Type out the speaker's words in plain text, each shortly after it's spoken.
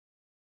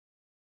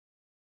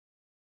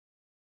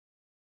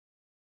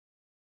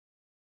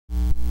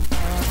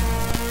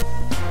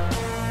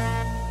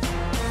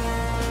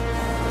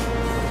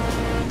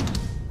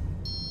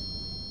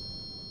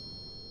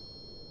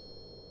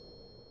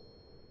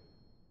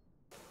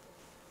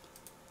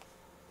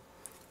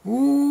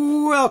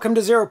Welcome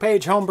to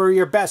ZeroPage Homebrew,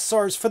 your best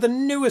source for the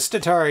newest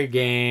Atari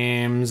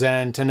games.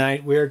 And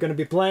tonight we're going to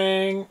be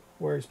playing...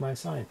 Where's my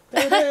sign?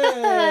 There it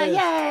is!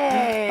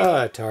 Yay!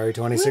 Atari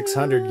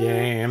 2600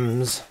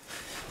 games.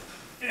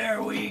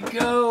 There we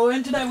go.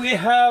 And tonight we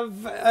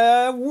have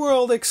a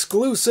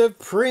world-exclusive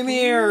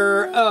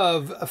premiere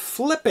of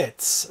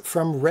Flippets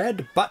from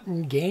Red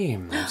Button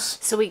Games.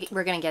 So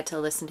we're going to get to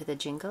listen to the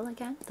jingle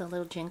again? The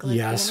little jingle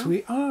again? Yes,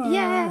 we are.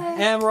 Yay!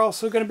 And we're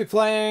also going to be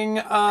playing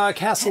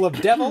Castle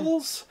of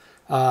Devils,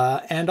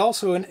 and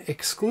also an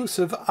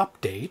exclusive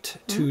update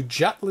to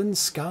Jutland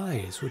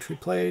Skies, which we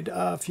played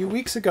a few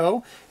weeks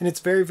ago in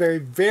its very, very,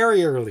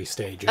 very early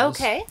stages.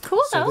 Okay,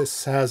 cool So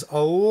this has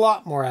a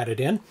lot more added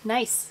in.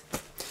 Nice.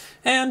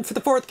 And for the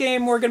fourth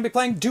game, we're going to be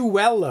playing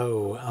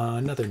Duelo,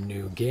 another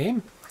new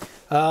game.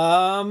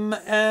 And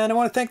I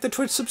want to thank the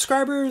Twitch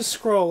subscribers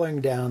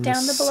scrolling down the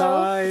below.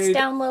 side. It's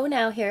down low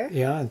now here.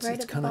 Yeah, right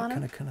it's kind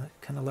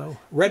of low.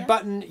 Red Yeah.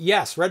 Button,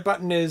 yes, Red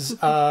Button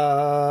is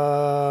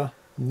no,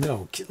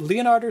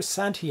 Leonardo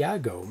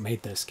Santiago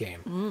made this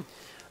game.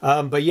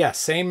 But yeah,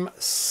 same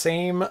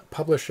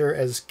publisher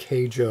as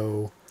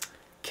Keiho.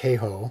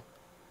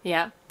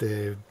 Yeah.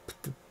 The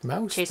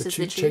mouse Chases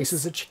the cheese.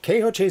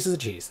 Keiho chases the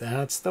cheese.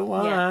 That's the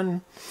one. Yeah.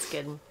 It's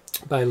good.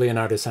 By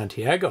Leonardo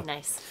Santiago.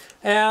 Nice.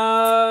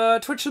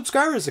 Twitch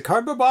subscribers, the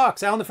Cardboard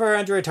Box, Alan the Fur,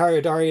 Android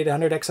Atari, Atari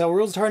 800 XL,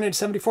 Rules Atari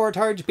 974,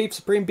 Atari, Beep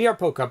Supreme, BR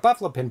Polka,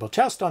 Buffalo Pinball,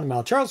 Chest on the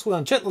Mel, Charles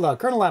Willen, Chitlala,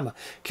 Colonel Lama,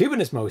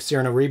 Cubanismo,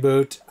 Cyrano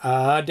Reboot,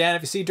 Dan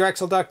FEC,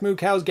 Drexel, Duck, Moo,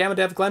 Cows, Gamma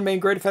Dev, Glenn Main,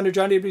 Great Offender,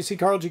 John WC,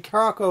 Carl G.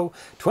 Caraco,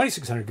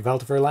 2600,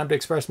 Developer for Lambda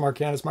Express, Mark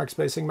Yanis, Mark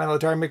Spacing, Metal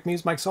Atari,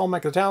 McMuse, Mike Soul,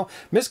 Mike Leitão,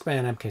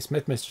 Miskman, MK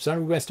Smith, Mr.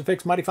 Sun, Mr.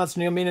 Fix, Mighty Fonts,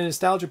 Neil Mina,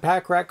 Nostalgia,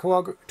 Pack, Rat,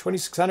 Coag,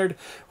 2600,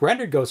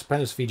 Rendered Ghost,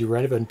 Apprentice, Fiji,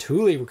 Renovan,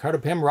 Thule, Ricardo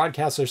Pim,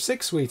 Rodcastler,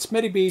 Six Sweet,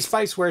 Smitty B,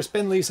 Spiceware,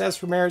 Spinley,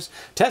 S. Ramirez,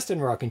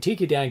 Testin Rock, and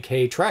Tiki Dan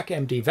K, Track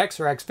MD,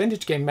 Vexer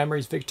Vintage Game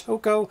Memories,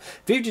 Victoco,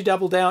 VG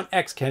Double Down,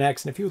 XKen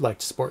X, and if you'd like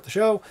to support the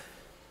show,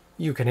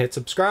 you can hit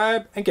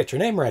subscribe and get your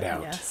name read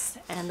out. Yes,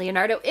 and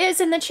Leonardo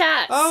is in the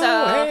chat. Oh,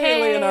 so,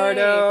 hey,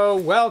 Leonardo,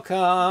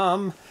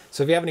 welcome.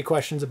 So if you have any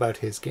questions about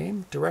his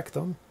game, direct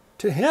them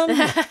to him.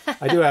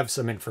 I do have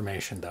some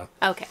information, though.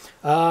 Okay.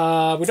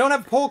 We don't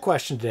have a poll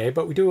question today,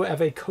 but we do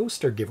have a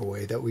coaster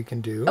giveaway that we can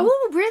do.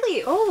 Oh,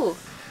 really? Oh.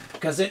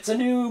 Because it's a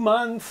new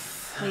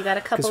month. We got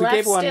a couple we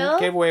left still.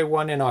 gave away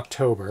one in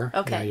October.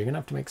 Okay. Now you're going to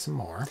have to make some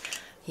more.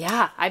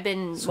 Yeah, I've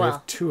been, So we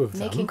have two of them.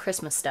 making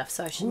Christmas stuff,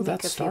 so I should Ooh, make that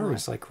a few star more.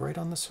 is like right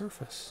on the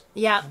surface.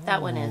 Yeah,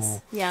 that one is.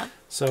 Yeah.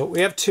 So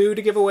we have two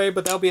to give away,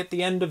 but they'll be at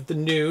the end of the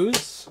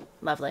news.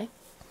 Lovely.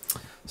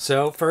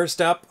 So first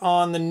up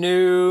on the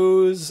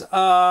news,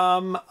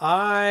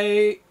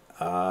 I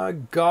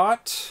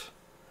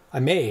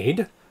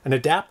made an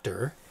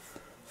adapter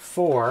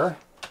for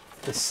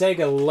the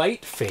Sega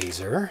Light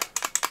Phaser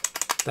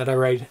that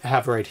I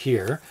have right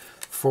here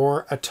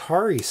for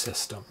Atari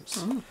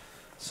systems.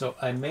 So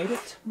I made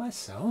it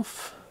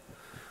myself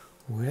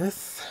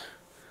with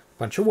a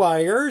bunch of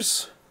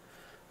wires,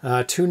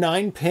 two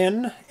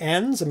 9-pin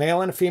ends, a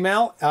male and a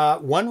female,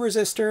 one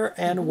resistor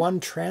and one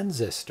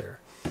transistor.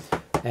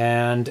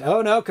 And,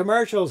 oh no,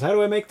 commercials, how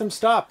do I make them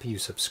stop? You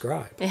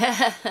subscribe.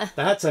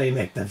 That's how you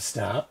make them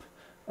stop.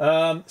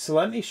 So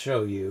let me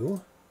show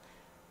you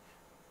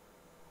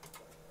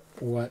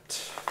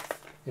what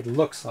it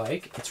looks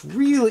like. It's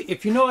really,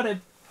 if you know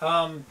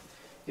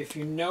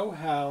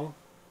how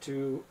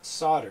to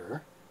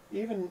solder,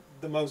 even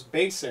the most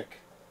basic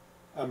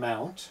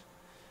amount,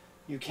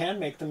 you can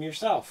make them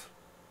yourself.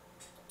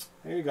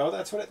 There you go,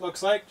 that's what it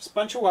looks like. Just a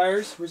bunch of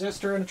wires,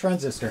 resistor and a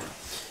transistor.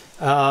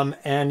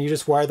 And you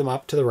just wire them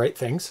up to the right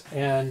things.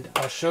 And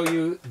I'll show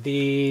you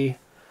the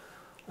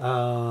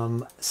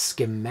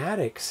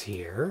schematics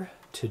here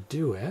to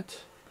do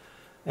it.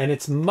 And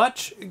it's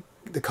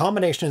the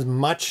combination is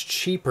much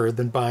cheaper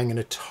than buying an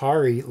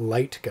Atari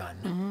light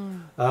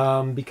gun.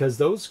 Because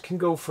those can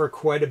go for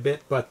quite a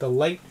bit, but the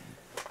light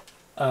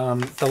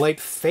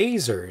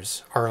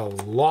phasers are a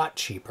lot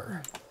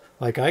cheaper.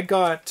 Like I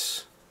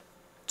got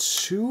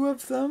two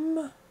of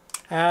them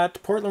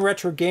at Portland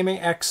Retro Gaming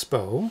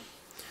Expo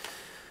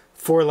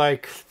for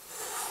like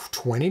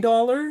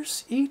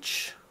 $20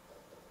 each,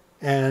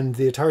 and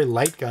the Atari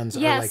light guns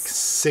are like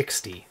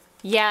 $60.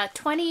 Yeah,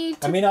 20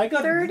 to I mean, I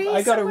got 30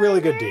 a really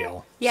good there?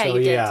 deal. Yeah, so,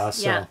 you did. Yeah,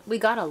 so. Yeah, we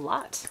got a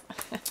lot.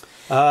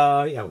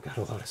 Yeah, we got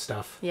a lot of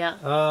stuff. Yeah.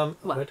 Well,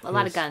 a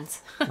lot of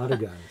guns. A lot of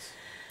guns.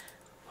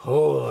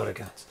 Whole lot of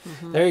guns.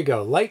 There you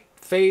go. Light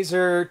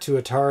phaser to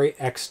Atari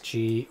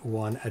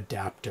XG1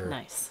 adapter.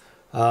 Nice.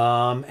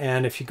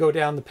 And if you go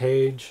down the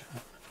page, I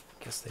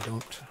guess they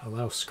don't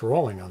allow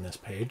scrolling on this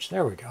page.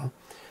 There we go.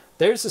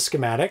 There's the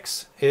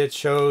schematics. It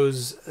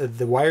shows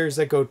the wires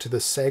that go to the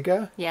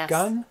Sega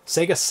gun.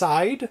 Sega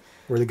side,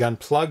 where the gun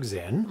plugs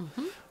in.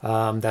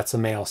 That's the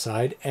male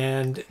side.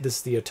 And this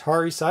is the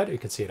Atari side. You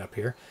can see it up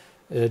here.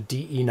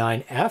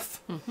 DE9F.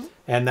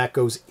 And that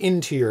goes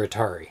into your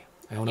Atari.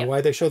 I don't know why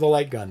they show the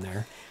light gun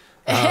there.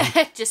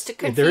 Just to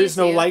confuse There is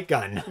no you. light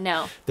gun.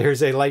 No.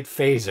 There's a light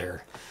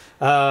phaser.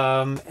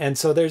 And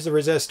so there's the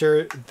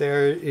resistor.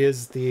 There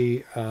is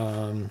the...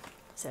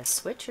 Is that a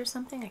switch or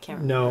something? I can't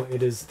remember. No,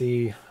 it is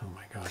the... Oh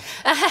my God.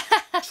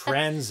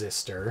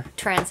 Transistor.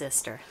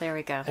 Transistor. There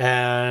we go.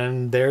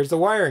 And there's the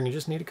wiring. You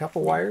just need a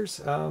couple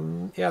wires.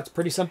 Yeah, it's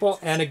pretty simple.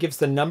 And it gives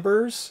the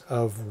numbers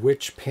of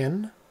which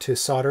pin to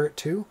solder it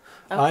to.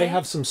 Okay. I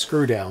have some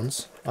screw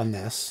downs on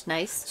this.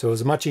 Nice. So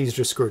it's much easier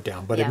to screw it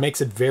down, but it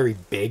makes it very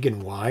big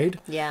and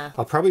wide. Yeah.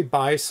 I'll probably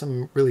buy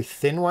some really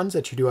thin ones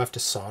that you do have to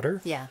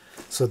solder. Yeah.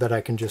 So that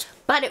I can just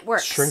But it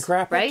works. shrink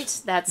wrap it.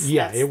 Right? That's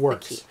it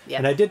works. The key. Yeah.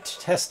 And I did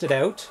test it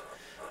out.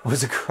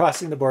 Was it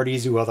crossing the board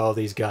easy with all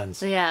these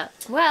guns? Yeah.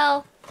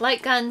 Well,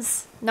 light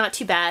guns, not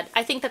too bad.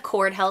 I think the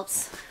cord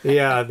helps.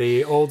 Yeah,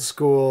 the old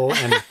school,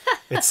 and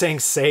it's saying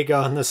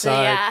Sega on the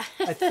side. Yeah.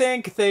 I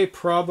think they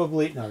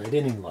probably... No, they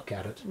didn't even look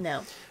at it.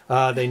 No.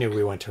 They knew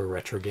we went to a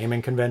retro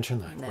gaming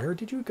convention. Like, where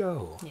did you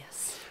go?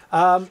 Yes.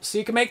 So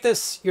you can make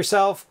this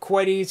yourself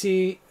quite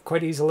easily.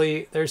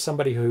 There's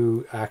somebody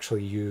who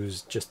actually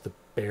used just the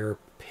bare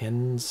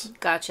pins.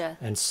 Gotcha.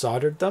 And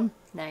soldered them.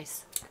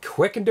 Nice.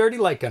 Quick and dirty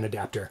light gun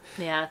adapter.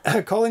 Yeah.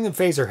 Calling them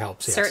phaser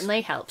helps, yes.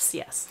 Certainly helps,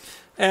 yes.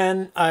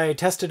 And I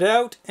tested it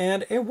out,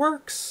 and it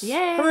works.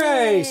 Yay!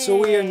 Hooray! So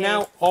we are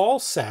now all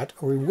set,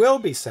 or we will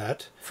be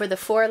set, for the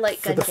 4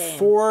 light gun for the game.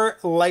 4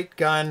 light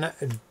gun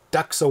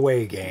Ducks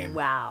Away game.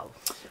 Wow.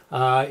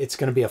 It's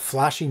going to be a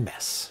flashy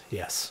mess,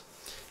 yes.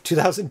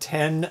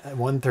 2010,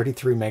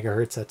 133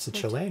 megahertz. That's a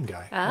Chilean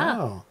guy.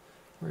 Oh,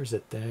 where's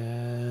it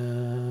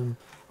then?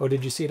 Oh,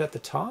 did you see it at the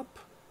top?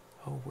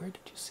 Oh, where did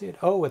you see it?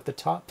 Oh, at the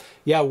top.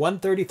 Yeah,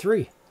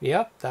 133.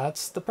 Yep,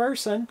 that's the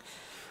person.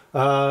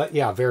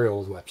 Yeah, very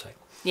old website.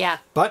 Yeah.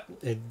 But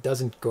it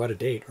doesn't go out of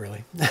date,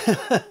 really.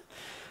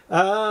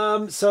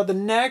 So the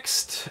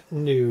next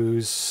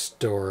news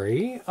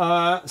story,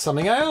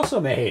 something I also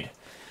made.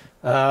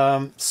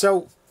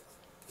 So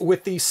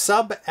with the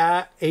sub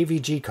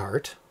AVG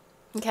cart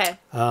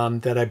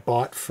that I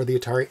bought for the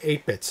Atari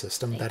 8-bit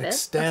system that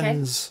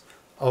extends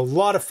a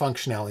lot of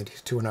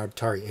functionality to an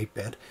Atari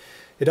 8-bit,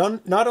 it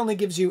not only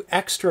gives you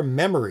extra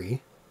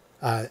memory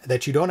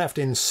that you don't have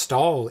to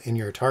install in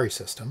your Atari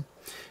system,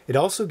 it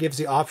also gives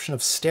the option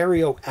of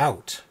stereo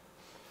out.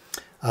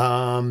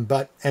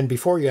 And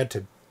before you had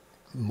to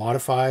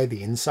modify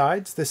the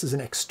insides, this is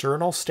an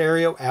external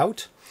stereo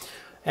out,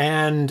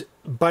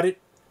 but it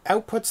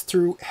outputs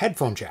through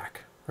headphone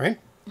jack, right?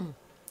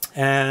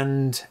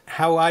 And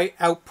how I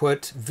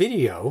output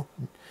video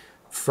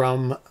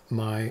from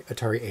my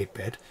Atari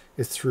 8-bit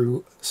is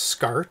through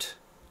SCART,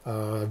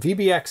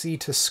 VBXE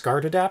to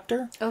SCART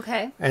adapter.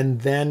 Okay.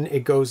 And then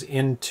it goes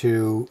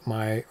into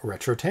my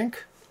RetroTINK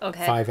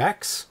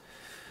 5X.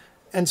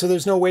 And so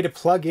there's no way to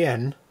plug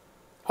in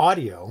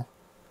audio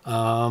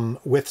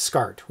with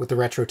SCART, with the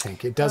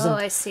RetroTINK. It doesn't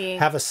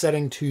have a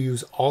setting to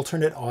use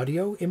alternate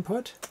audio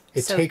input.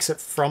 It takes it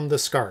from the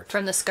SCART.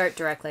 From the SCART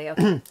directly,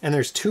 okay. And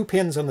there's 2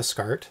 pins on the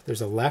SCART.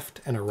 There's a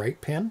left and a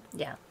right pin.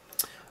 Yeah.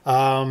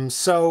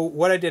 So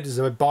what I did is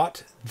I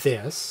bought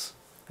this,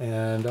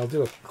 and I'll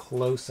do a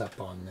close-up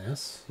on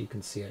this. You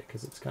can see it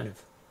because it's kind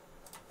of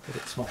a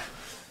bit small.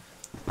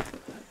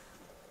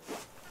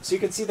 So you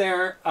can see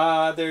there,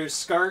 there's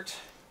SCART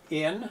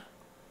in,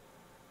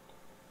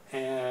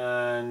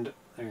 and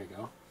there you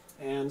go,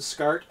 and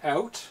SCART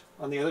out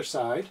on the other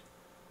side.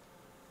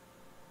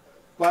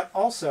 But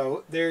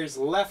also, there's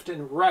left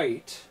and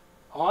right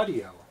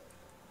audio,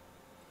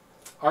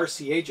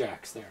 RCA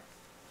jacks there.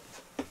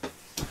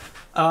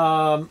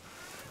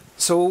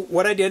 So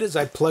what I did is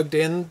I plugged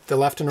in the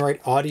left and right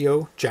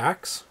audio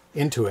jacks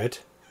into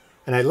it,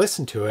 and I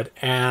listened to it,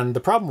 and the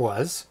problem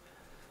was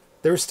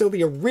there was still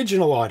the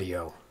original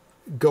audio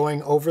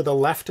going over the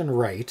left and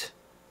right,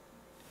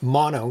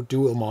 mono,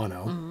 dual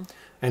mono,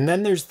 and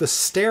then there's the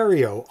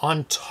stereo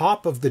on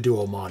top of the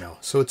dual mono.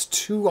 So it's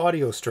 2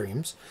 audio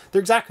streams. They're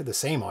exactly the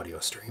same audio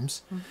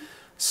streams.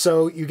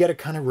 So you get a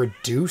kind of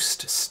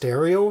reduced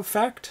stereo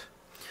effect.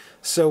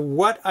 So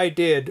what I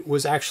did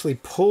was actually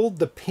pulled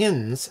the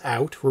pins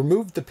out,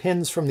 removed the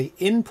pins from the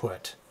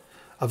input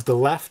of the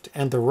left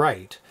and the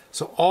right.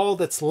 So all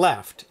that's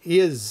left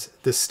is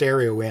the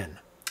stereo in.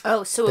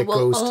 Oh, so it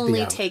will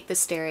only take the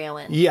stereo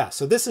in. Yeah,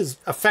 so this is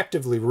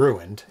effectively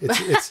ruined.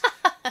 It's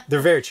they're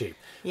very cheap.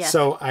 Yeah.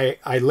 So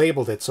I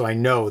labeled it so I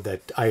know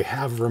that I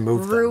have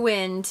removed them.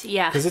 Ruined,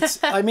 yeah. Because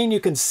it's, I mean, you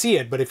can see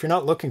it, but if you're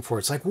not looking for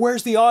it, it's like,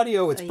 where's the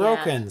audio? It's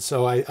broken.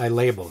 So I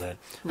labeled it.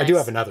 Nice. I do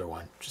have another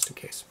one, just in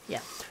case.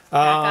 Yeah.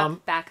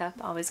 Backup,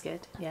 always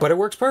good. Yeah. But it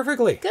works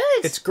perfectly.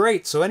 Good. It's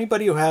great. So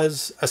anybody who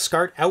has a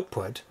SCART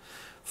output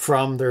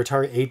from their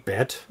Atari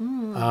 8-bit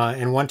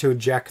and want to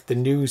eject the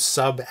new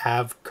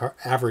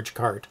sub-average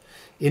cart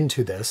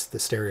into this, the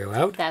stereo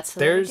out,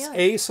 there's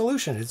a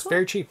solution. It's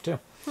very cheap, too.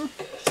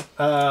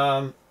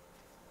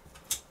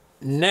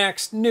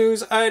 Next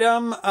news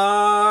item,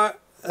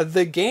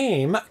 the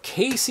game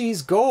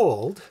Casey's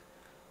Gold.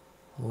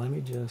 Let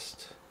me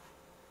just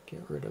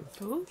get rid of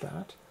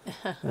that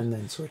and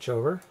then switch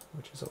over,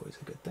 which is always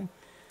a good thing.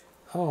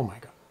 Oh my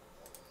god.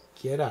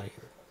 Get out of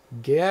here.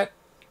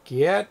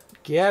 Get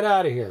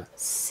out of here.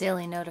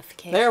 Silly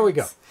notifications. There we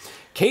go.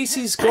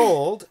 Casey's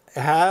Gold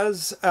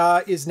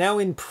is now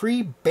in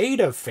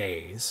pre-beta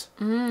phase.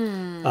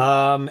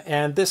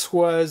 And this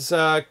was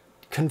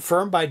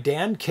confirmed by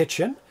Dan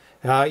Kitchen.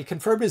 He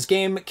confirmed his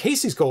game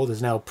Casey's Gold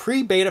is now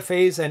pre-beta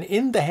phase and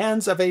in the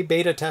hands of a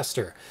beta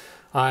tester.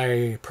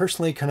 I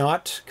personally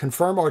cannot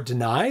confirm or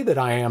deny that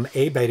I am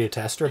a beta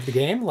tester of the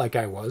game, like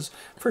I was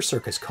for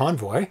Circus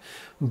Convoy,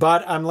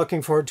 but I'm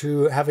looking forward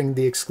to having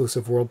the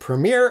exclusive world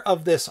premiere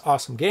of this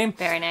awesome game.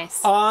 Very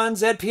nice. On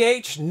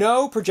ZPH,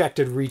 no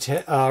projected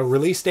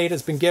release date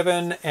has been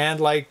given, and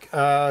like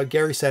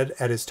Gary said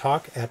at his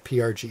talk at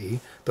PRGE,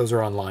 those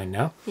are online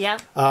now. Yeah.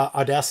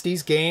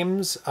 Audacity's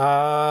games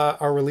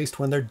are released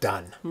when they're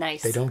done.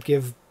 Nice. They don't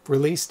give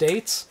release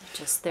dates.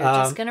 They're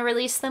just going to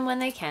release them when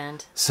they can.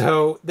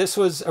 So this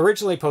was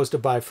originally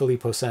posted by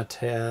Filippo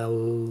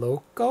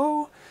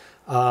Santiago,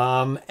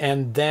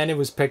 and then it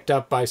was picked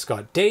up by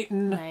Scott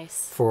Dayton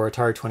Nice. For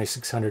Atari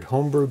 2600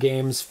 Homebrew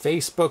Games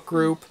Facebook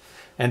group,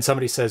 and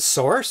somebody says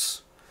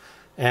source,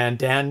 and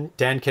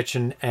Dan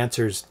Kitchen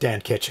answers Dan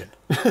Kitchen.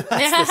 That's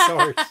the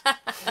source.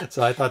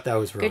 So I thought that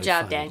was really good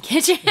job, funny. Dan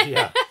Kitchen.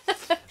 Yeah.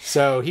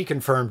 So he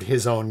confirmed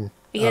his own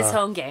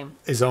home game.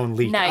 His own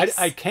leak. Nice.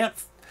 I can't.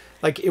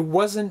 Like, it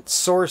wasn't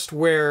sourced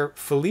where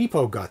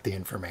Filippo got the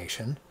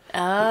information.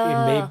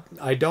 Oh.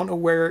 I don't know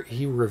where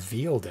he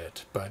revealed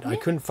it, but I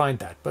couldn't find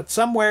that. But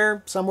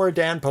somewhere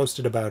Dan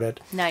posted about it.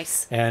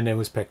 Nice. And it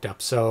was picked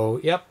up. So,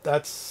 yep,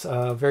 that's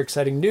very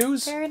exciting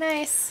news. Very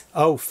nice.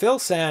 Oh, Phil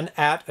San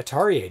at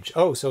Atari Age.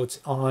 Oh, so it's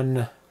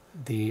on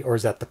the, or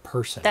is that the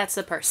person? That's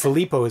the person.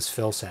 Filippo is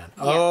Phil San.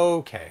 Yeah.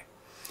 Okay.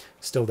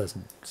 Still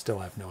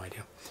have no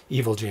idea.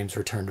 Evil James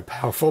returned to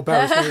powerful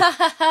powers.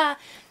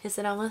 Is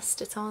it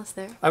almost? It's almost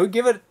there. I would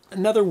give it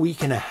another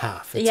week and a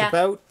half. It's Yeah.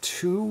 about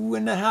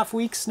 2.5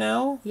 weeks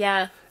now.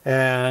 Yeah.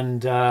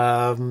 And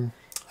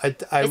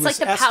It's like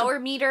the power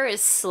meter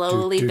is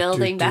slowly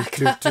building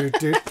back up.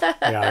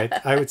 Yeah,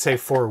 I would say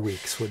 4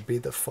 weeks would be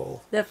the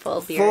full. The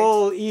full beard.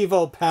 Full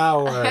evil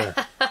power.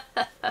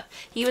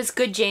 He was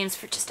good James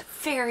for just a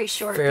very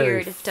short Very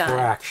period of time.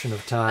 fraction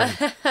of time.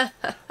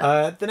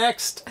 The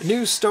next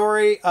news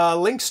story,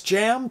 Lynx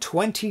Jam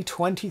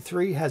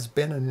 2023 has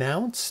been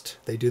announced.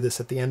 They do this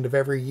at the end of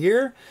every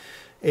year.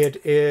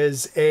 It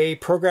is a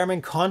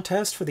programming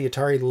contest for the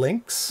Atari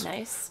Lynx.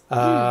 Nice.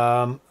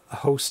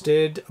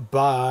 Hosted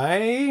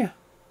by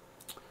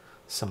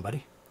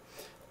somebody.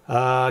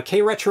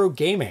 K-Retro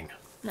Gaming.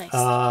 Nice.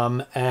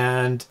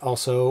 And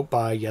also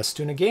by Yes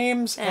Tuna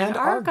Games and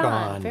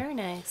Argon. Very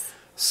nice.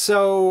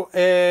 So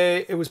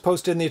it was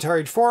posted in the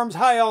Atari forums.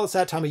 Hi all, it's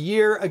that time of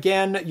year.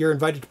 Again, you're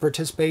invited to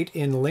participate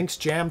in Lynx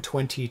Jam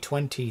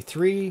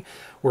 2023.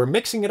 We're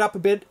mixing it up a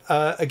bit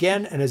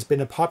again, and has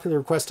been a popular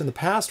request in the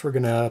past. We're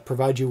going to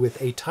provide you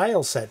with a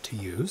tile set to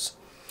use.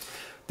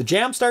 The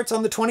jam starts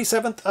on the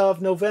 27th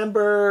of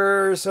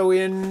November, so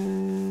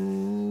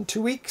in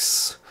 2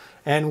 weeks,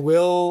 and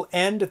will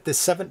end at the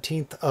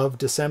 17th of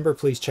December.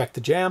 Please check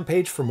the jam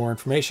page for more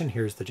information.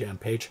 Here's the jam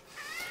page.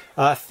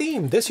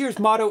 Theme. This year's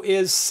motto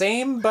is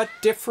same but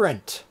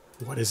different.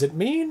 What does it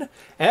mean?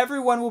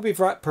 Everyone will be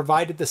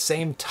provided the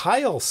same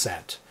tile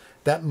set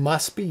that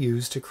must be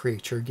used to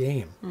create your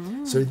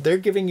game. So they're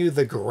giving you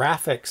the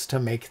graphics to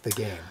make the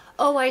game.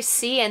 Oh, I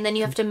see. And then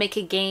you have to make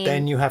a game.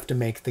 Then you have to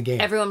make the game.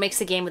 Everyone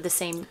makes a game with the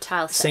same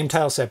tile set. Same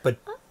tile set, but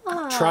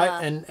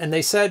try, and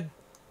they said,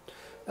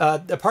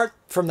 apart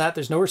from that,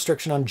 there's no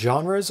restriction on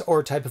genres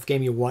or type of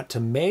game you want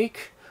to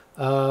make.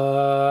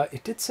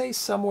 It did say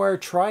somewhere,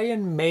 try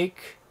and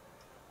make...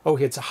 Oh,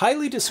 it's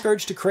highly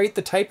discouraged to create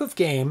the type of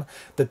game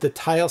that the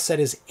tile set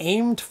is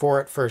aimed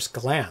for at first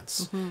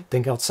glance.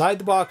 Think outside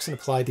the box and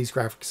apply these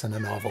graphics in a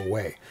novel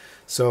way.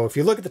 So if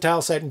you look at the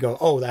tile set and go,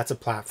 oh, that's a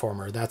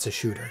platformer, that's a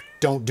shooter,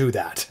 don't do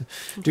that.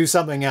 Do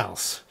something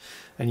else.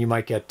 And you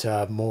might get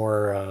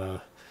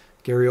more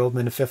Gary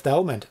Oldman and Fifth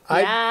Element.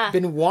 Yeah. I've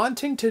been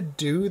wanting to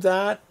do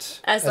that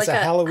as like a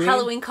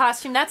Halloween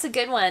costume. That's a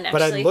good one, actually.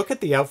 But I look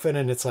at the outfit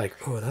and it's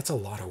like, oh, that's a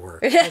lot of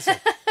work.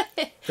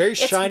 Very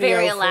shiny. It's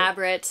very outfit.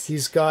 Elaborate.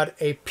 He's got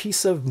a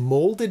piece of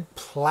molded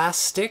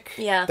plastic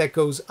that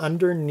goes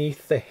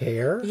underneath the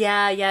hair.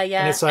 Yeah.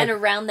 And, it's like, and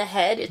around the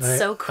head. It's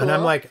so cool. And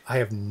I'm like, I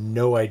have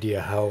no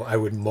idea how I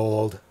would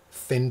mold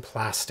thin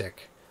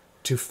plastic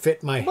to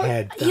fit my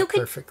head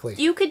perfectly.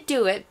 You could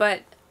do it,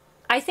 but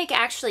I think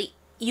actually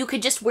you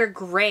could just wear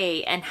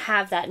gray and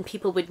have that, and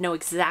people would know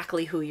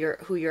exactly who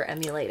you're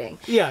emulating.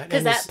 Yeah,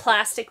 because that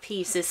plastic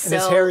piece is so.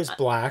 And his hair is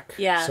black.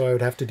 Yeah. So I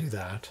would have to do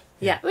that.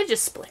 Yeah, we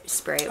just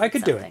spray it. I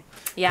could do it.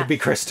 Yeah. Could be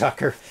Chris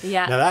Tucker.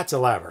 Yeah. Now that's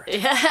elaborate.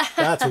 Yeah.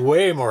 That's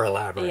way more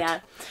elaborate. Yeah.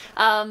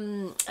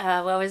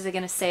 What was I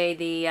going to say?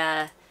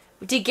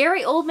 Did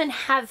Gary Oldman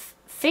have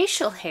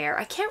facial hair?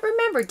 I can't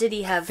remember. Did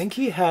he have... I think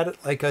he had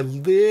like a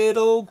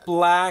little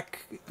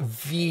black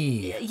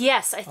V.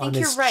 Yes, I think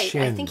you're right.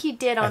 Chin. I think he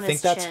did on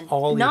his chin. I think that's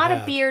all he Not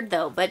had. A beard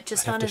though, but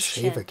just on his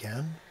chin. I'd have to shave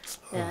again.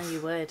 Yeah,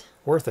 you would.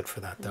 Worth it for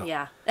that, though.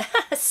 Yeah.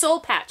 Soul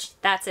patch.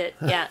 That's it.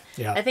 Yeah.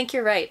 Yeah. I think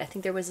you're right. I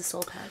think there was a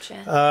soul patch.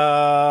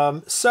 Yeah.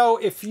 So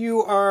if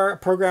you are a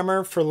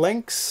programmer for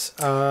Lynx,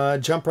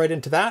 jump right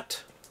into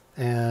that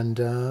and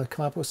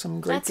come up with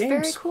some great games.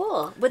 That's very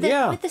cool. With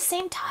the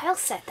same tile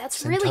set.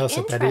 That's really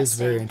interesting. That is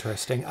very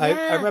interesting.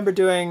 Yeah. I remember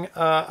doing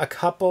a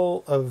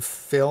couple of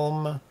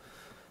film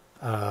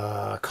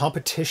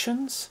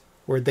competitions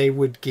where they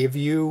would give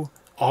you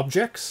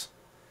objects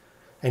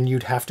and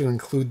you'd have to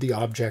include the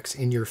objects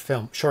in your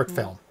short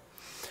film.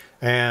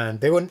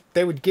 And they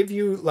would give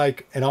you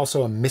like, and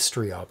also a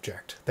mystery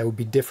object that would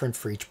be different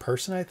for each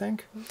person, I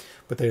think.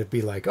 But they'd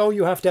be like, oh,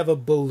 you have to have a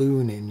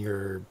balloon in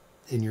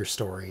your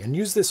story and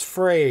use this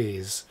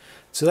phrase.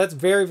 So that's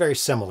very, very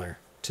similar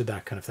to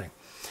that kind of thing.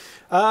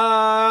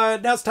 Now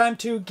it's time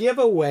to give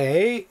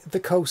away the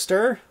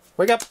coaster.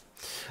 Wake up.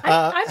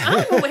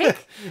 I'm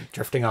awake.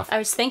 Drifting off. I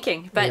was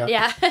thinking, but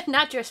yeah,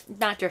 not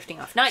drifting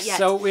off. Not yet.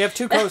 So we have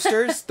 2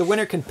 coasters. The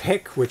winner can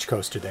pick which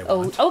coaster they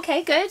want. Oh,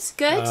 okay, good.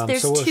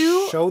 There's so we'll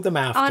 2 show them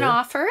after. on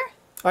offer.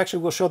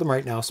 Actually, we'll show them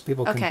right now so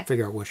people can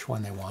figure out which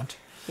one they want.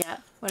 Yeah.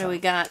 What do we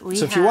got?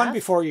 So if you won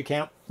before, you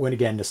can't win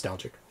again.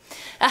 Nostalgic.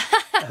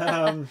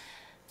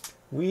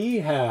 We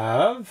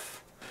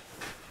have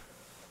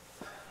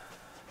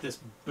this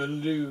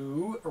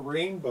blue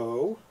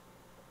rainbow.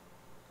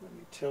 Let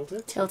me tilt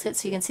it. Tilt it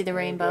so you can see the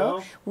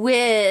rainbow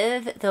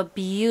with the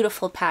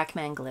beautiful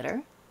Pac-Man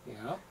glitter.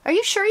 Yeah. Are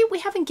you sure we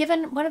haven't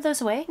given one of those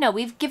away? No,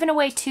 we've given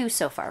away 2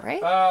 so far,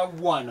 right?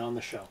 1 on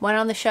the show. 1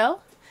 on the show?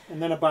 And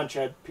then a bunch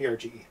at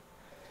PRGE.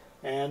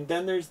 And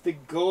then there's the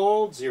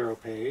gold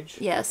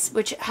ZeroPage. Yes,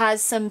 which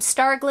has some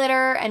star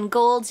glitter and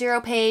gold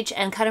ZeroPage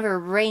and kind of a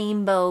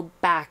rainbow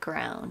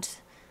background.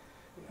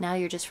 Yeah. Now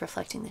you're just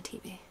reflecting the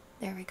TV.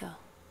 There we go.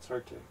 It's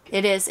hard to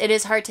get. It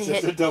is hard to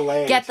hit. A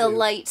delay get the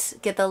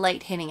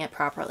light hitting it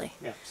properly.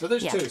 Yeah. So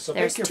there's 2. So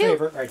there's pick your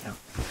favorite right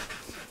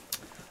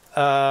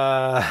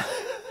now.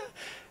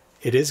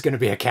 It is going to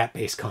be a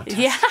cat-based contest.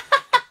 Yeah.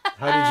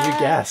 How did you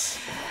guess?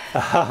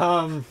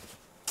 That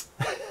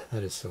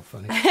is so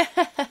funny.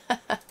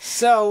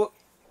 So,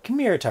 come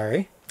here,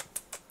 Atari.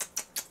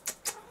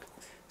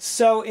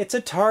 So, it's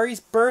Atari's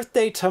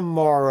birthday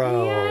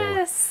tomorrow.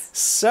 Yes.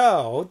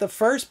 So, the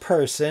first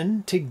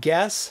person to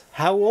guess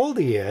how old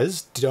he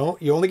is,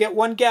 you only get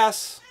 1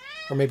 guess.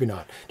 Or maybe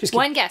not. Just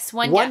one guess.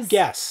 One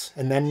guess.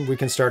 And then we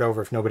can start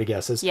over if nobody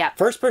guesses. Yeah.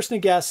 First person to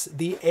guess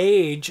the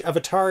age of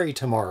Atari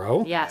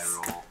tomorrow. Yes.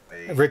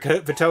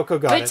 Vitoko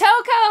got it.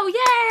 Vitoko,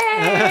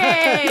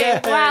 yay!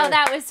 Yay! Wow,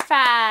 that was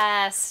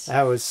fast.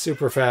 That was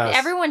super fast.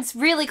 Everyone's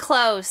really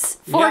close.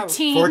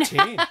 14.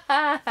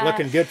 Yeah, 14.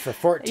 Looking good for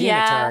 14,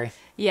 Atari.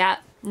 Yeah.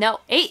 No,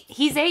 8.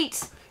 He's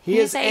 8. He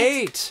is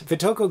 8.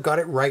 Vitoko got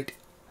it right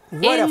off the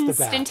bat.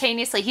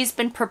 Instantaneously. He's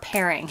been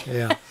preparing.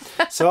 Yeah.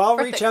 So I'll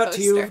reach out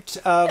to you,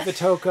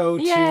 Vitoko,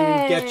 to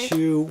get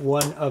you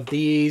one of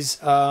these.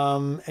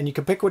 And you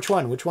can pick which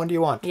one. Which one do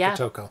you want,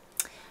 Vitoko?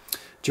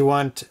 Do you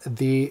want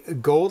the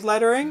gold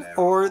lettering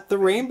or the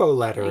rainbow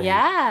lettering?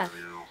 Yeah.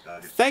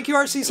 Thank you,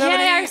 RC70.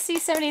 Yeah,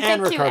 RC70.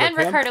 Thank you. And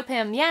Ricardo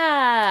Pym.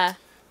 Yeah.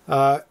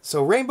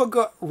 So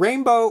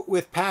rainbow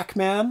with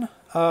Pac-Man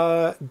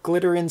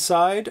glitter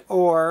inside,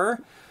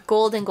 or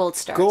gold and gold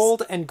stars.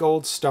 Gold and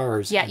gold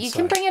stars. Yeah, inside. you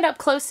can bring it up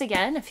close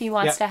again if he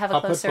wants to have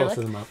a closer look. I'll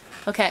put both of them up.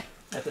 Okay.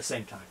 At the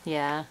same time.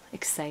 Yeah.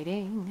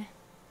 Exciting.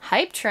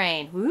 Hype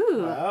train.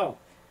 Ooh. Wow.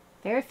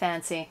 Very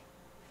fancy.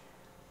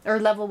 Or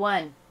level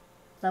 1.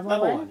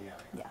 Level 1? Yeah.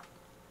 Yeah.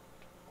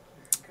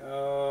 There you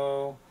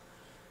go.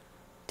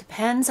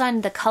 Depends on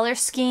the color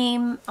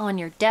scheme on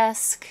your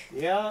desk.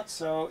 Yeah,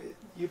 so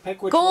you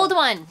pick which gold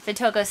one,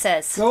 Vitoko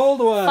says. Gold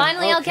one.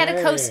 Finally, I'll get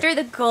a coaster,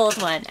 the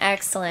gold one.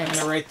 Excellent. I'm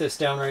going to write this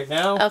down right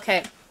now.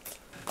 Okay.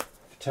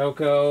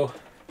 Vitoko,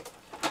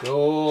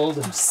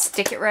 gold.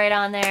 Stick it right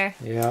on there.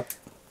 Yep.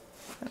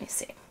 Let me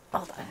see.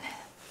 Hold on.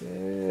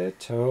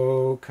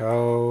 Vitoko,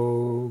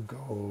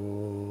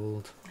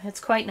 gold. It's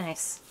quite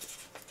nice.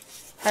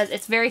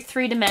 It's very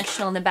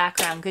 3-dimensional in the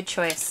background. Good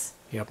choice.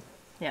 Yep.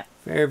 Yeah.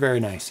 Very,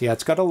 very nice. Yeah,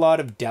 it's got a lot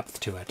of depth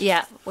to it.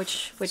 Yeah,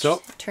 which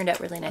turned out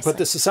really nicely. Put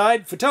this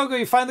aside. Vitoko,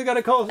 you finally got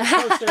a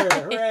coaster.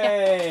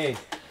 Hooray!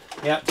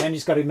 Yeah,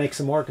 Tanya's got to make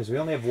some more because we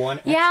only have one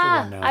extra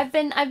one now. I've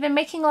been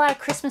making a lot of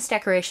Christmas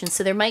decorations,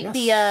 so there might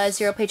be a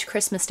ZeroPage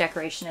Christmas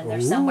decoration in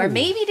there somewhere.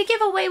 Maybe to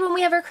give away when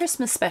we have our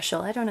Christmas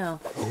special. I don't know.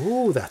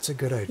 Oh, that's a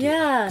good idea.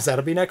 Yeah. Because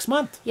that'll be next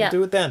month. Yeah.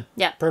 We'll do it then.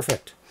 Yeah.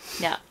 Perfect.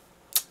 Yeah.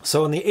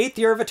 So in the 8th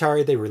year of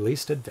Atari, they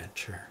released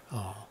Adventure.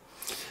 Oh.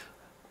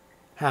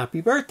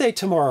 Happy birthday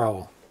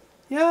tomorrow.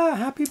 Yeah,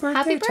 happy birthday,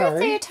 Happy Atari.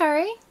 birthday,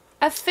 Atari.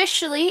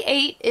 Officially,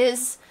 8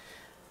 is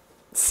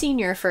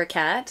senior for a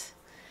cat,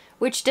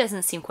 which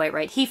doesn't seem quite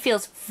right. He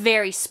feels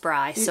very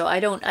spry, so I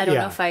don't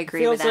know if I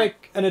agree with that. Feels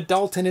like an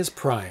adult in his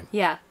prime.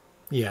 Yeah.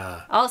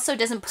 Yeah. Also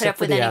doesn't put up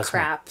with any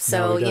crap,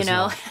 so, no, you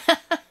know.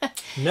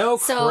 No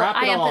so crap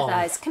at all. So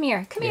I empathize. Come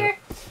here. Come here.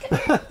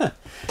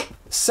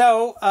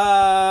 So,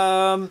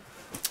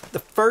 the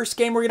first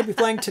game we're going to be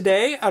playing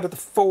today out of the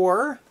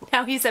 4.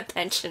 Now he's a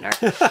pensioner.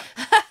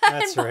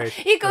 That's right.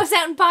 He goes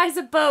out and buys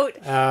a boat.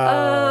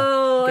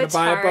 Oh, gonna Atari.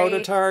 buy a boat,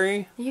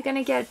 Atari. You're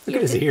gonna get. Look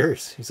at his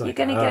ears. He's like,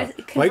 you're gonna get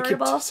a why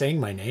convertible. keep saying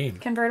my name?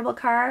 Convertible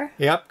car.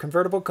 Yep,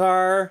 convertible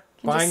car.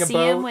 Buying a boat. See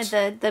him with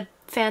the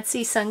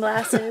fancy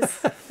sunglasses,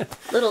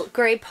 little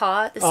gray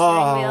pot, the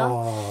steering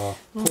wheel.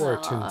 Oh, poor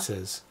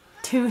Toonses.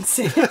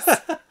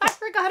 Toonses. I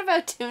forgot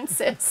about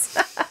Toonses.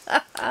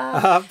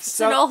 It's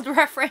an old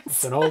reference.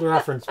 It's an old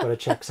reference, but it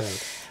checks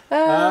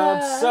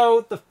out.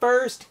 So the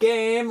first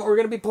game we're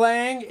going to be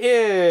playing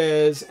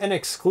is an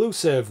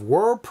exclusive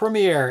world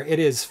premiere. It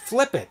is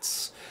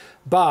Flippets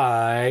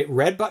by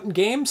Red Button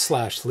Games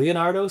 /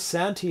 Leonardo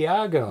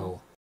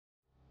Santiago.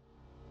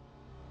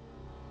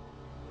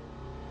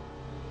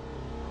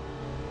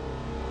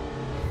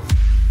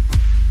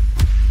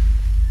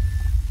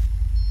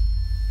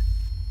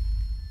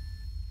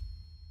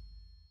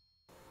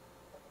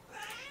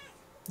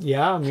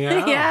 Yeah,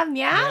 meow. Yeah,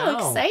 meow.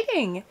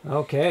 Exciting.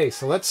 Okay,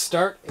 so let's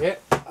start it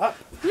up.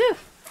 Whew.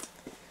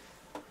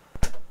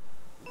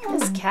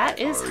 This cat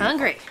is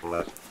hungry.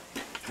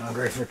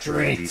 Hungry for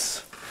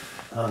treats.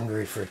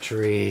 Hungry for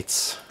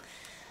treats.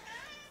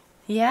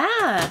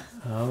 Yeah.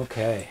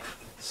 Okay.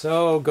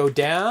 So go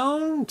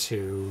down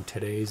to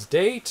today's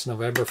date,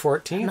 November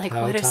 14th. Like,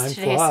 How what is time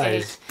today's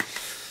flies. date?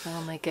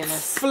 Oh my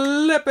goodness.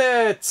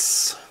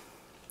 Flippets!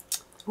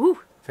 Woo.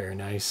 Very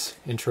nice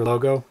intro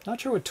logo. Not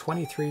sure what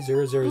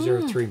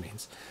 230003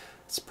 means.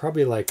 It's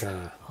probably like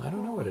I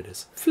don't know what it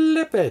is.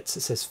 Flippets.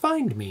 It says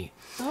find me.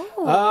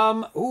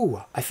 Oh.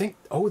 Ooh, I think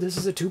this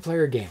is a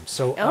 2-player game.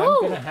 So I'm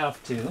going to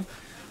have to,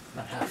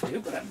 not have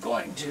to, but I'm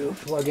going to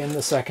plug in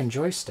the second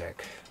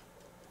joystick.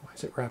 Why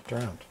is it wrapped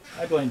around?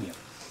 I blame you.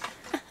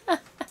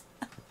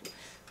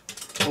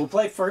 We'll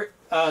play for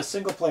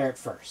single player at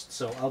first.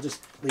 So I'll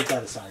just leave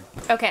that aside.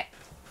 Okay.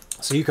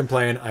 So you can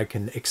play and I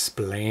can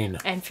explain.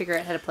 And figure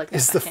out how to plug that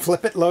Is the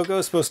Flippet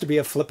logo supposed to be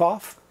a flip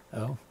off?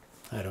 Oh,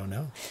 I don't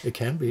know. It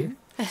can be.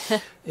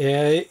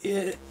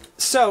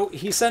 So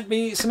he sent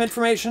me some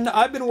information.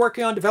 I've been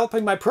working on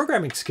developing my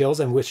programming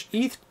skills, and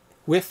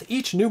with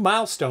each new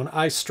milestone,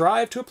 I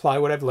strive to apply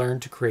what I've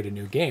learned to create a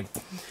new game.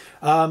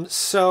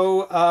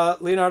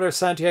 Leonardo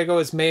Santiago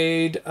has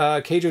made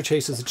Keijo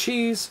Chases the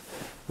Cheese,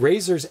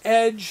 Razor's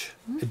Edge,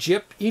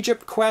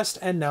 Egypt Quest,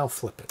 and now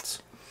Flippets.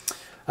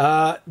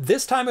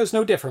 This time it was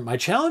no different. My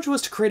challenge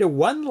was to create a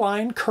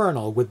one-line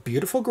kernel with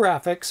beautiful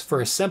graphics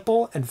for a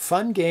simple and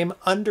fun game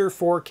under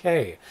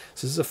 4K.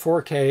 So this is a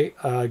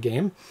 4K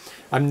game.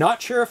 I'm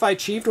not sure if I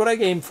achieved what I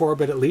aimed for,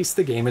 but at least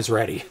the game is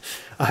ready.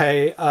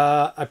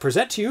 I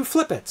present to you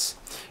Flippets.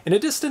 In a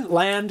distant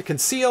land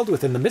concealed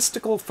within the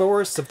mystical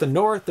forests of the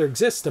north, there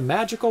exists a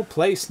magical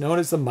place known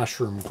as the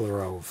Mushroom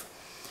Grove.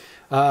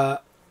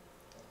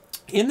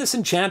 In this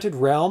enchanted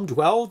realm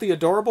dwell the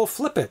adorable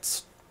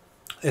Flippets,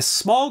 as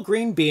small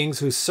green beings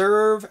who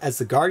serve as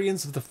the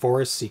guardians of the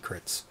forest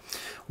secrets.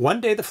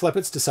 One day, the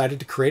Flippets decided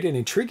to create an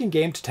intriguing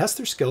game to test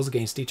their skills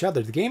against each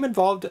other. The game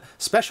involved a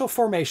special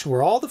formation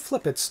where all the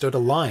Flippets stood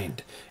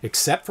aligned,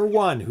 except for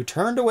one who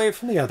turned away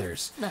from the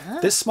others.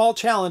 This small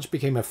challenge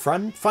became a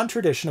fun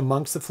tradition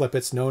amongst the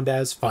Flippets known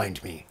as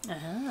Find Me.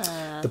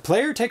 The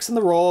player takes on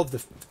the role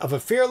of a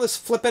fearless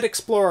Flippet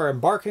explorer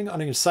embarking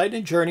on an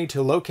exciting journey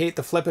to locate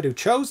the Flippet who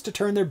chose to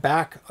turn their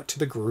back to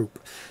the group.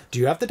 Do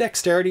you have the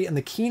dexterity and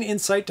the keen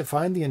insight to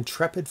find the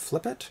intrepid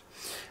Flippet?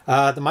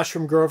 The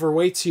Mushroom Grove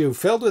awaits you,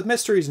 filled with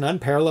mysteries and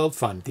unparalleled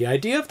fun. The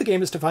idea of the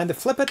game is to find the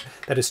Flippet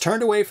that is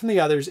turned away from the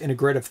others in a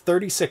grid of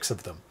 36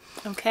 of them.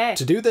 Okay.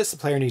 To do this, the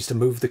player needs to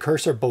move the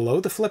cursor below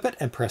the Flippet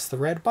and press the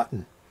red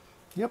button.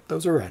 Yep,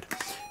 those are red.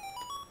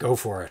 Go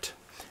for it.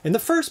 In the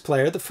first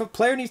player, the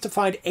player needs to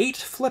find 8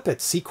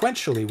 Flippets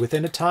sequentially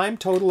within a time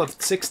total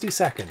of 60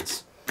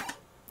 seconds,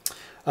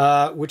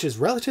 which is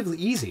relatively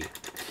easy.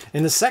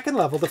 In the second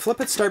level, the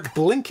Flippets start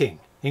blinking,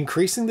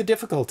 increasing the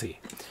difficulty.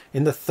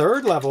 In the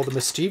third level, the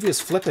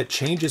mischievous Flippet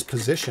changes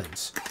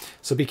positions.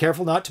 So be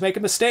careful not to make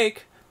a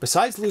mistake.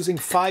 Besides losing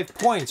 5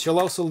 points, you'll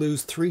also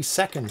lose 3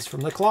 seconds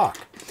from the clock.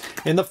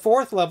 In the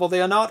fourth level,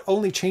 they'll not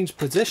only change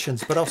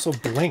positions, but also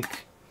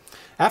blink.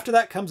 After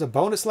that comes a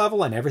bonus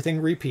level and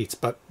everything repeats,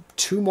 but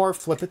 2 more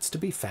Flippets to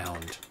be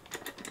found.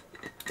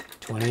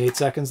 28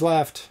 seconds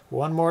left.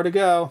 1 more to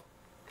go.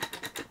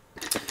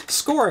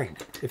 Scoring.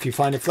 If you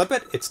find a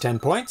Flippet, it's 10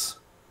 points.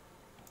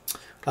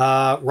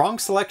 Wrong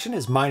selection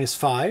is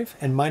 -5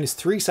 and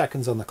 -3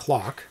 seconds on the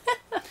clock.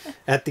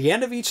 At the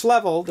end of each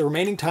level, the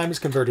remaining time is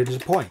converted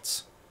into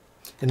points.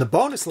 In the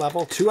bonus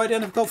level, 2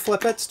 identical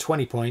Flippets,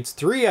 20 points,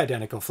 3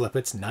 identical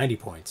Flippets, 90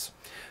 points.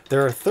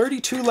 There are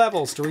 32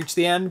 levels to reach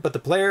the end, but the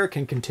player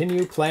can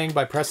continue playing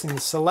by pressing the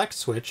select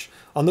switch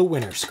on the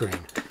winner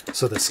screen.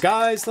 So the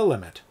sky's the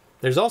limit.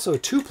 There's also a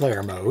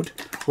 2-player mode,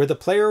 where the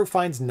player who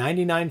finds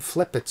 99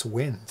 Flippets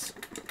wins.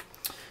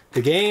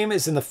 The game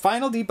is in the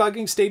final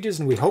debugging stages,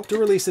 and we hope to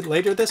release it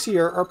later this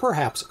year or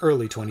perhaps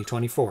early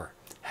 2024.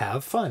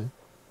 Have fun.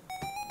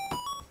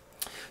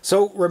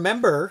 So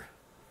remember,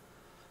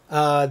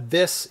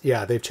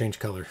 they've changed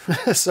color.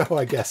 So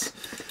I guess,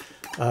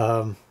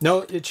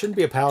 no, it shouldn't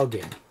be a PAL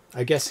game.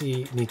 I guess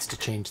he needs to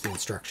change the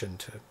instruction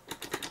to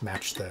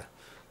match the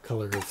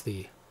color of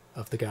the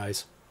of the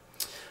guys.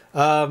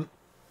 Yep,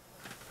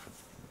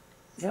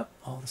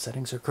 all the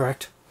settings are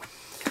correct.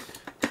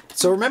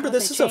 So remember,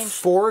 this is a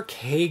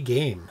 4K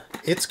game.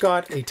 It's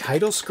got a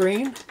title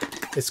screen.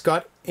 It's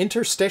got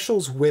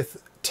interstitials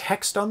with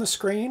text on the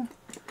screen.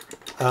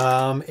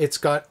 It's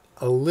got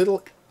a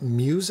little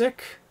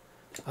music.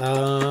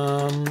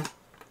 And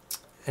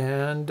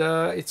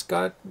it's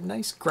got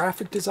nice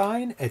graphic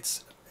design.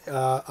 It's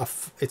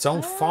its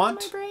own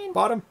font.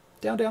 Bottom,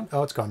 down.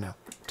 Oh, it's gone now.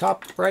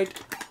 Top, right.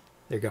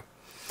 There you go.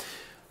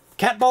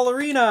 Cat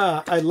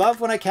Ballerina. I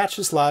love when I catch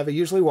this live. I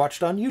usually watch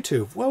it on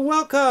YouTube. Well,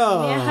 welcome.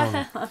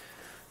 Yeah.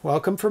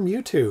 Welcome from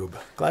YouTube.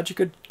 Glad you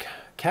could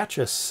catch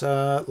us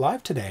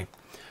live today.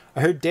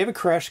 I heard David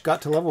Koresh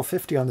got to level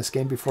 50 on this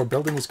game before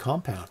building his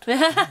compound.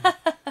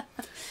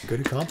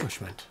 Good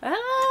accomplishment.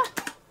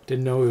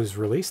 Didn't know it was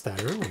released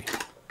that early.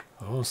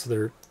 Oh, so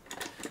they're...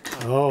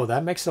 Oh,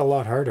 that makes it a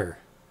lot harder.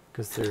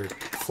 Because they're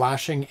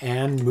flashing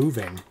and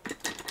moving.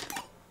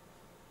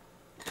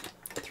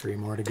 3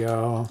 more to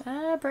go.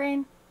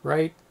 Brain.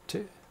 Right,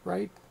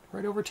 right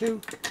over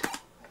 2.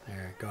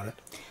 There, got it.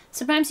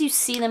 Sometimes you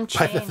see them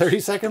change. By the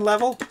 30-second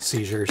level,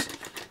 seizures.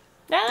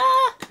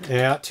 Ah!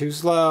 Yeah, too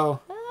slow.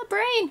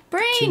 Brain.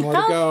 2 more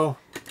to go.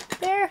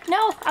 There.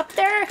 No, up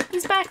there.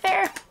 He's back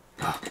there.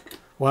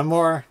 1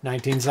 more.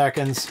 19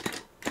 seconds.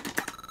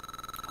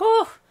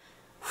 Ooh.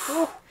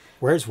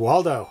 Where's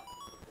Waldo?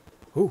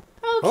 Ooh.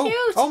 Oh,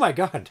 cute. Oh my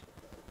god.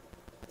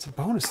 It's a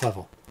bonus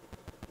level.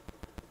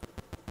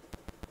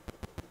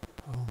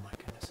 Oh my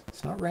goodness.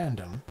 It's not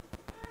random.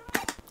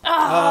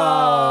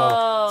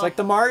 Oh. It's like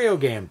the Mario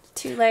game.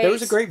 Too late. There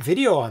was a great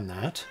video on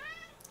that.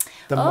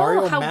 The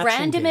Mario how matching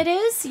random game. it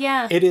is?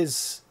 Yeah. It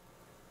is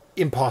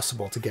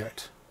impossible to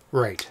get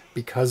right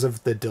because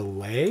of the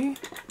delay.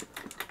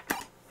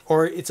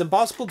 Or it's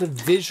impossible to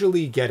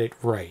visually get it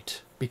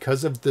right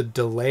because of the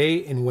delay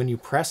in when you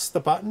press the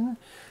button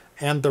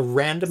and the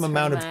random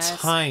amount of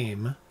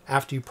time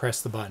after you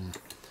press the button.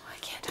 Why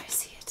can't I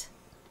see it?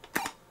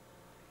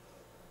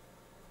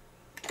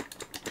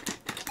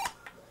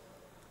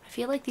 I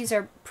feel like these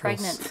are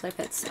pregnant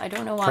Flippets. I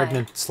don't know why.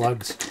 Pregnant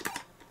slugs.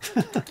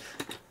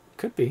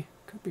 Could be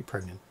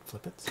pregnant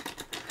Flippets.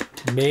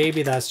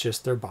 Maybe that's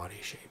just their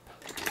body shape.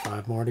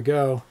 5 more to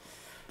go.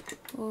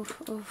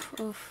 Oof.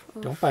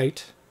 Don't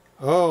bite.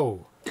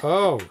 Oh,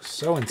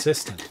 so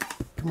insistent.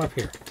 Come up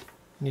here.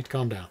 You need to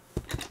calm down.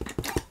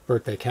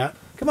 Birthday cat.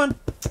 Come on.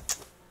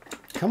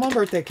 Come on,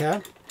 birthday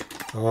cat.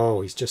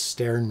 Oh, he's just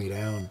staring me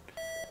down.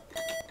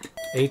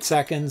 8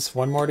 seconds.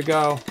 1 more to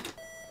go.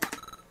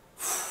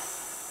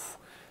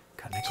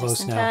 Cutting it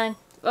close now. Time.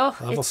 Oh,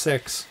 Level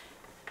 6.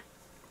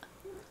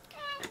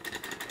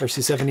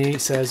 RC70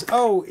 says,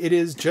 oh, it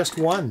is just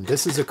 1.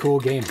 This is a cool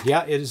game.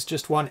 Yeah, it is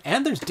just 1.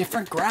 And there's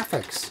different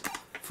graphics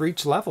for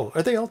each level.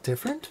 Are they all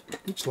different?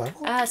 Each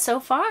level? So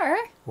far.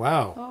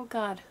 Wow. Oh,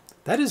 God.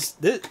 It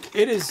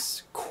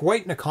is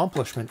quite an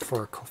accomplishment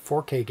for a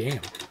 4K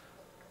game.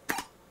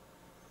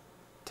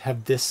 To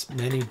have this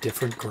many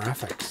different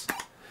graphics.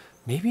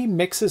 Maybe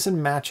mixes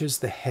and matches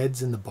the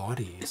heads and the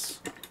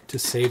bodies to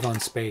save on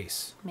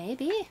space.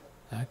 Maybe.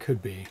 That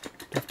could be.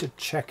 You have to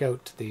check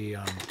out the...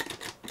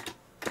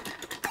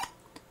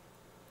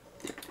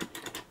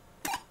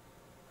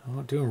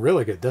 Oh, doing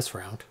really good this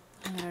round.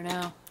 I don't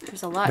know.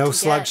 There's a lot No to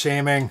slug get.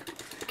 shaming,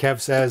 Kev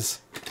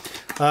says.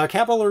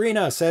 Capital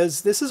Arena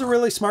says, this is a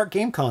really smart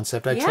game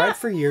concept. I tried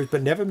for years,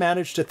 but never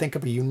managed to think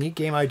of a unique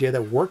game idea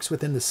that works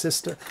within the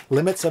system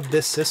limits of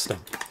this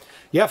system.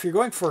 Yeah, if you're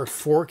going for a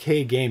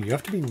 4K game, you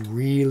have to be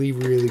really,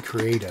 really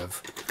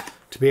creative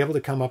to be able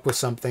to come up with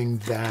something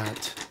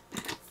that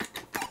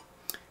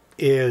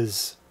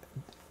is...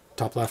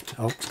 Top left.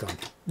 Oh, it's gone.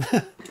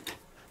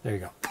 There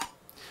you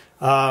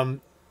go.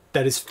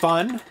 That is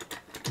fun,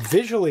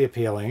 visually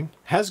appealing,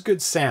 has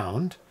good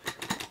sound,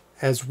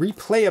 has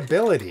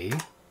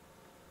replayability.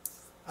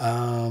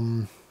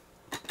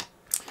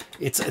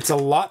 It's a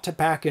lot to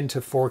pack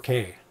into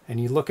 4K. And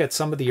you look at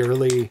some of the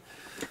early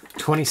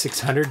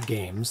 2600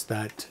 games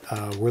that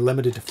were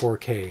limited to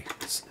 4K.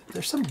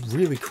 There's some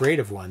really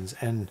creative ones.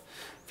 And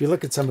if you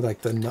look at some of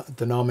like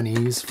the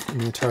nominees in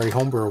the Atari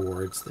Homebrew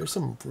Awards, there's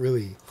some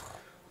really,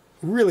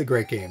 really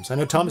great games. I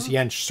know Thomas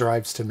Jensch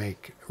strives to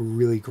make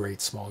really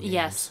great small games.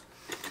 Yes.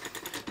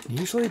 He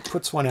usually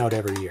puts one out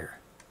every year.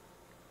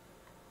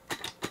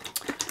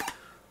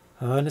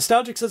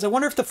 Nostalgic says, I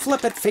wonder if the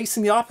Flippet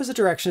facing the opposite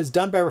direction is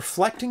done by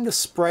reflecting the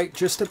sprite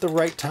just at the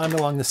right time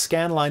along the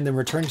scan line, then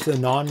returning to the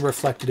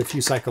non-reflected a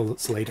few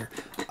cycles later.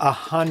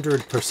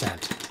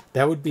 100%.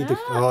 That would be the...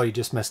 Oh, you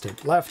just missed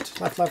it. Left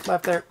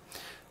there.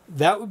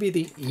 That would be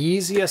the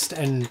easiest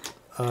and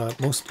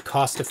most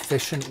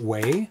cost-efficient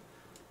way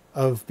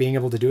of being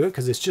able to do it,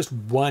 because it's just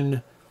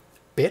 1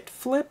 bit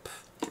flip,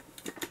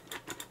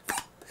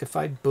 if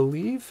I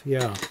believe.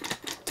 Yeah.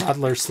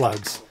 Toddler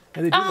slugs.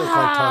 And they do look like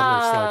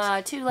toddler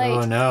slugs. Too late.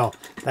 Oh no.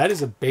 That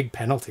is a big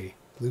penalty.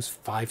 Lose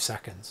 5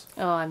 seconds.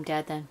 Oh, I'm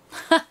dead then.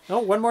 Oh,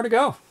 1 more to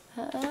go.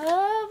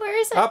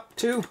 Where is it? Up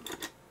 2.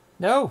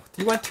 No,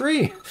 you went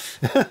 3.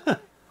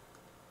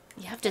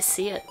 You have to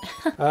see it.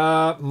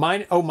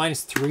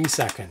 Minus 3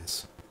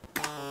 seconds.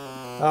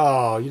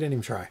 Oh, you didn't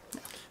even try.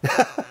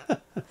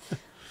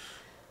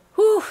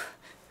 Whew.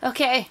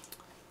 Okay.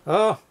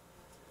 Oh,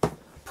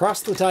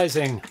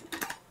 proselytizing.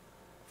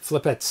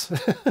 Flippets.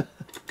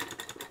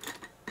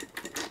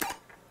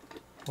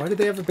 Why do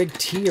they have a big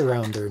T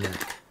around their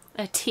neck?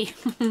 A T.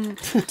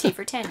 T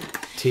for 10.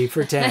 T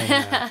for 10,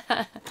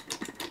 yeah.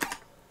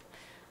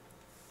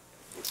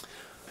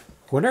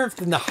 Wonder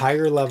if in the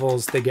higher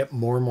levels they get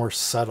more and more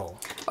subtle.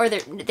 Or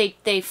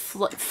they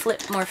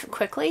flip more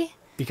quickly?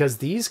 Because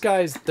these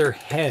guys, their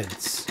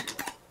heads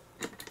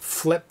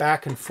flip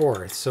back and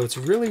forth. So it's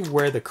really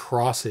where the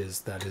cross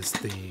is that is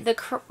the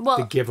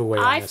giveaway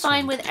on I this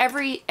find one. with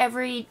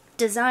every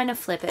design of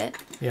Flippet,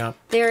 yeah,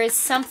 there is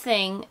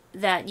something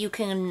that you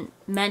can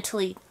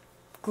mentally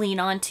glean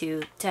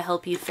onto to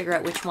help you figure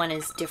out which one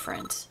is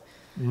different.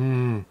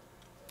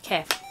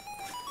 Okay.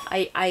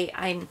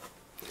 I'm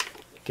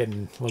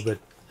getting a little bit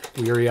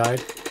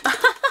weary-eyed.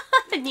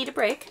 I need a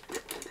break.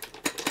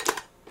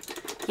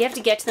 You have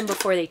to get to them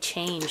before they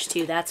change,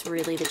 too. That's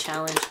really the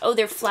challenge. Oh,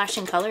 they're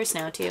flashing colors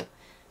now, too.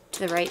 To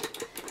the right.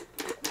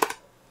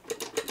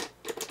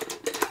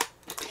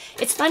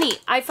 It's funny.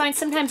 I find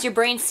sometimes your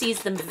brain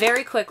sees them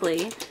very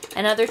quickly,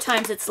 and other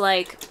times it's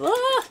like,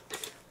 ah!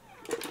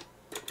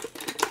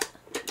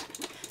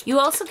 You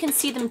also can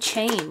see them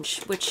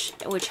change, which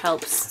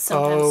helps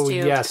sometimes,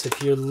 too. Oh, yes.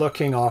 If you're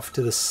looking off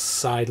to the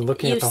side,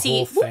 looking at the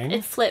whole thing.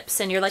 It flips,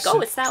 and you're like, oh,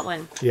 it's that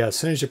one. Yeah, as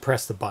soon as you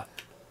press the button.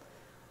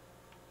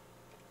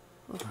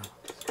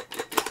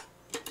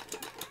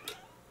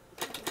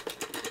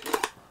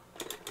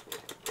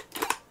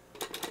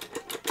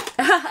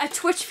 A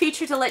Twitch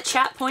feature to let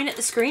chat point at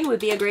the screen would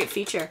be a great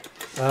feature.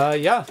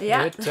 Yeah.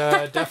 It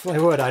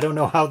definitely would. I don't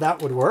know how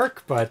that would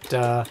work, but...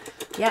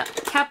 Yeah,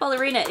 Cat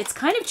Ballerina. It's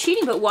kind of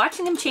cheating, but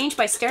watching them change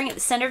by staring at the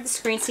center of the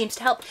screen seems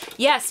to help.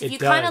 Yes, if you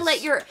kind of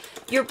let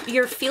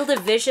your field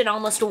of vision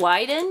almost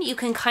widen, you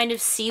can kind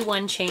of see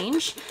one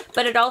change,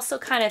 but it also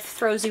kind of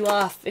throws you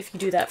off if you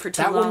do that for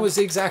too long. That one was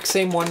the exact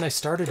same one I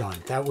started on.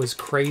 That was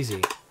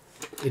crazy.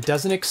 It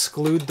doesn't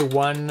exclude the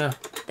one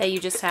that you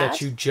just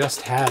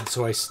had.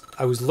 So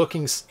I was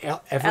looking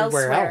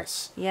everywhere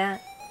else. Yeah.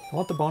 I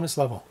want the bonus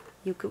level.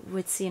 You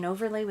would see an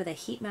overlay with a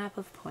heat map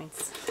of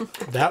points.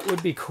 That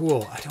would be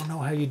cool. I don't know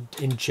how you'd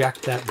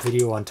inject that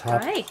video on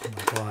top. Right. Oh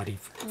my god, he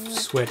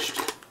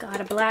switched. Got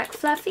a black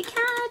fluffy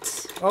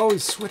cat. Oh,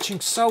 he's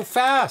switching so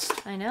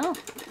fast. I know.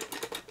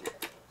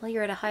 Well,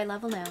 you're at a high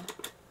level now.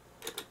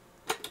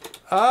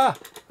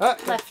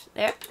 Left,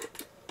 there.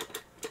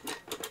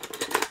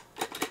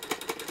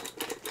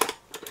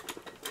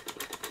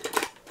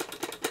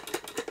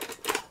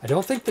 I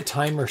don't think the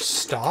timer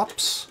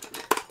stops.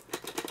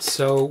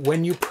 So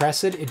when you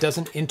press it, it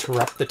doesn't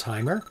interrupt the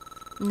timer.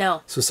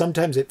 No. So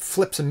sometimes it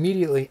flips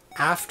immediately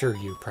after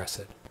you press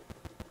it.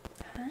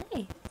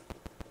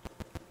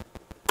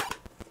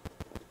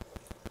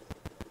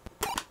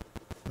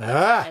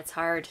 Hi. It's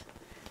hard.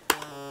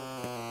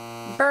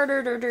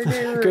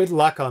 Good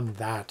luck on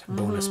that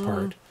bonus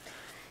part.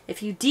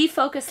 If you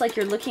defocus like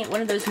you're looking at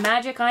one of those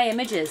magic eye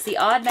images, the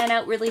odd man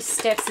out really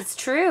sticks. It's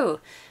true.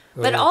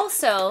 But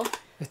also...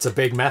 It's a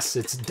big mess.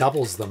 It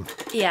doubles them.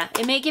 Yeah,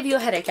 it may give you a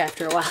headache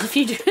after a while if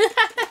you do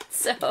that.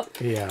 So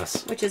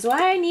yes. Which is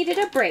why I needed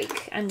a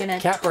break. I'm gonna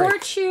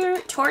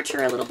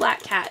torture a little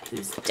black cat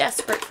who's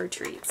desperate for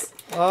treats.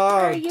 Oh,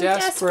 Are you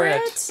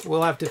desperate.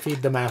 We'll have to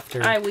feed them after.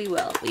 We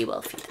will. We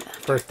will feed them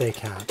after. Birthday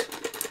cat.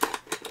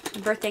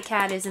 The birthday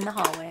cat is in the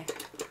hallway.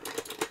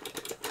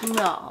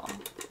 No.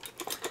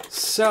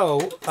 So,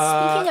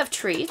 speaking of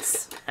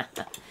treats.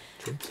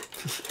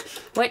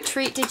 What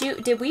treat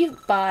did we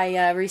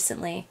buy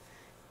recently?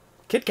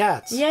 Kit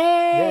Kats. Yay!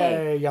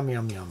 Yay! Yum,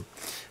 yum, yum.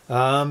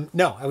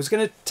 No, I was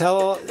going to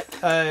tell,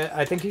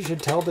 I think you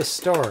should tell the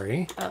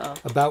story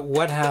about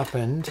what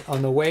happened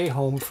on the way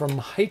home from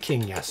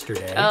hiking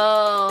yesterday.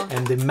 Oh.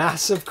 And the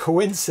massive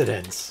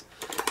coincidence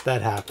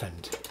that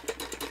happened.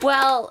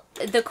 Well,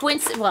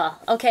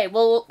 okay,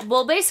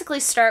 we'll basically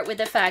start with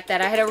the fact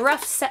that I had a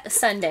rough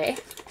Sunday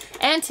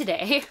and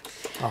today.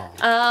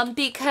 Oh.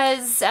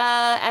 Because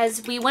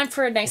as we went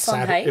for a nice long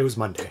hike. It was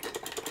Monday.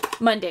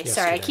 Yesterday.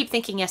 Sorry, I keep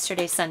thinking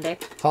yesterday's Sunday.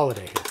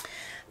 Holiday.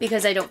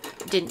 Because I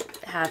didn't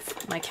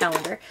have my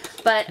calendar.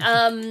 But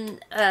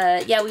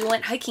yeah, we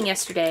went hiking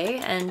yesterday,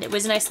 and it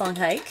was a nice long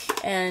hike.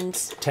 And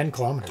 10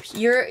 kilometers.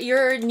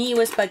 Your knee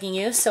was bugging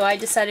you, so I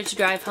decided to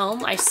drive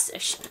home. I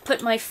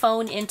put my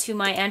phone into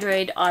my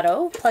Android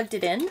Auto, plugged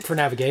it in for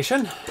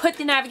navigation. Put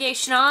the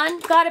navigation on.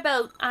 Got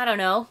about, I don't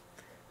know,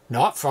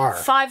 not far,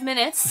 5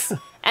 minutes,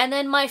 and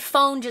then my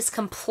phone just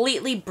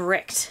completely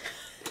bricked.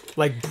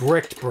 Like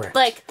bricked.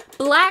 Like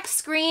black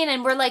screen,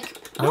 and we're like,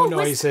 no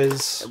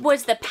noises.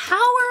 Was the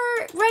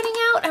power running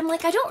out? I'm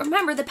like, I don't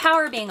remember the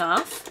power being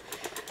off.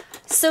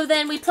 So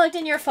then we plugged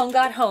in your phone,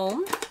 got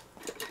home.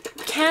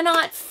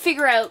 Cannot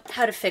figure out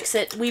how to fix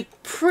it. We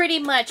pretty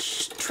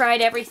much tried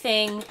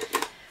everything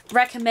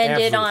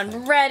recommended on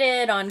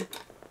Reddit, on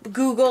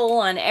Google,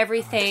 on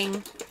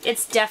everything.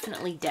 It's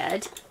definitely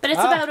dead. But it's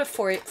about a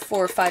 4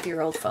 or 5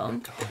 year old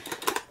phone.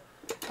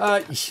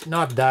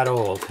 Not that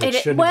old.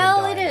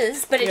 Well, it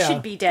is, but it Yeah.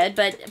 should be dead.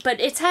 But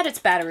it's had its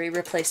battery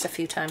replaced a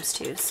few times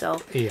too.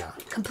 So Yeah.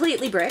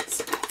 completely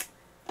bricked.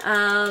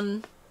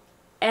 And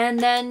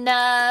then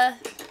God,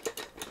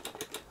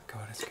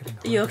 it's getting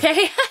hard. you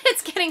okay?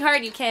 It's getting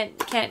hard. You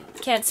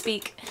can't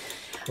speak.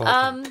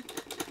 Welcome.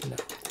 No.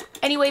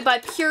 Anyway, by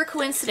pure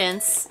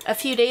coincidence, a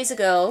few days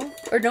ago,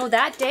 or no,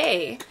 that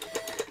day,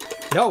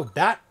 No,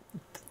 that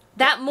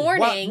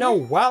morning.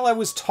 While I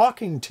was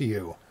talking to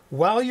you,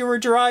 while you were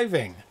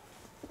driving,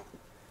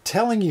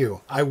 telling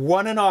you I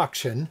won an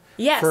auction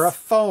for a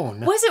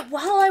phone. Was it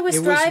while I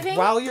was driving? Was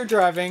while you're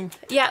driving.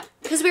 Yeah,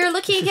 because we were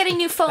looking at getting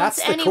new phones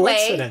That's the anyway.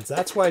 coincidence.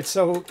 That's why it's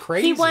so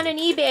crazy. He won an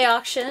eBay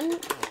auction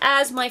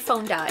as my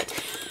phone died.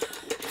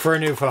 For a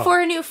new phone. For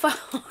a new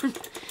phone.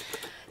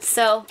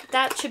 So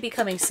that should be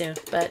coming soon,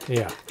 but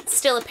yeah. it's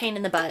still a pain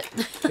in the butt.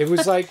 It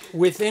was like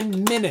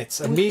within minutes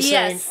of me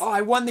saying, "Oh,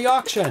 I won the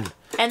auction."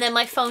 And then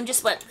my phone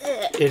just went.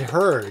 Ugh.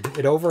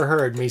 It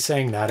overheard me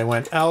saying that and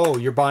went, "Oh,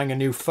 you're buying a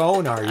new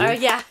phone, are you?" Oh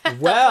yeah.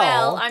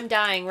 Well, I'm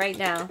dying right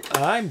now.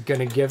 I'm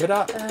gonna give it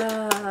up.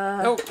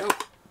 Oh,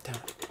 damn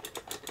it.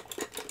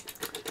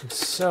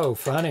 It's so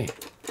funny.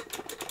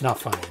 Not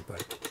funny,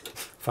 but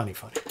funny.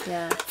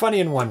 Yeah. Funny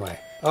in one way.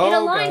 Oh, it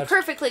aligned God.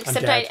 perfectly,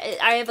 except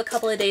I have a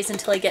couple of days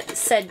until I get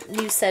the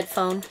new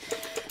phone.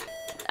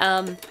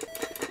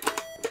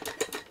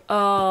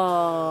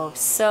 Oh,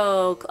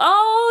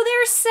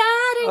 they're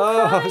sad and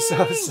crying. Oh,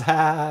 so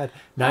sad.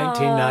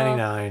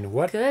 1999.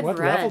 What run.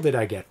 level did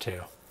I get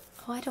to?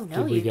 Oh, I don't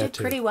know. You did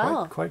pretty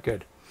well. Quite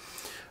good.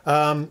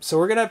 So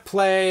we're gonna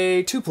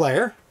play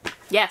 2-player.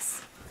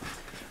 Yes.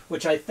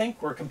 Which I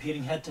think we're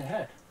competing head to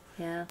head.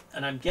 Yeah.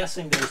 And I'm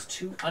guessing there's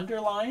 2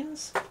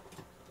 underlines.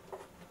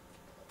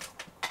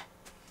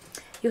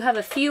 You have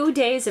a few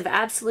days of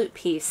absolute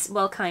peace.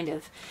 Well, kind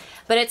of.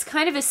 But it's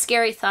kind of a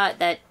scary thought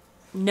that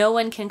no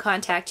one can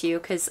contact you,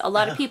 because a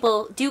lot of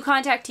people do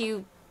contact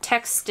you,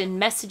 text and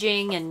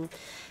messaging and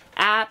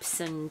apps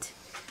and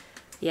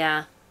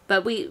yeah.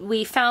 But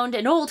we found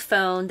an old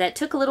phone that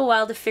took a little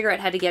while to figure out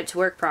how to get it to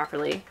work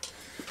properly.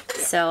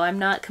 So I'm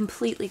not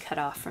completely cut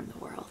off from the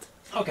world.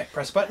 Okay,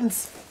 press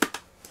buttons.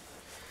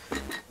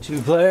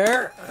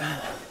 2-player.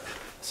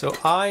 So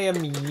I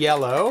am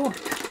yellow.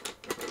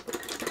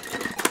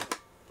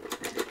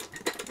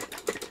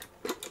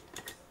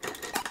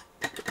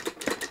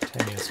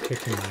 Tanya's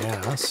kicking my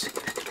ass.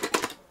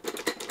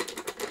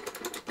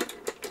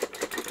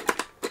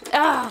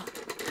 Oh.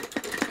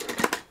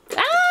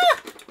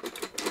 Ah!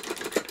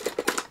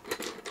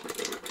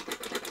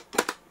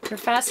 You're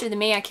faster than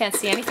me. I can't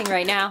see anything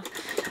right now.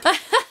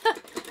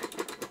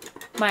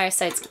 My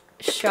eyesight's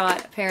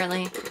shot,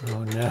 apparently.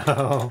 Oh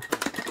no.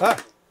 Ah.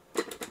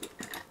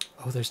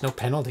 Oh, there's no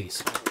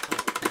penalties.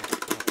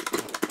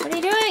 What are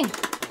you doing?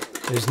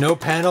 There's no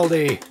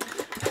penalty.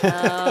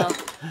 Oh.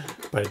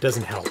 But it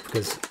doesn't help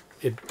because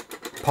it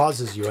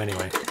pauses you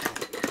anyway.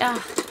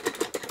 Ah.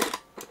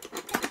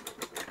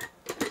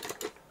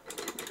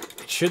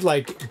 It should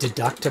like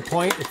deduct a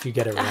point if you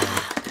get it wrong.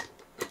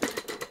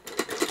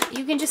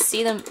 You can just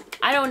see them.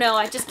 I don't know.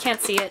 I just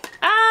can't see it.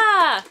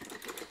 Ah!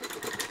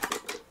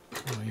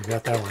 Oh, you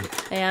got that one.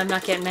 Yeah, I'm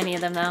not getting many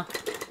of them though.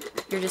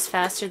 You're just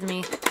faster than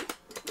me.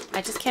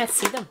 I just can't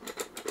see them.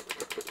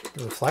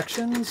 The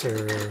reflections,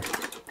 or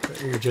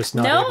you're just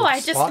not No, able to I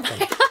just spot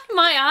them?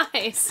 my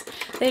eyes.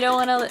 They don't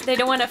want to. They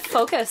don't want to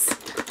focus.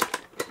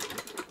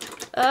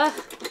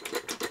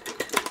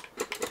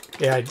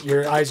 Yeah,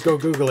 your eyes go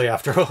googly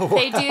after a while.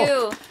 They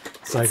do.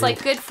 It's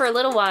like good for a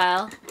little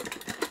while.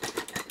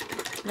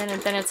 Then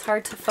it's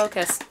hard to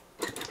focus.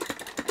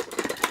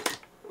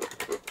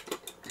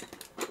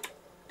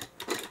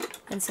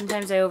 And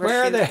sometimes I overshoot.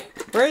 Where are they?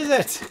 Where is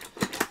it?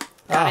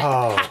 Got it.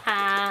 Oh.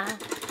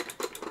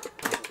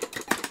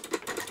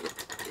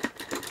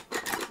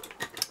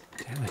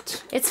 Damn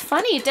it. It's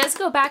funny. It does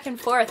go back and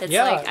forth. It's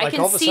Yeah, like I like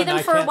can all of a see sudden them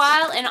I for a can't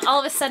while, and all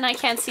of a sudden I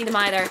can't see them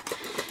either.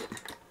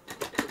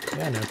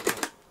 Yeah, no.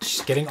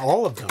 Just getting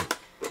all of them.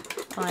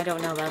 Oh, I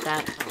don't know about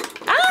that.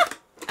 Ah!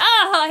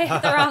 Oh, I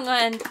hit the wrong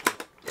one.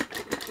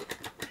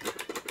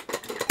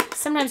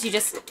 Sometimes you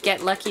just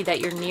get lucky that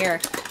you're near.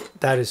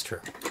 That is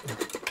true.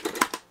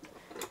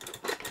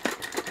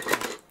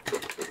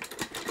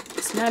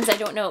 Sometimes I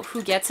don't know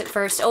who gets it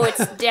first. Oh,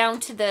 it's down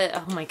to the...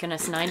 Oh my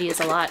goodness, 90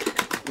 is a lot.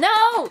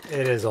 No!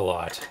 It is a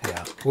lot,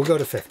 yeah. We'll go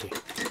to 50.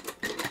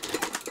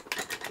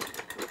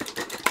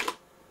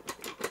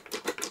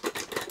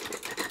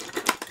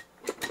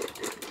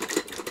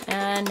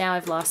 And now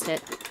I've lost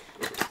it.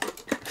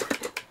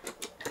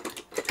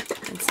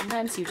 And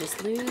sometimes you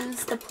just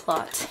lose the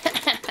plot.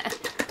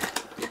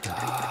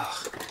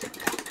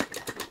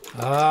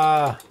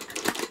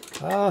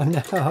 Oh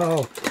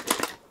no.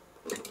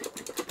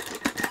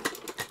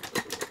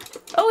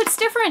 Oh, it's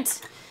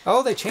different.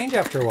 Oh, they change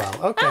after a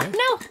while. Okay. Ah,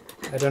 no.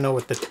 I don't know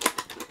what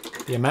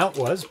the amount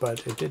was,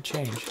 but it did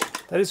change.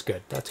 That is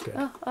good. That's good.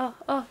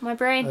 Oh, my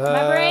brain.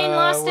 My brain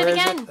lost it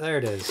again. There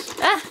it is.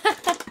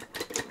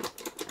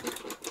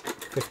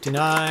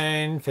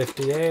 59,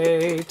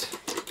 58.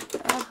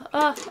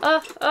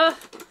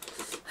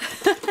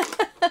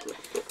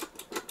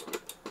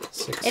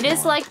 6 It is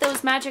more. like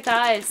those magic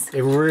eyes.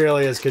 It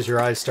really is, because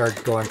your eyes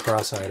start going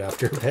cross-eyed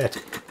after a bit.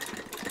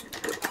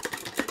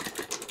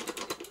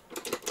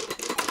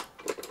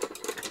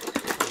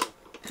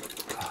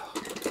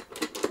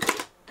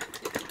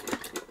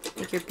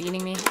 I think you're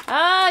beating me.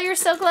 Ah, you're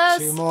so close.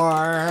 2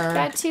 more.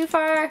 Got too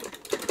far.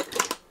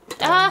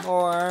 1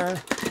 more.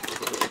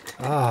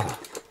 Ah.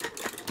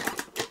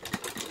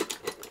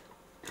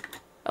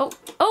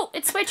 Oh,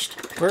 it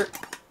switched. Where?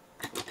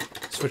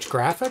 Switch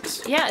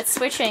graphics? Yeah, it's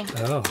switching.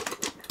 Oh.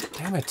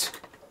 Damn it.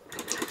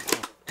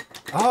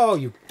 Oh,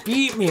 you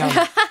beat me on.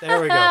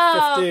 There we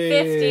go.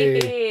 50.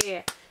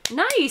 50.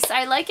 Nice.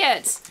 I like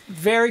it.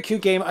 Very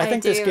cute game. I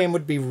think this do. game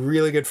would be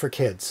really good for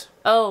kids.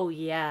 Oh,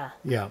 yeah.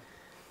 Yeah.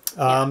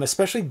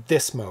 Especially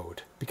this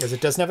mode, because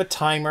it doesn't have a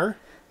timer.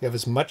 You have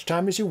as much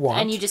time as you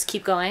want. And you just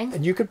keep going.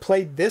 And you could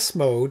play this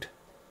mode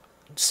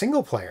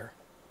single player.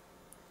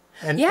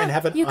 And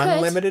have an you could.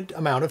 unlimited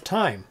amount of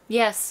time.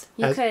 Yes,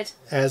 you could.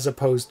 As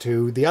opposed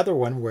to the other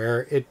one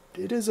where it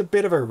is a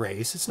bit of a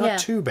race. It's not Yeah.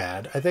 too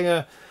bad. I think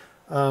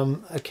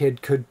a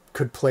kid could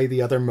play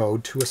the other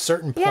mode to a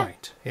certain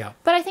point. Yeah.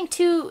 But I think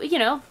two,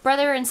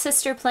 brother and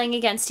sister playing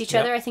against each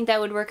other, I think that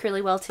would work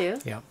really well too.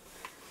 Yeah.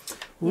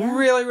 Yeah.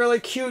 Really,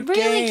 really cute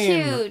Really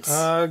game.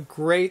 cute.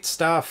 Great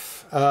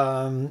stuff.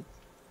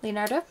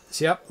 Leonardo?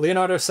 Yep,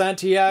 Leonardo,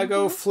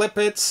 Santiago,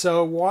 Flippets.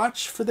 So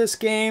watch for this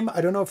game.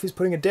 I don't know if he's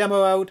putting a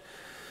demo out.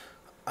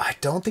 I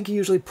don't think he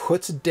usually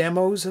puts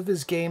demos of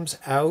his games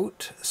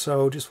out.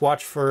 So just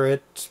watch for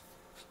it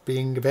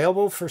being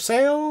available for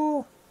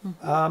sale.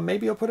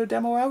 Maybe he'll put a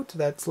demo out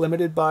that's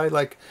limited by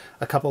like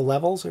a couple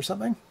levels or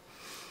something.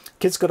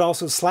 Kids could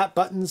also slap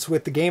buttons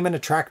with the game in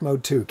attract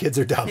mode too. Kids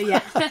are dumb.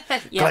 Yeah.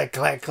 Yeah. Click,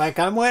 click, click.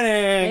 I'm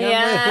winning.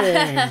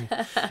 I'm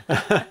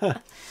winning.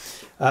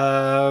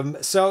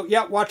 So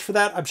yeah, watch for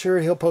that. I'm sure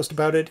he'll post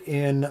about it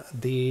in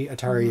the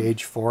Atari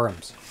Age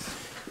forums.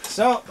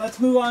 So let's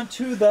move on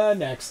to the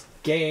next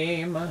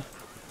game,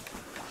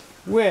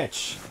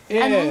 which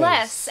is...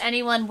 Unless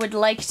anyone would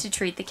like to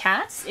treat the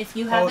cats, if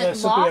you haven't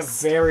this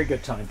lost... would be a very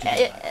good time to do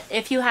that.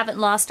 If you haven't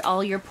lost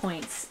all your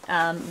points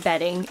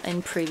betting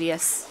in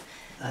previous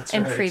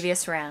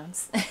previous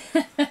rounds.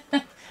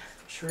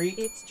 Treat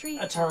It's treat.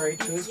 Atari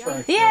to his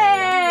birthday.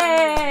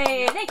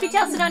 Yay! Thank you,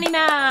 Chalcedony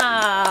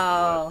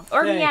Meow!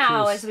 Or Thank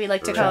Meow, you, as we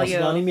like to call you.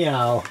 Johnny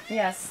Meow.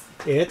 Yes.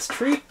 It's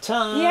treat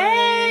time.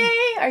 Yay!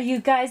 Are you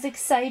guys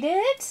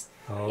excited?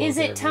 Oh, Is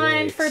they're it time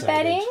really for excited.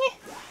 betting?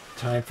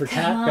 Time for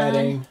Come cat on.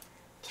 betting.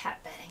 Cat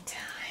betting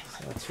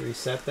time. Let's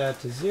reset that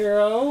to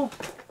 0.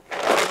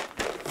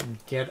 And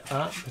get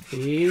up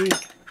the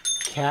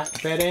cat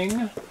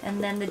betting.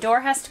 And then the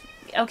door has to...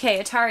 Okay,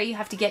 Atari, you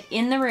have to get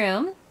in the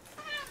room.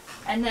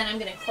 And then I'm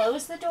going to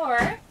close the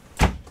door.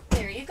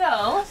 There you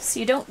go. So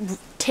you don't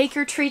take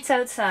your treats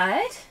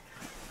outside.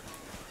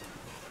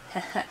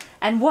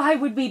 And why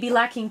would we be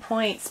lacking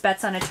points?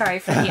 Bets on Atari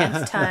for the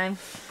nth time.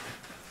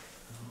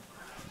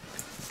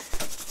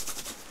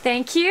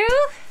 Thank you.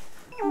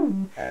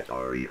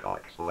 Atari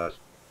Oxless.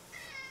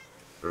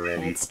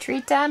 Ready. It's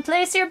treat time.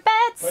 Place your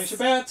bets. Place your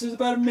bets. There's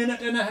about a minute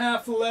and a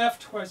half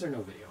left. Why is there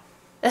no video?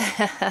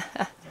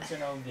 Why is there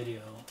no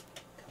video?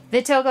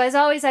 Vitogo, as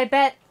always, I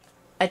bet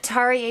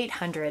Atari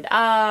 800.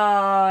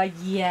 Oh,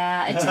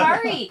 yeah.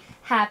 Atari,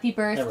 happy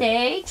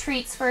birthday.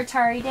 Treats for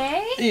Atari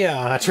Day.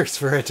 Yeah, treats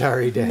for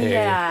Atari Day.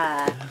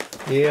 Yeah.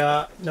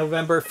 Yeah,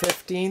 November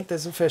 15th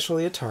is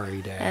officially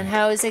Atari Day. And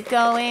how is it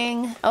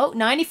going? Oh,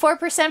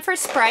 94% for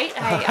Sprite.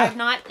 I'm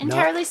not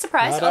entirely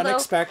surprised, Not although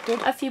unexpected.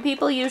 a few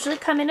people usually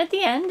come in at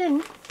the end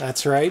and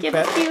That's right. give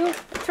Bet-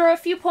 throw a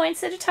few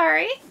points at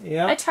Atari.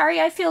 Yeah. Atari,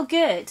 I feel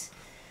good.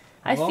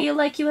 I Well, feel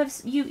like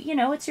it's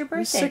your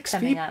birthday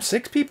coming up.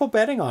 6 people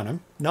betting on him.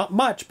 Not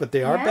much, but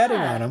they are Yeah.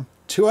 betting on him.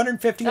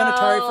 250 on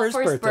Atari Oh, for his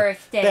for his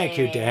birthday. Thank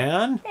you,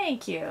 Dan.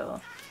 Thank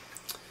you.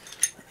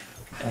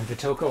 And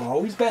Vitoko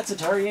always bets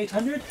Atari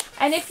 800.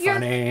 And if you're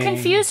Funny.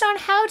 confused on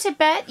how to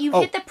bet, you Oh.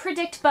 hit the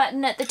predict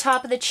button at the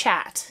top of the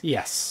chat,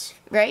 Yes,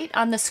 right?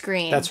 On the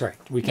screen. that's right.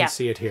 We can Yeah.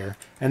 see it here.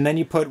 And then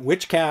you put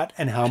which cat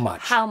and how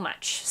much. How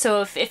much?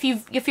 So if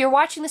you're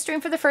watching the stream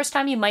for the first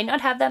time, you might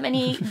not have that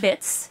many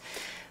bits.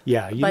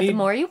 Yeah, you But need... the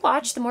more you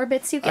watch, the more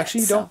bits you get.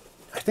 Actually, you so- don't...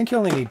 I think you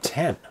only need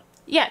 10.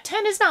 Yeah,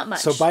 10 is not much.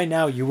 So by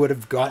now you would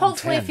have gotten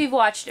Hopefully 10. if you've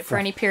watched it for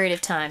any period of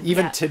time.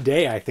 Even yeah.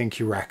 today, I think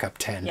you rack up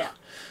 10. Yeah.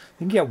 I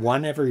think you get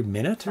one every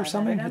minute or 500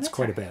 something. on It's the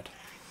quite a chart. bit.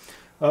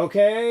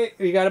 Okay,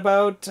 we got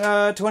about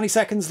 20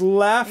 seconds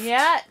left.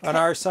 Yeah. On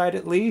our side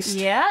at least.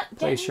 Yeah.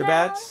 Place your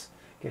getting bets.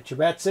 Get your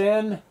bets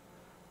in.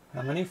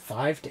 How many?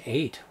 5 to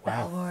 8.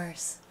 down. Wow.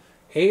 Wars.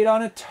 8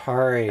 on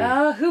Atari.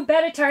 Oh, who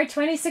bet Atari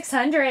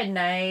 2600?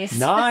 Nice.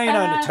 9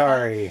 on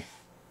Atari.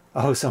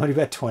 Oh, somebody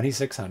bet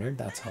 2600.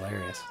 That's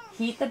hilarious.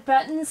 Hit the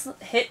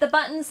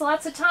buttons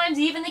lots of times.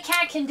 Even the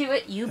cat can do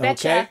it. You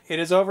betcha. Okay, it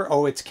is over.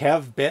 Oh, it's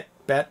Kev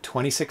bet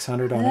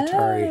 2600 on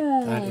Atari.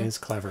 Oh. That is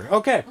clever.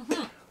 Okay,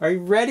 are you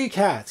ready,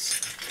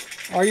 cats?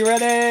 Are you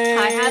ready?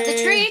 I have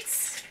the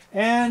treats.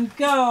 And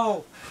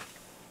go.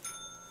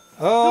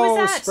 Oh,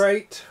 that?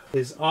 Sprite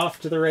is off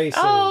to the races.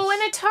 Oh,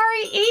 and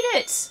Atari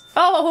ate it.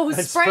 Oh, And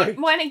Sprite Sprite-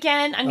 won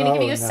again. I'm going to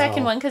give you a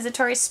second no. one because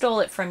Atari stole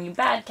it from you.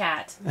 Bad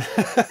cat.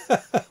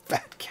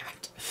 Bad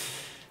cat.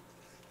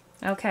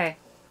 Okay.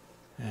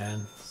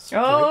 And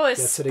Oh, Sprite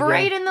it's gets it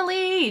Sprite again. in the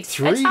lead.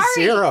 3-0.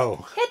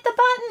 Atari, hit the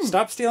button.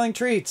 Stop stealing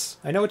treats.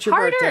 I know it's your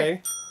Harder.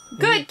 birthday.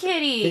 Good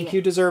kitty. Think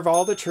you deserve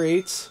all the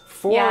treats.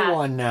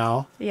 4-1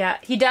 now. Yeah,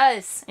 he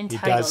does.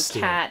 Entitled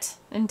steal. cat.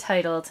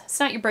 Entitled. It's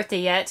not your birthday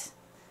yet.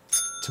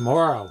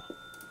 Tomorrow.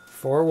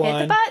 4-1.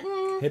 Hit the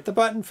button. Hit the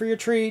button for your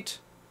treat.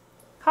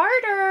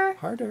 Harder.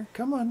 Harder.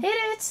 Come on. Hit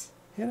it.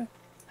 Hit it.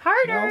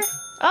 Harder. No.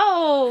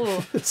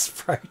 Oh.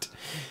 Sprite.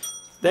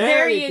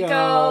 There you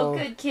go.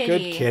 Good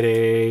kitty. Good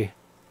kitty.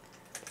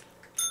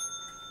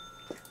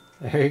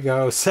 There you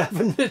go.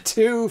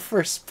 7-2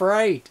 for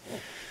Sprite.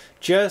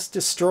 Just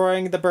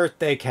destroying the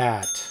birthday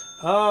cat.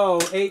 Oh,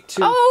 8-2.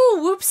 Oh,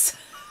 whoops.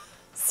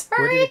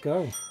 Sorry. Where did it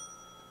go?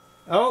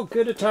 Oh,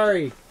 good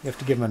Atari. You have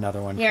to give him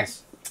another one. Here.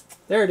 'Cause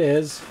there it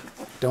is.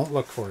 Don't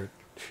look for it.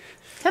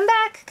 Come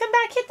back. Come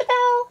back. Hit the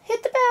bell.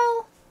 Hit the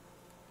bell.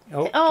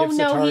 Oh, gives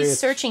no, Atari he's a-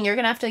 searching. You're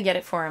going to have to get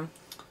it for him.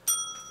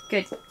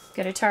 Good.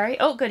 Good, Atari.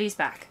 Oh, good, he's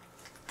back.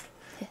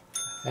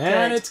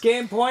 And Good. it's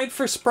game point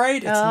for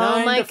Sprite. It's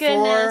Oh, 9-4. my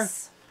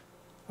goodness.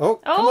 Oh,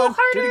 come Oh, on.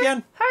 harder. Do it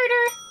again.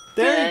 Harder.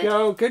 There Good. you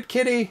go. Good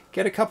kitty.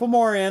 Get a couple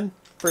more in.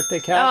 Birthday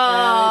cat.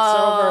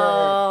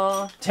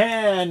 Oh. And it's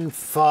over.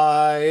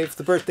 10-5.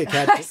 The birthday I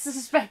cat.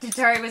 suspect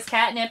Atari was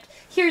catnipped.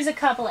 Here's a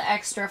couple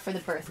extra for the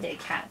birthday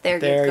cat. There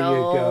There you you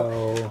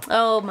go. go.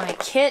 Oh, my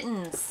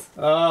kittens.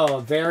 Oh,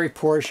 very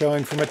poor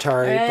showing from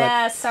Atari.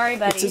 Yeah, sorry,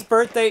 But it's his buddy.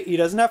 birthday. He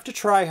doesn't have to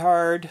try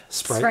hard.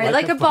 Sprite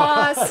like a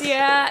boss.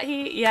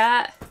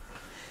 Yeah.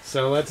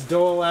 So let's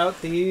dole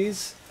out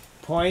these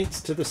points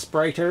to the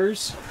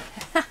Spriters.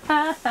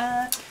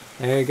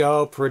 There you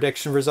go.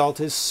 Prediction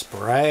result is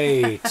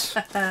Sprite.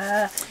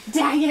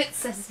 Dang it,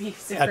 says Beef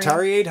Supreme.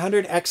 Atari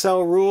 800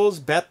 XL rules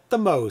bet the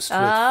most with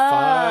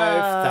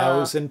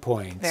 5,000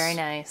 points. Very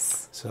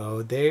nice.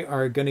 So they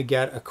are going to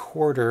get a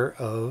quarter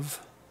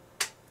of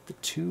the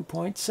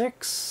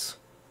 2.6.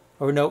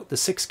 Or no, the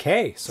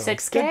 6K. So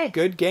 6K.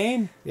 Good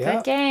game. Yeah.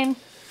 Good game.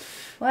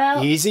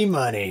 Well, Easy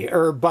money.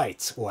 Or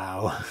bites.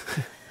 Wow.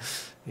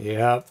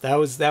 Yeah, that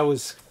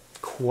was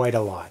quite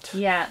a lot.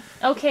 yeah.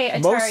 Okay,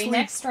 Atari, Mostly-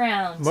 next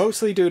round.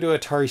 Mostly due to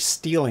Atari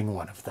stealing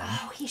one of them.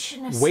 Oh, he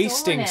shouldn't have Wasting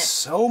stolen it.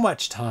 so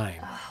much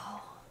time.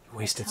 You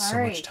wasted so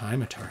Atari. much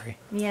time, Atari.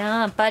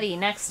 Yeah, buddy,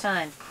 next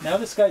time. Now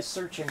this guy's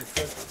searching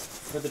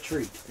for the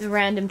treat. The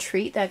random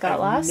treat that got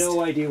I have lost.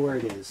 no idea where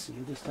it is.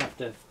 You just have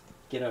to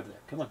get out of there.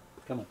 Come on,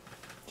 come on.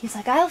 He's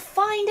like, I'll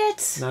find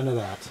it. None of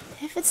that.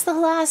 If it's the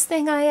last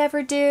thing I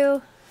ever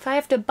do, if I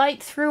have to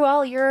bite through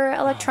all your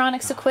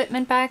electronics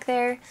equipment back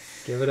there,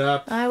 Give it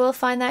up. I will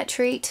find that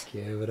treat.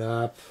 Give it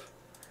up.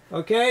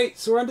 Okay,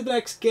 so we're on to the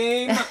next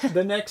game.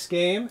 The next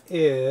game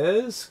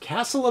is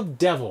Castle of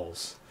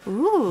Devils.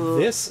 Ooh.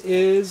 This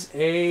is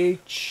a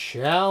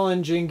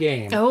challenging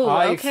game. Oh,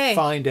 I okay.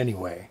 find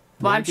anyway.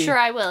 Well, I'm Maybe- sure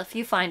I will if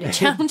you find it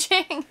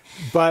challenging.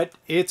 But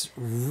it's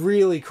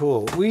really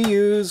cool. We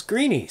use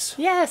greenies.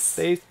 Yes.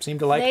 They seem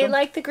to like They them.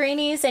 like the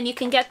greenies, and you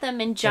can get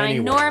them in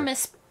Anywhere.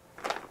 ginormous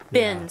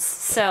bins.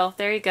 So,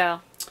 there you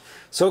go.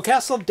 So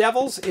Castle of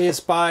Devils is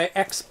by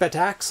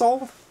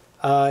xbataxel.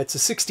 It's a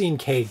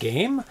 16K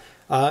game.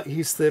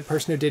 He's the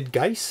person who did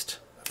Geist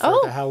for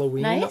the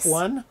Halloween nice.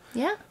 one.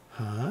 Yeah.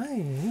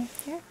 Hi.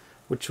 Yeah.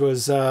 Which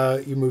was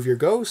you move your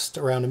ghost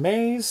around a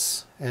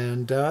maze.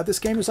 And this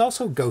game is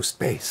also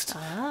ghost-based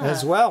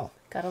as well.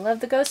 Gotta love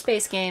the Ghost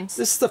Space games.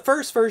 This is the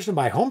first version of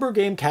my homebrew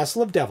game,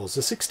 Castle of Devils,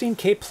 a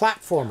 16K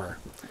platformer.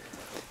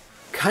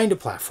 Kind of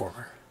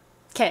platformer.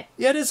 Okay.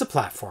 Yeah, it is a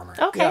platformer.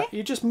 Okay. Yeah,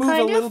 you just move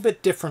Kind a of. little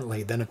bit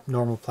differently than a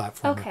normal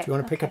platformer. Okay, If you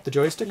want to pick okay. up the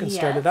joystick and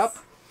start it Yes. up.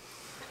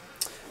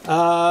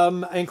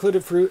 I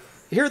included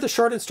here are the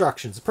short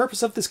instructions. The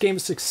purpose of this game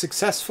is to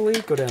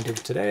successfully, go down to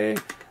today,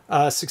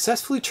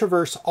 successfully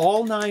traverse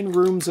all 9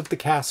 rooms of the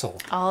castle.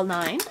 All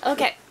 9.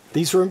 Okay.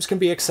 These rooms can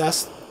be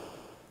accessed.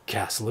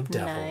 Castle of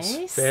Devils.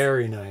 Nice.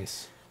 Very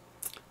nice.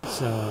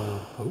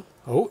 So,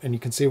 and you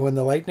can see when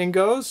the lightning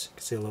goes. You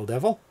can see a little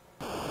devil.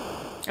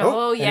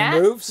 Oh, and he yeah.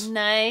 moves.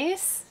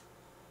 Nice.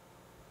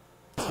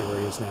 See where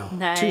he is now.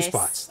 Nice. 2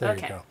 spots. There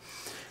Okay. you go.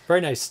 Very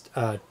nice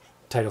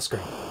title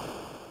screen.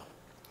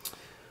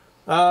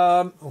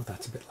 Oh,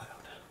 that's a bit loud.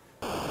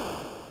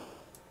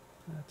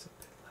 That's a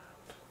bit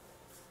loud.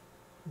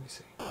 Let me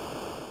see.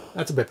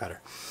 That's a bit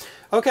better.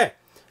 Okay.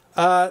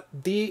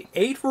 The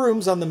 8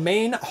 rooms on the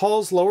main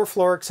hall's lower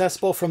floor are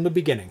accessible from the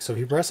beginning. So if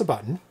you press a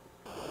button,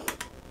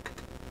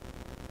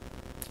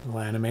 little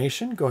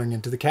animation going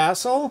into the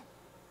castle.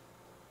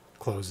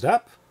 Closed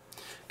up.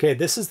 Okay,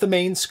 this is the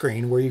main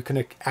screen where you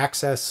can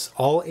access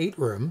all 8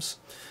 rooms.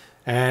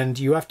 And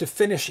you have to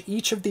finish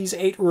each of these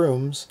 8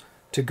 rooms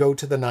to go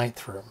to the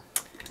 9th room.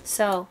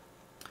 So,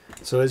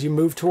 So as you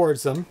move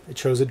towards them, it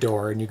shows a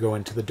door and you go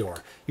into the door.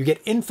 You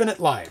get infinite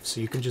lives,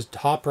 so you can just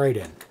hop right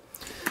in.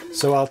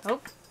 So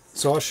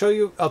I'll show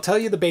you, I'll tell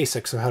you the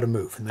basics of how to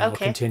move, and then I'll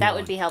okay. continue That on.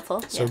 would be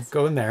helpful. So yes.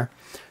 go in there.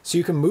 So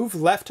you can move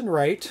left and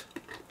right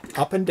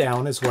up and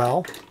down as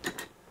well.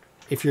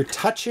 If you're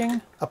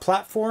touching a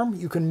platform,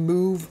 you can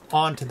move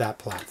onto that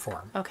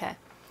platform. Okay.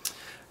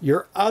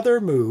 Your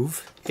other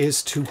move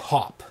is to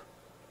hop.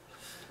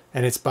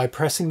 And it's by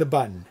pressing the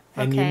button.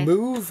 And you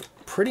move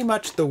pretty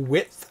much the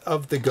width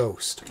of the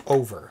ghost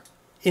over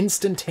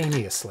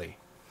instantaneously.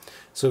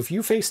 So if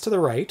you face to the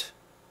right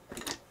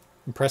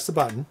and press the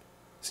button,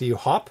 so you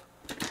hop,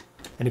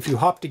 and if you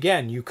hopped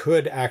again, you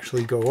could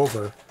actually go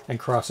over and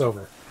cross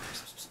over.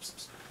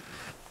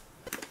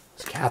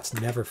 This cat's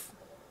never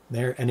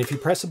there. And if you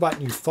press a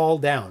button, you fall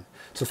down.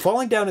 So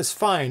falling down is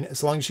fine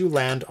as long as you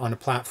land on a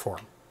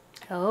platform.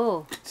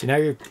 Oh. See, now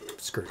you're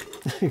screwed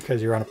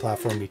because you're on a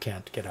platform you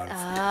can't get out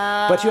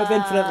of. But you have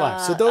infinite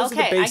life. So those are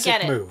the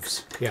basic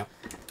moves. Yeah.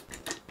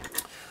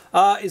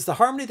 Is the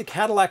Harmony the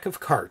Cadillac of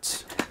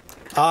carts?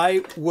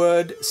 I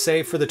would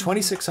say for the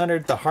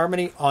 2600, the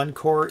Harmony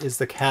Encore is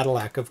the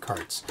Cadillac of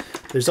carts.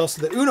 There's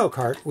also the Uno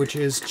cart, which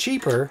is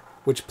cheaper,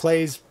 which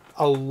plays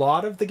a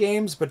lot of the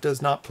games, but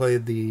does not play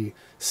the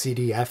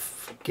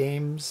CDF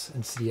games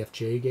and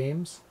CDFJ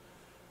games.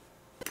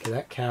 Okay,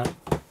 that cat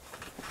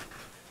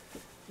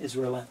is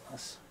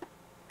relentless.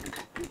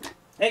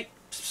 Hey,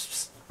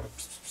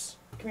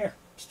 come here.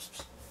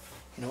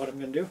 You know what I'm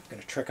going to do? I'm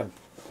going to trick him.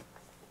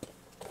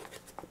 I'm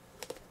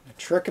going to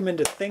trick him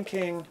into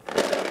thinking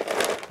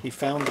he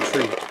found the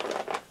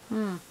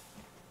treat.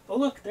 Oh,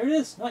 look, there it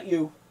is. Not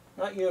you.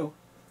 Not you.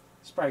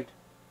 Sprite.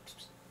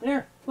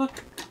 There,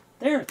 look.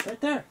 There, it's right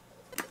there.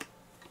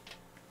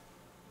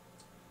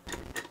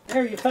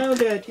 There, you found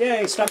it.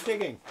 Yay, stop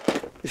digging.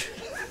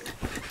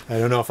 I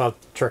don't know if I'll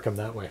trick him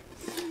that way.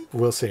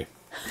 We'll see.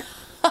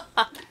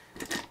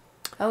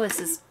 Oh, this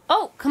is...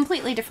 Oh,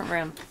 completely different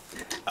room.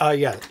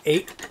 Yeah,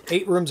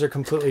 eight rooms are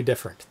completely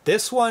different.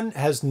 This one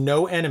has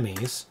no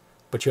enemies,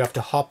 but you have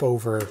to hop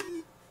over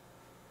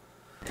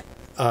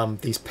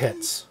these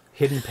pits,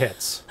 hidden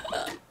pits.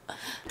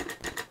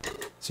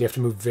 So you have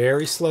to move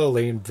very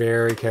slowly and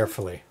very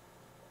carefully.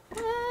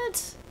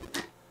 What?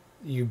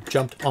 You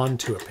jumped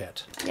onto a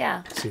pit.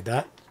 Yeah. See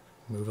that?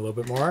 Move a little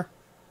bit more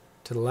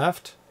to the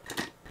left.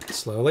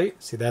 Slowly.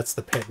 See, that's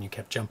the pit, and you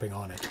kept jumping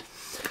on it.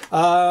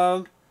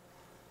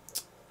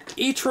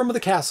 Each room of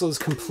the castle is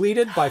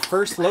completed by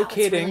first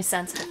locating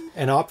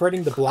and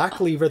operating the black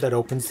lever that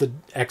opens the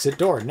exit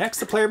door. Next,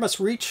 the player must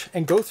reach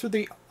and go through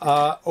the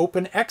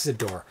open exit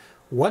door.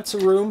 Once a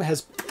room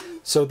has...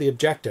 So the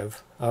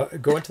objective,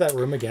 go into that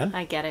room again.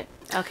 I get it.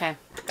 Okay.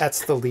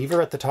 That's the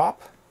lever at the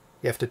top.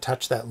 You have to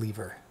touch that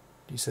lever.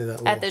 Do you see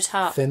that little at the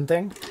top thin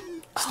thing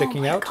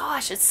sticking out? Oh my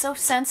gosh, it's so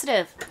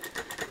sensitive.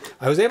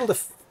 I was able to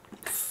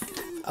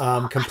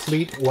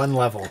complete one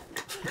level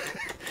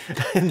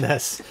in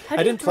this. How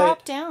do you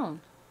drop down?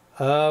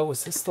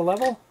 Was this the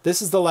level?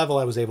 This is the level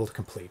I was able to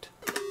complete.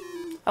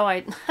 Oh,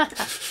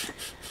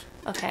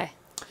 okay.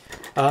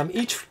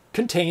 Each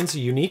contains a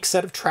unique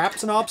set of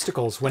traps and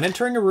obstacles. When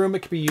entering a room,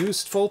 it can be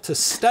useful to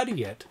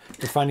study it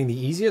for finding the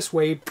easiest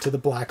way to the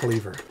black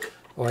lever.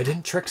 Oh, I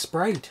didn't trick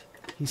Sprite.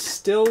 He's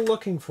still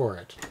looking for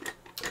it.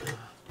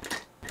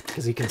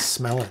 Because he can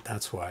smell it,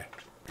 that's why.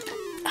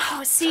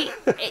 Oh, see,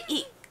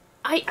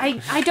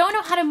 I don't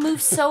know how to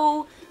move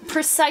so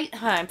precise.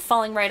 I'm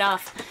falling right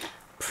off.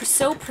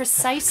 So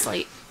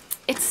precisely.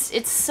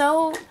 It's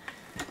so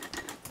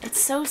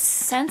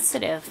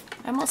sensitive.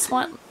 I almost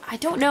want... I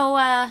don't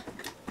know...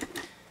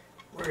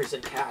 Where is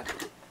it, cat?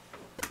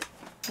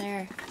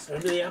 There. Is that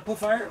under the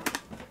amplifier?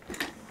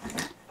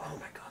 Oh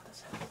my god,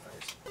 this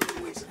amplifier's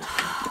poison.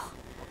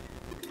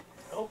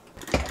 Nope.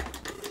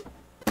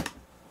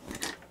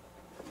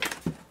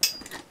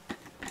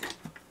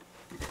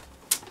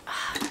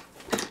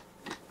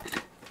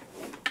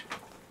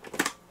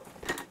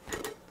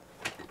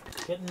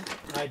 Kitten,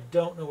 I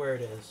don't know where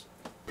it is.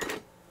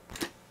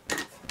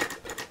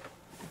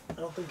 I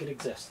don't think it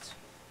exists.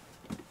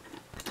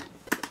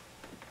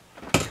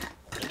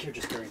 I think you're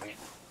just dreaming.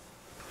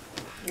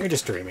 You're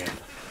just dreaming.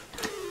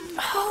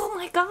 Oh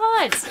my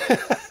god!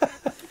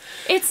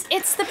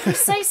 It's the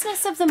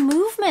preciseness of the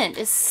movement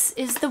is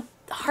the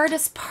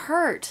hardest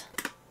part.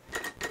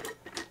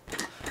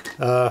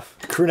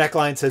 Crew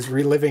Neckline says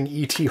reliving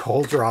ET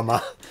whole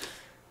trauma.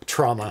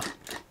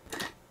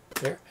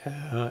 There,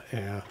 yeah.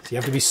 So you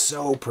have to be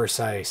so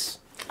precise.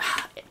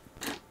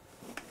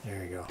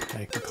 There you go. Now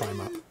you can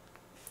climb up.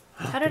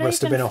 How did there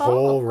must have been a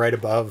hole right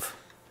above.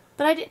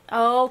 But I didn't.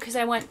 Oh, because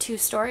I went 2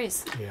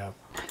 stories. Yeah.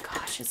 Oh my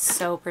gosh, it's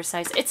so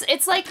precise.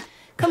 It's like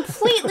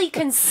completely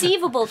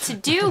conceivable to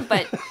do,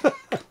 but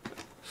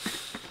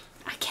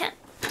I can't.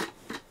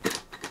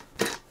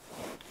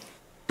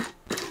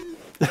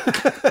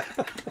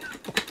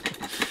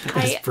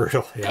 It's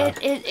brutal. Yeah.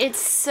 It's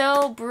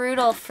so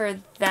brutal for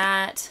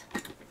that.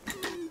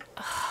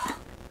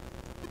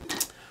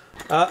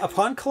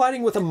 Upon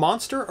colliding with a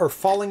monster or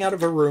falling out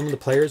of a room, the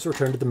players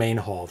return to the main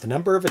hall. The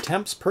number of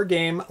attempts per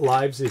game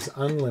lives is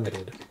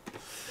unlimited.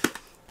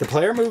 The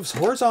player moves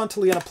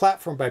horizontally on a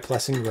platform by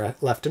pressing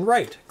left and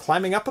right.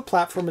 Climbing up a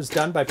platform is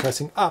done by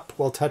pressing up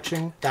while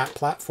touching that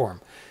platform.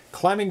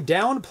 Climbing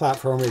down a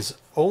platform is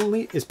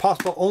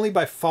possible only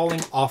by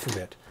falling off of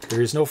it.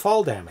 There is no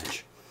fall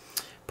damage.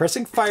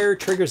 Pressing fire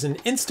triggers an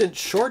instant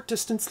short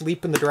distance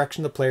leap in the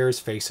direction the player is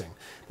facing.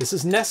 This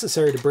is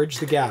necessary to bridge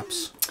the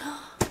gaps.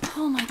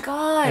 Oh my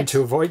god. And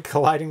to avoid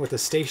colliding with the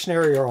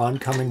stationary or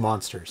oncoming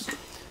monsters.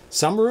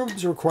 Some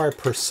rooms require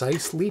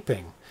precise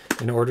leaping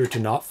in order to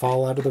not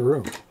fall out of the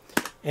room.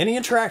 Any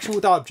interaction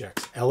with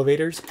objects,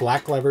 elevators,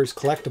 black levers,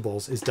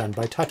 collectibles, is done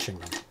by touching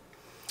them.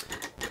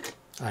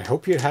 I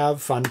hope you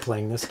have fun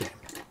playing this game.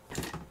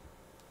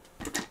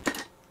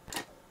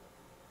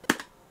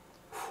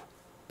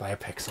 By a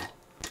pixel.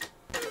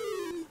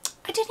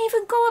 I didn't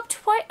even go up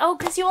twice. Oh,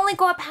 because you only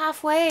go up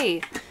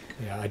halfway.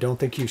 Yeah, I don't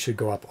think you should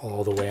go up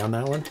all the way on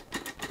that one.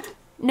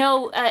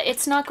 No,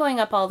 it's not going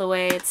up all the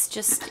way. It's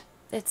just,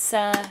 it's,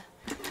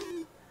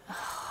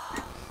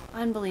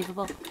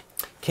 unbelievable.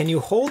 Can you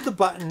hold the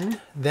button,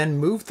 then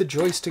move the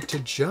joystick to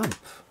jump?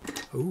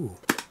 Ooh,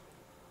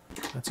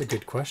 that's a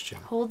good question.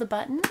 Hold the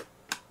button?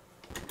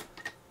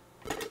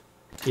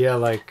 Yeah,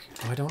 like,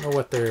 I don't know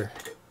what they're...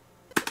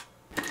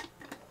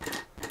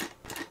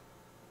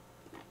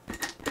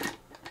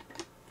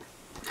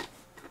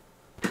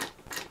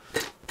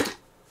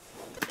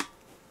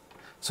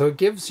 So it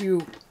gives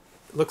you,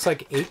 looks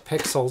like 8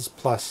 pixels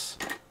plus,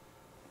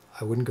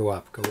 I wouldn't go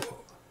up, go,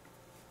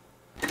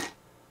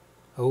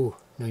 oh,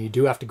 no, you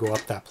do have to go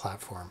up that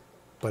platform,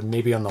 but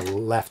maybe on the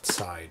left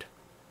side.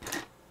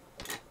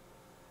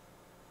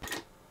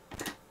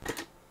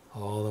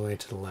 All the way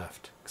to the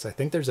left, because I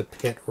think there's a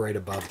pit right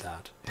above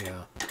that.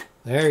 Yeah,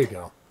 there you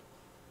go.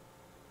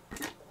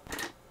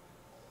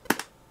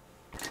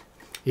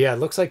 Yeah, it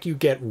looks like you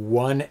get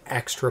 1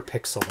 extra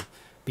pixel.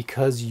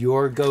 Because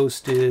your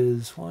ghost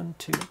is 1,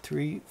 2,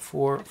 3,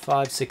 4,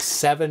 5, 6,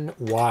 7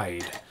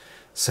 wide.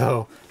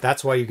 So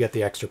that's why you get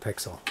the extra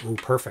pixel. Ooh,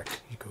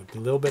 perfect. You go a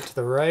little bit to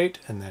the right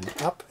and then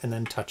up and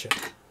then touch it.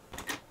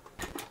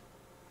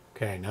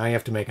 Okay, now you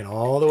have to make it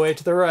all the way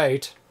to the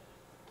right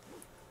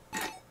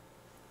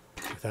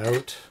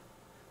without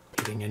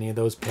hitting any of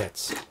those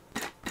pits.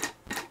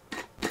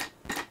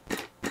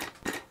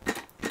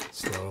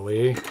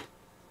 Slowly.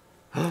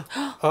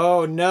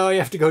 Oh no, you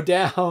have to go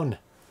down.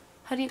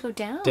 How do you go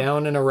down?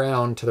 Down and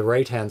around to the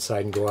right-hand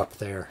side and go up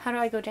there. How do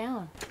I go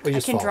down? Well, you I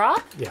just can fall.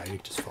 drop? Yeah, you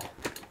just fall.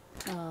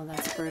 Oh,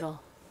 that's brutal.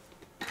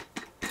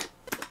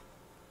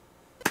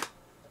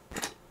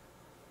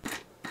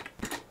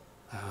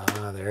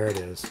 Ah, there it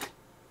is.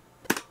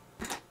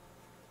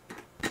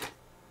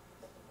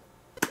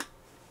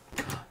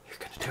 You're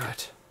gonna do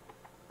it.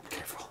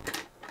 Careful.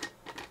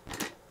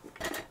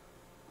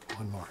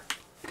 One more.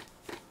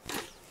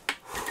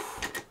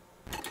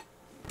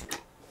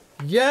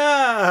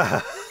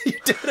 Yeah! You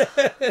did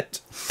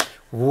it!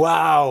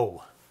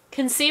 Wow!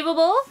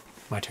 Conceivable?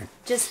 My turn.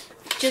 Just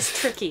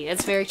tricky.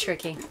 It's very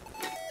tricky.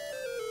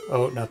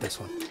 Oh, not this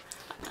one.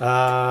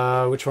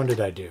 Which one did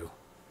I do?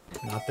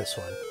 Not this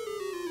one.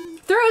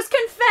 Throws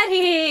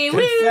confetti!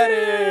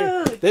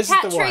 Confetti! Woo! This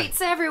Cat is the one.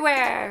 treats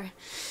everywhere.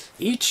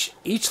 Each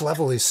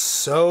level is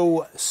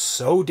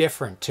so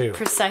different too.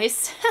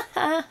 Precise.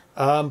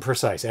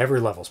 Precise. Every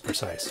level's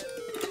precise.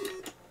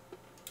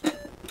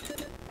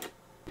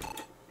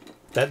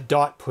 That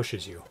dot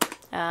pushes you.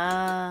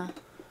 Ah.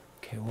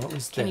 Okay, what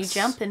was this? Can you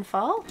jump and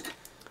fall?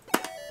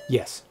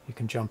 Yes, you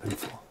can jump and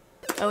fall.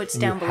 Oh, it's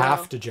And down you below.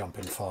 have to jump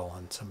and fall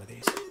on some of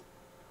these.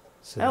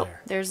 So Oh,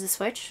 there. there's the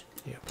switch.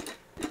 Yep.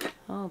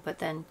 Oh, but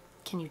then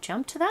can you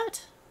jump to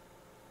that?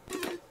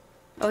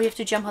 Oh, you have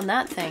to jump on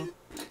that thing.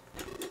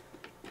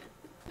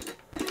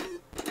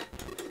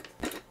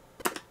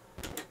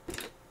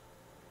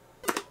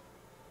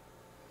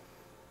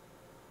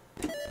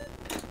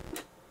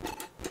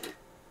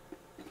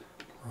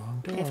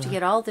 Wrong door. You have to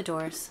get all the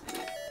doors.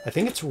 I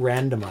think it's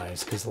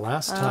randomized because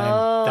last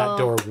time that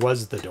door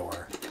was the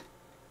door.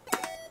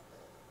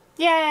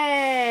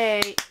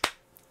 Yay!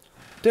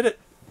 Did it.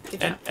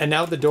 Good job. And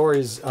now the door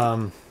is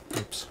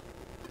oops.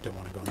 Don't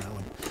want to go on that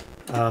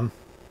one.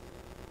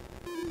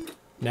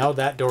 Now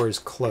that door is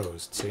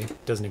closed, see?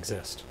 It doesn't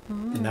exist.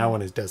 And that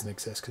one doesn't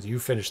exist because you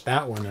finished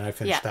that one and I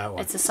finished that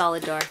one. It's a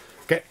solid door.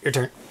 Okay, your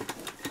turn.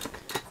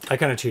 I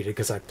kind of cheated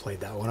because I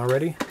played that one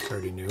already. So I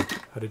already knew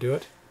how to do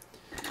it.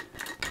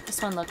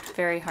 This one looked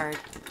very hard.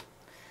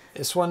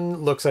 This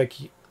one looks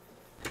like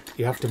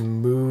you have to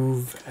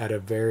move at a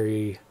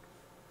very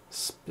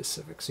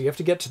specific... So you have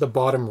to get to the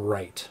bottom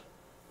right.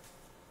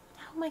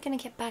 How am I going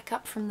to get back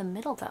up from the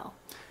middle, though?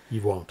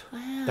 You won't.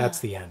 Wow. That's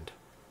the end.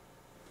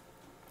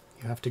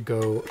 You have to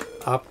go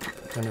up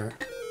and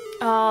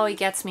Oh, he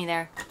gets me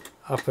there.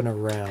 up and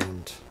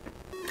around.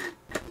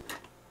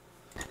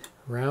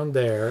 Around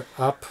there,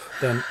 up,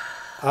 then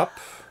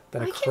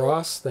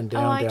across, then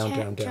down, I down,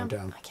 can't down, jump.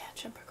 down. I can't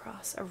jump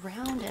across.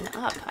 Around and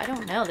up. I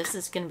don't know. This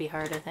is going to be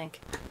hard, I think.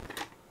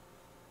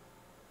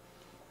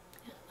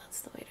 Yeah,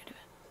 that's the way to do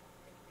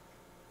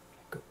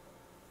it. Go.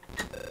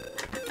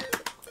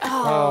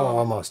 Oh,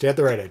 almost. You had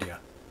the right idea.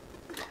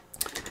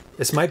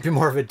 This might be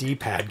more of a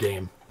D-pad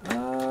game.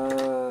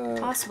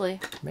 Possibly.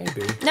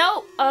 Maybe.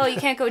 No! Oh, you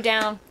can't go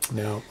down.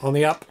 No,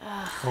 only up.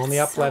 Only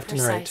up, So left,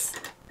 precise.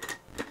 and right.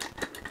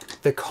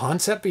 The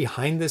concept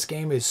behind this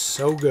game is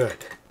so good.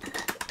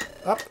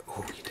 Up.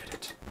 Oh, you did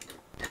it.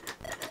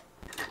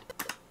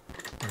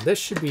 this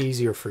should be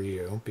easier for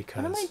you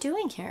because... What am I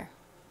doing here?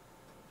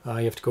 You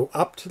have to go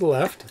up to the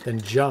left, then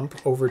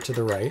jump over to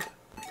the right.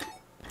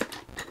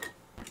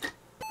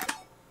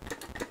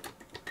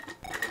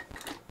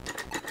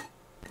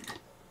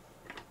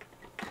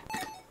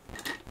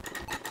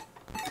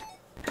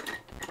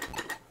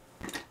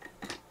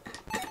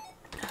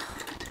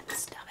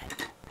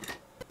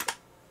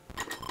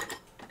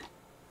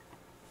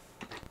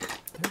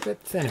 A bit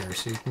thinner,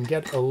 so you can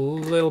get a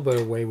little bit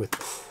away with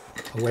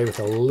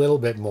a little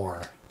bit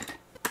more.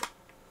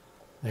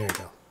 There you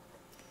go.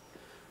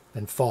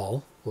 Then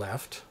fall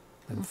left,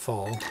 then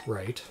fall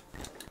right.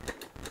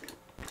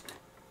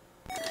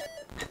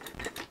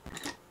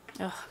 Oh,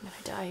 I'm gonna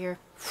die here.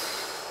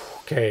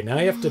 Okay, now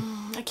you have to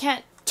I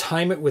can't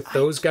time it with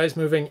those guys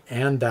moving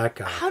and that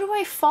guy. How do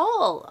I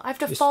fall? I have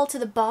to fall to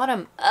the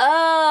bottom.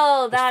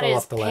 Oh, that fall is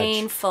off the ledge.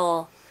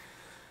 painful.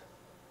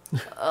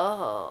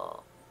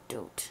 Oh,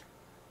 don't.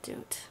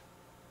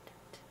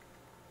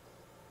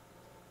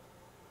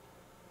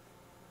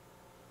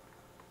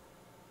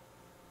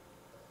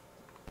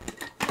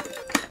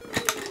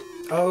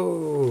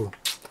 Oh,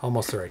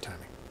 almost the right timing.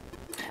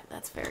 Yeah,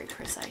 that's very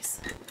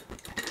precise.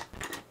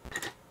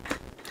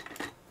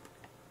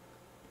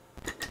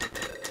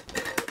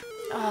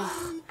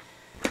 Oh,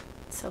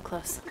 so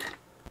close.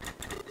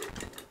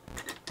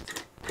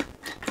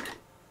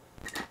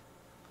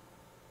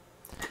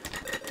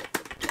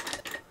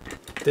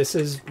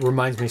 This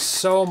reminds me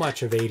so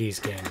much of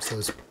 80s games.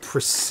 Those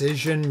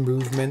precision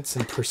movements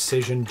and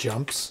precision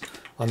jumps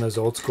on those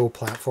old school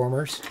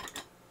platformers.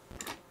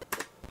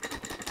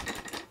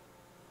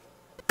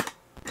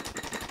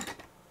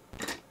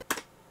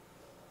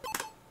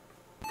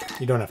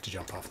 You don't have to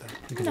jump off that.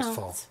 You can just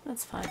fall.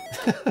 That's fine.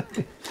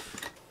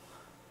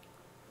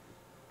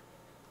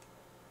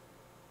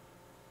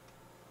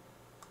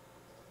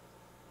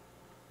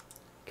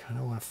 Kind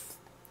of want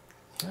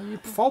to... you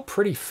fall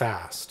pretty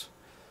fast.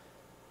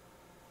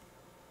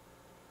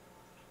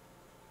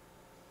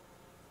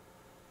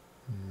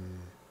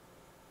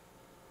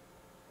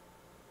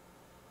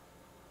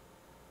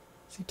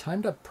 Is he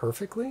timed up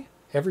perfectly?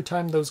 Every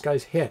time those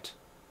guys hit.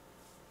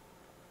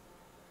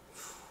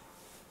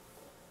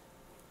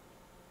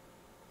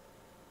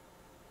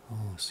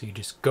 Oh, so you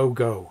just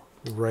go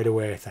right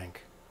away, I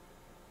think.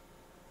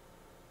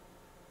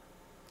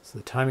 So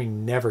the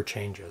timing never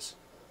changes.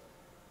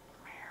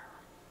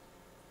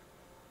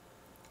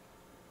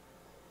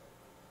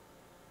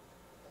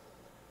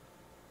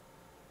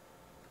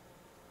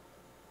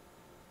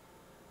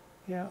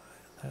 Yeah,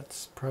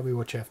 that's probably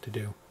what you have to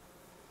do.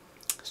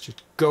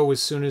 Just go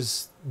as soon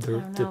as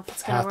the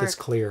path is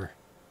clear.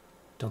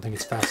 Don't think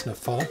it's fast enough.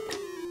 Fall?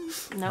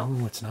 No.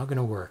 Oh, it's not going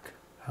to work.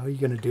 How are you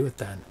going to do it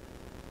then?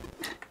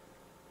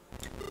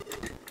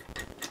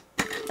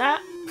 Ah,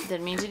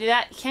 didn't mean to do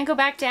that. You can't go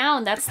back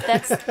down. That's the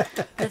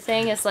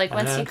thing. Is like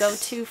once you go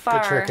too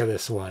far. The trick of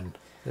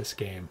this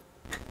game.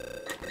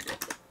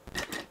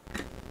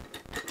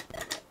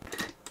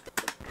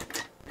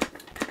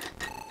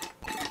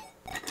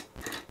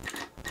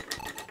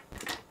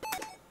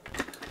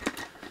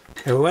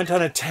 We went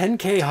on a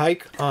 10K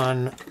hike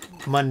on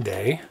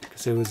Monday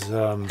because it was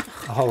a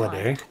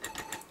holiday,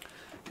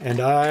 and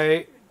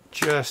I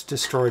just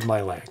destroyed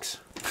my legs.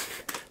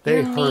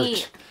 They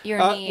hurt.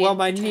 Your knee. Well,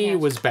 my knee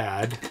was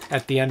bad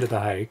at the end of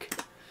the hike.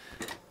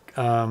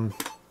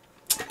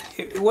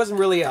 It wasn't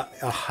really a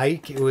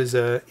hike; it was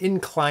an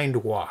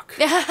inclined walk.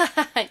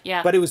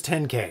 Yeah. But it was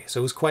 10K,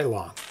 so it was quite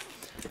long.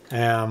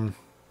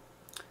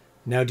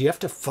 Now, do you have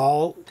to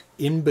fall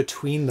in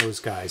between those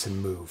guys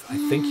and move? I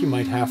think you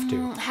might have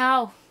to.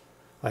 How?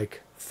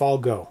 Like, fall,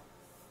 go.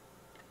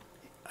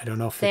 I don't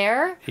know if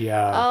there?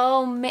 Yeah.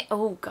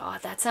 Oh,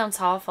 God, that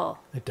sounds awful.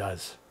 It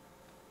does.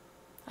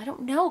 I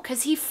don't know,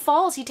 because he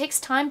falls. He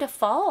takes time to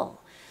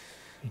fall.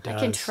 He does. I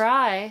can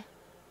try.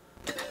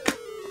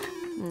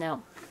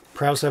 No.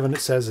 Prow7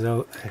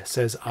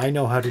 says, I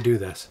know how to do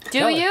this.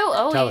 Do you?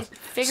 Oh, he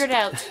figured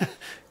out.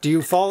 Do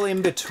you fall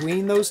in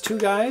between those two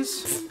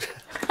guys?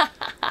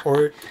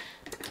 Or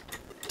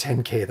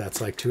 10K,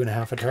 that's like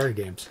 2.5 Atari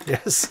games.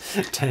 Yes,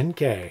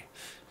 10K.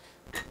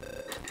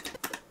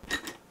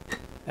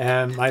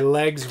 And my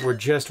legs were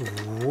just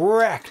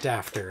wrecked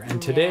after.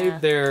 And today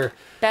they're...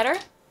 Better?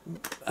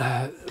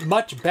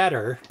 Much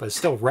better, but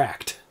still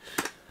wrecked.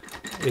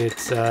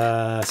 It's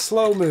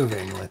slow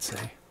moving, let's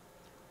say.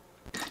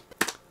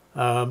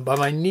 But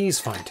my knee's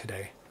fine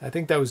today. I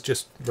think that was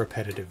just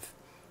repetitive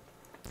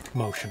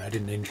motion. I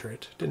didn't injure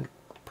it. Didn't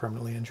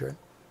permanently injure it.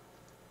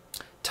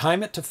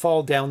 Time it to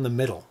fall down the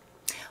middle.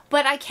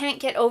 But I can't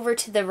get over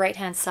to the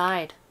right-hand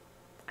side.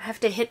 I have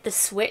to hit the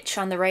switch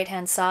on the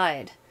right-hand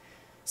side.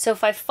 So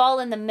if I fall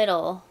in the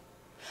middle...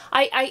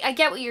 I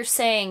get what you're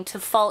saying, to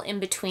fall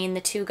in between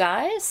the two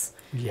guys.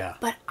 Yeah.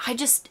 But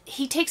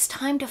he takes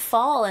time to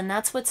fall, and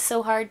that's what's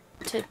so hard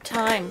to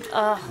time.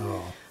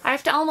 I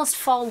have to almost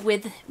fall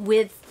with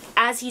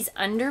as he's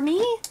under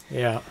me.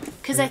 Yeah.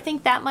 Because I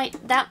think that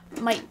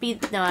might be...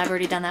 No, I've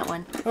already done that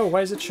one. Oh, why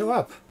does it show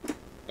up?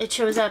 It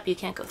shows up. You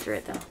can't go through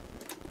it, though.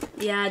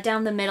 Yeah,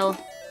 down the middle.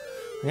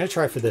 I'm going to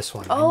try for this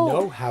one. Oh. I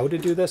know how to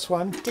do this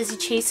one. Does he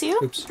chase you?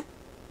 Oops.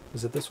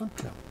 Is it this one?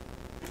 No.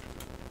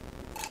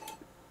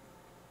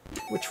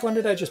 Which one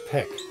did I just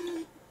pick?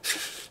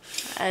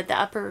 The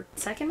upper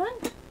second one?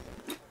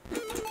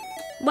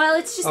 Well,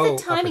 it's just Oh,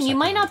 the timing. You upper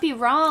might second not be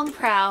wrong,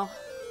 Prow.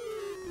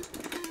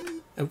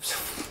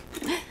 Oops.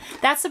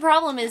 That's the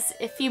problem, is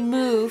if you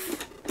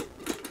move...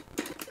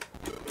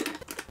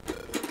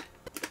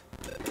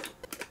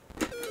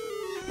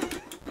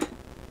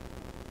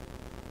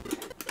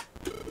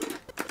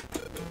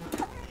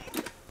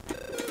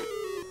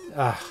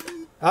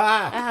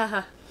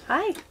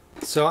 Hi.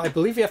 So I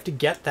believe you have to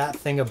get that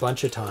thing a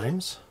bunch of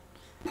times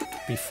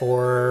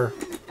before...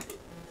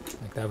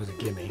 Like, that was a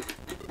gimme,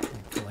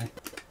 thankfully.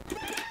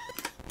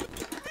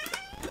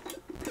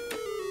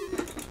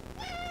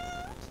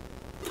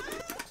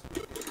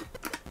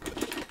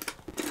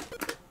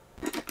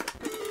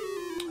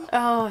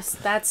 Oh,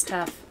 that's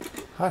tough.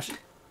 Hush.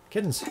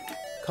 Kittens.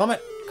 Calm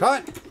it. Calm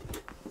it.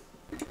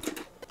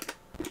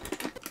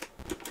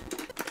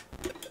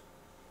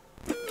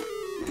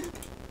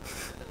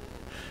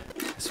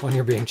 This one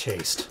you're being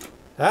chased.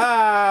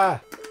 Ah!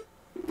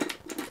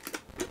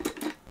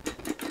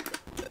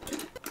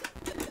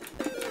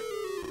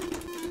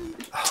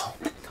 Oh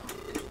my god.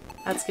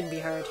 That's gonna be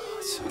hard. Oh,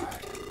 it's so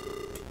hard.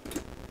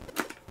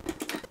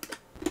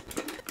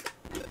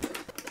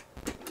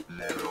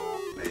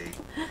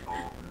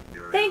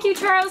 Thank you,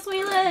 Charles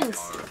Wheeland.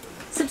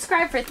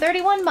 Subscribe for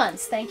 31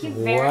 months. Thank you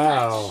very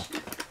much.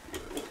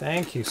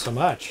 Thank you so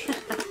much.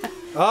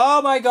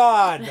 Oh my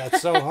god,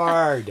 that's so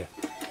hard.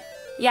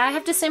 Yeah, I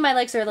have to say my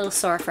legs are a little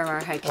sore from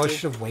our hike. Oh, I too.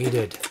 should have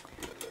waited.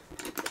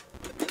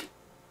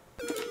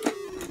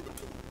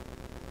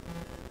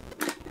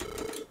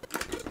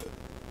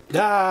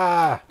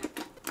 Ah!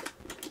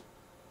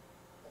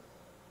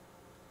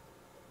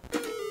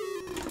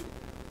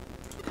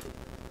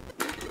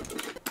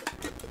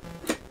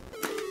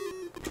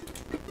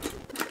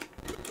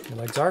 Your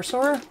legs are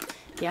sore?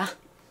 Yeah.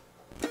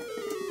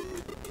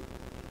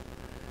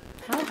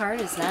 How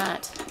hard is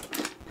that?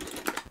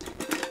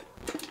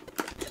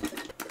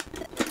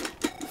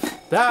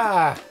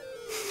 Ah!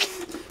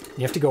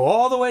 You have to go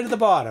all the way to the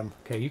bottom.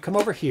 Okay, you come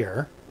over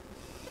here.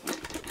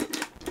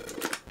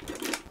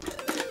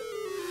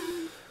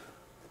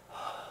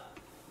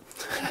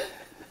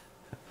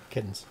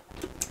 Kittens.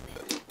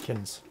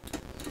 Kittens.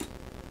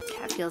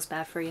 Cat feels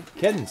bad for you.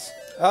 Kittens.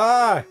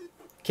 Ah!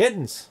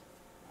 Kittens.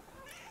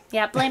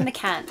 Yeah, blame the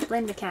cat.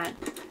 Blame the cat.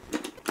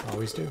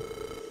 Always do.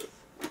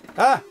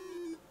 Ah!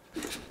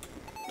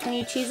 Can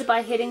you cheese it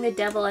by hitting the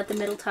devil at the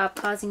middle top,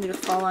 causing you to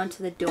fall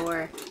onto the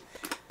door?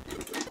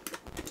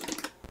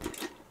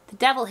 The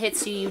devil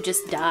hits you, you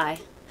just die.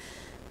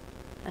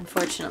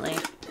 Unfortunately.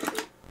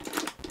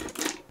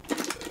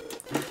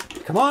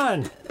 Come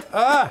on!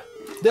 Ah!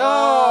 No!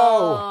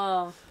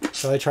 Oh.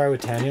 Shall I try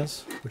with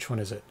Tanya's? Which one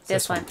is it? It's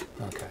This one.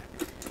 Okay.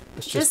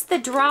 It's Just the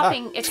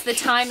dropping. It's the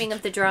timing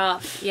of the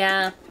drop.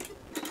 Yeah.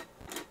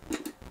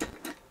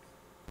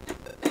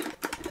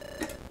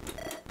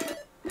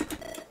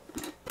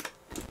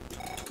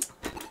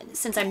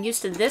 Since I'm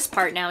used to this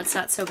part now, it's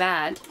not so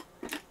bad.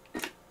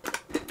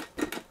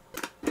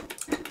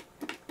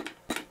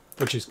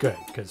 Which is good,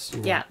 because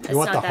you Yeah, want, it's you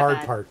want not the that hard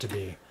bad. part to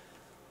be.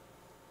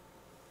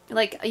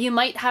 Like, you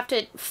might have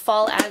to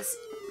fall as...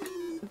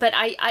 But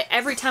I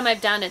every time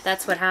I've done it,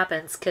 that's what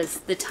happens, because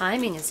the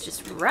timing is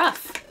just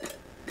rough.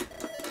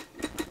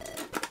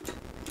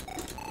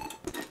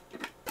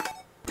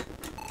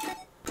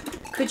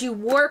 Could you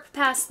warp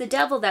past the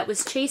devil that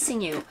was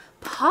chasing you?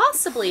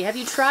 Possibly. Have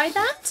you tried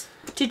that?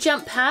 To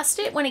jump past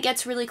it when it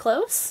gets really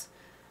close?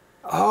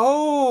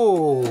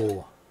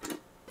 Oh!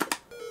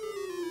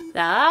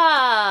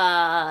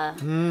 Ah!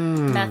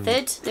 Hmm.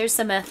 Method. There's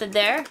some method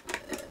there.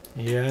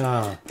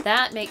 Yeah.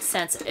 That makes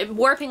sense.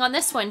 Warping on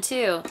this one,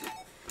 too.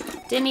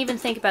 Didn't even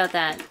think about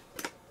that.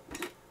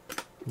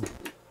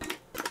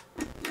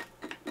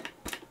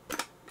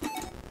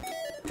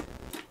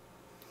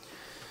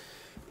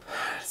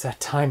 Does that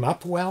time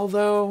up well,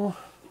 though?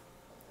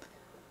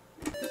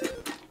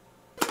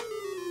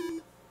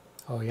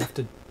 Oh, you have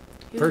to...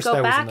 You First go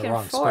I was back in the and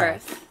wrong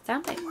forth. spot.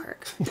 That might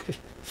work.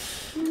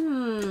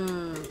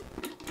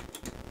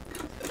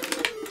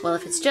 Well,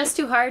 if it's just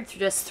too hard,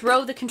 just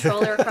throw the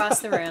controller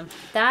across the room.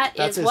 That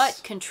is what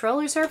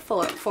controllers are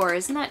for.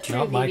 Isn't that true,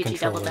 Not my VVG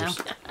Double Down?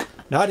 controllers.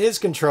 Not his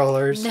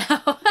controllers.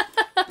 No.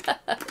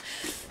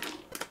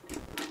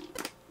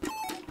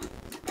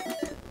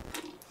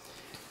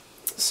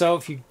 So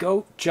if you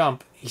go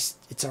jump,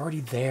 it's already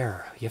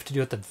there. You have to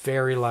do it the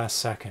very last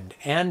second.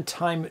 And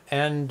time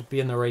and be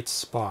in the right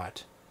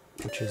spot.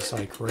 Which is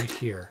like right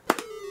here.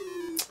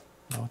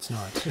 No, it's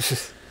not.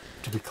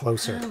 To be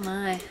closer. Oh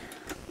my.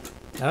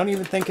 I don't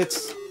even think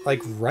it's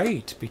like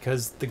right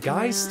because the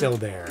guy's still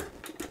there.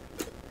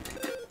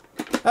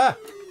 Ah!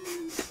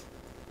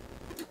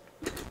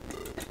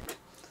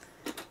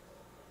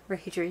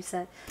 Rage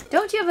Reset.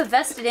 Don't you have a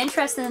vested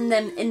interest in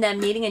them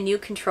needing a new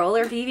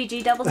controller,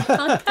 VVG Double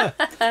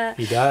Down?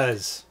 He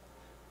does.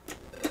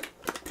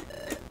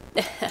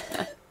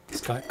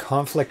 He's got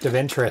conflict of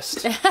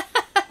interest.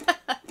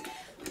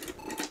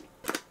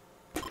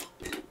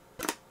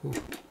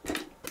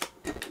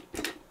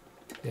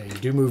 Yeah, you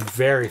do move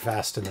very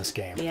fast in this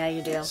game. Yeah,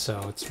 you do.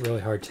 So it's really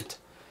hard to...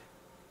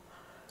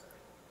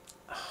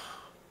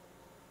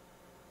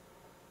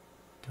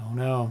 Don't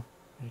know.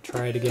 I'm gonna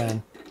try it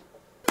again.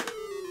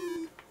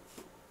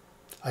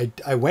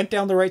 I went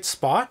down the right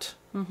spot.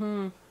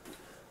 Mm-hmm.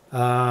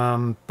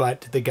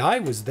 But the guy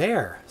was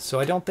there, so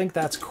I don't think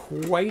that's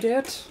quite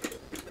it.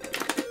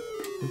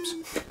 Oops.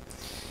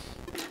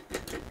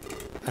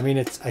 I mean,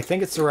 I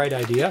think it's the right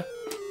idea.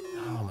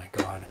 Oh my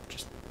god, I'm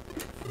just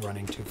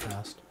running too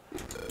fast.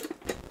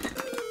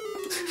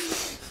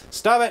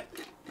 Stop it!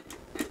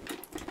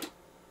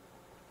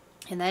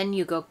 And then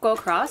you go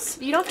across.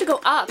 You don't have to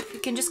go up. You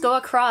can just go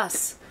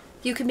across.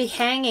 You can be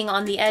hanging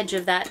on the edge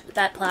of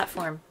that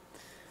platform.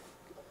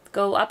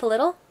 Go up a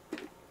little.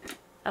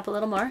 Up a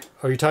little more.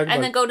 Oh, you're talking about...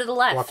 And then go to the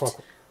left.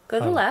 Walk. Go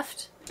to the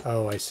left.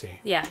 Oh, I see.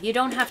 Yeah, you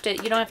don't have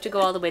to go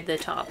all the way to the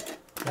top.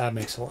 That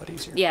makes it a lot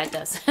easier. Yeah, it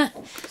does.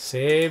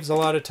 Saves a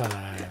lot of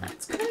time.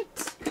 That's great.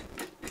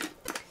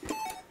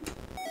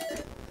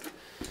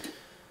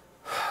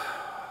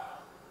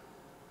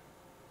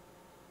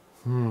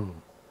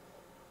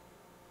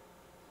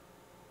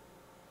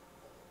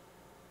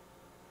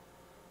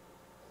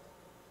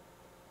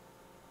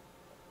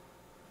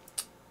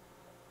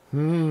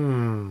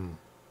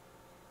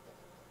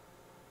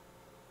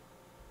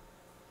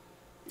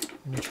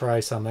 I'm gonna try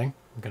something.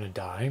 I'm gonna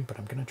die, but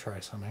I'm gonna try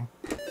something.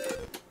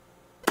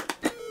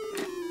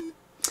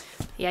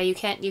 Yeah, you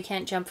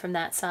can't jump from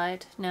that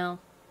side. No.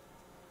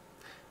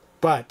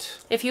 But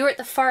if you were at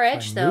the far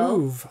edge, if I though.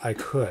 move, I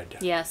could.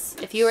 Yes,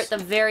 if you were at the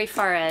very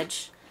far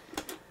edge.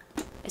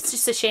 It's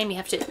just a shame you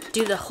have to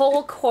do the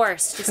whole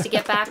course just to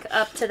get back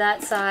up to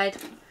that side.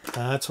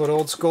 That's what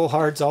old school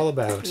hard's all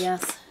about.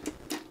 Yes.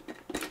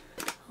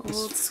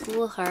 Old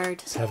school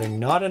hard. It's having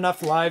not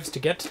enough lives to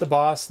get to the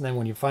boss, and then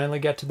when you finally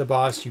get to the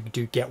boss, you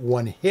do get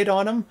one hit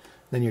on him,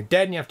 then you're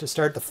dead and you have to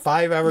start the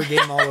 5-hour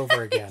game all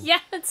over again. Yeah,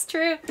 that's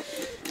true.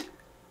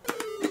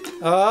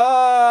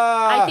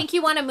 Ah! I think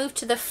you want to move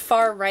to the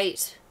far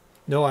right.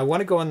 No, I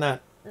want to go on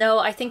that. No,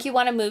 I think you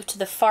want to move to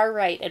the far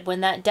right, and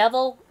when that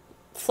devil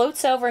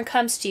floats over and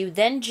comes to you,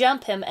 then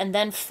jump him and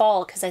then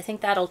fall, because I think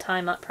that'll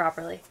time up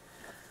properly.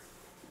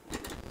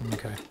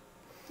 Okay.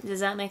 Does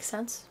that make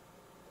sense?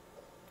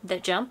 The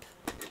jump?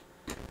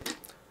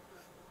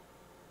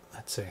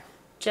 Let's see.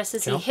 Just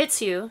as Jump. he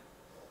hits you,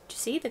 do you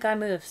see? The guy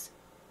moves.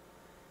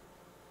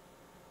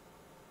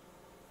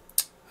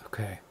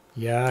 Okay.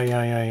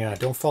 Yeah.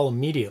 Don't fall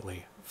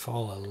immediately.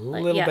 Fall a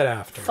little Yeah, bit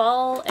after.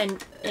 Fall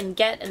and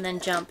get and then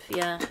jump.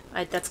 Yeah,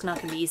 that's not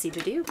going to be easy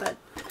to do, but...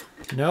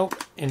 No,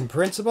 in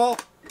principle,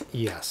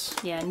 yes.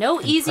 Yeah, no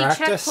In easy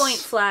practice, checkpoint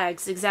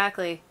flags,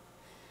 exactly.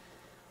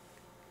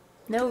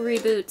 No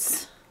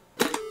reboots.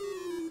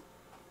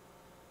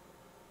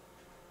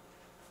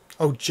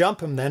 Oh, jump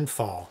him then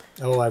fall.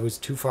 Oh, I was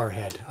too far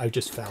ahead. I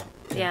just fell.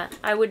 Yeah,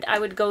 I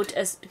would go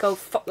go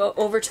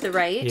over to the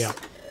right. Yeah.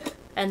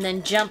 And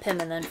then jump him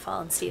and then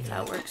fall and see if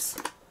that works.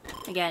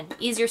 Again,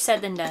 easier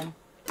said than done.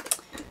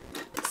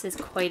 This is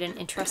quite an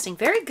interesting,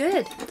 very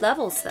good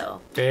levels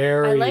though.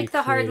 Very I like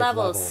the hard creative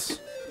levels.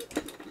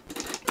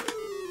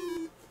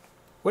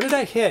 What did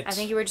I hit? I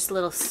think you were just a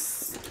little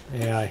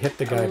Yeah, I hit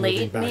the guy moving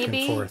late, back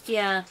maybe. and forth.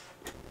 Yeah.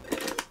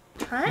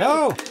 Hi.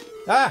 No!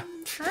 Ah!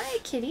 Hi,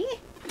 kitty.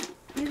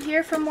 You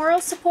here for moral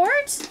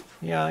support?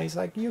 Yeah, he's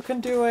like, you can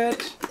do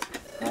it.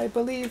 I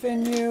believe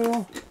in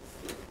you.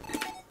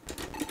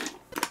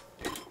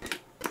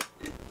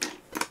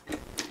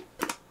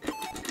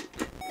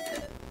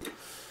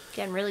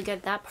 Getting really good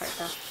at that part,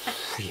 though.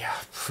 Yeah.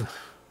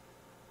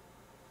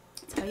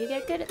 That's how you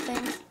get good at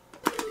things.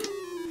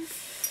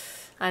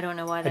 I don't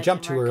know why that I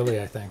jumped too didn't work. early,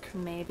 I think.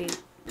 Maybe.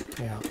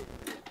 Yeah.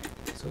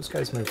 So those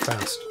guys move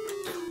fast.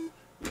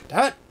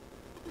 Damn it!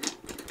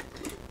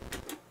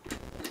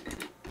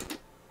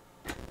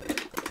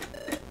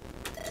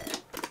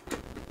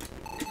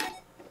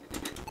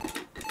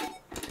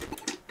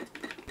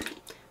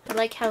 I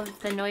like how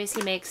the noise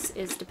he makes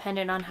is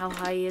dependent on how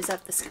high he is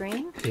up the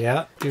screen.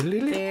 Yeah.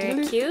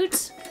 Very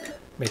cute.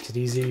 Makes it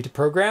easy to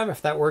program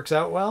if that works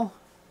out well.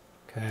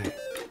 Okay.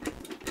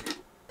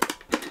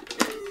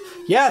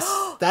 Yes!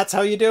 That's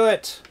how you do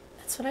it!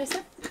 That's what I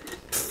said.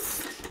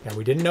 Yeah,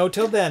 we didn't know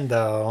till then,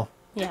 though.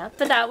 Yeah,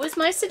 but that was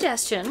my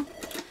suggestion.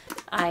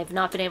 I've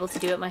not been able to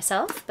do it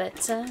myself,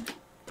 but...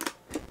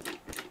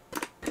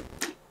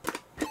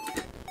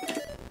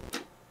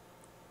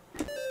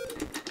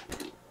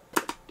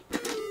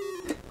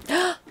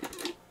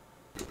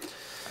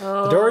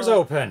 The door's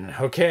open.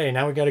 Okay,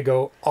 now we gotta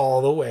go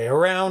all the way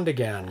around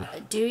again.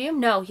 Do you?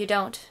 No, you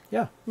don't.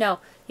 Yeah. No,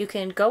 you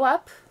can go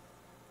up,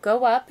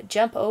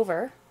 jump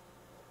over.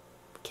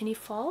 Can you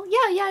fall?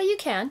 Yeah, you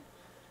can.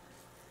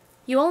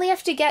 You only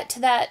have to get to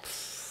that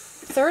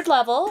third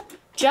level,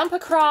 jump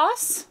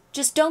across,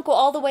 just don't go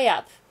all the way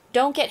up.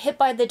 Don't get hit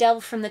by the devil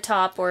from the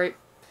top or...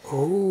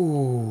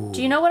 Oh.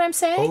 Do you know what I'm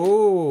saying?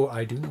 Oh,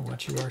 I do know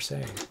what you are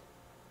saying.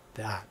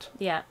 That.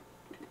 Yeah.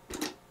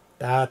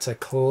 That's a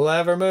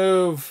clever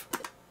move.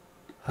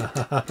 No!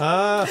 Just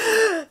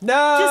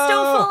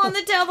don't fall on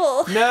the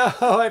devil. No,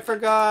 I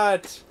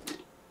forgot.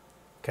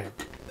 Okay.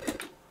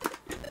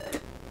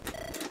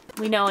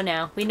 We know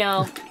now. We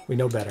know. We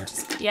know better.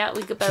 Yeah,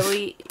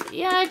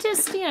 yeah,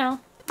 just, you know.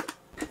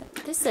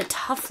 This is a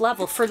tough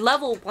level. For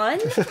level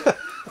 1?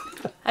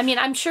 I mean,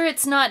 I'm sure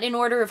it's not in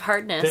order of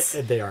hardness.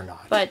 They are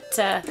not. But,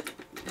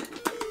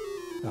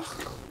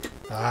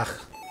 Ugh.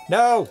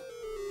 No!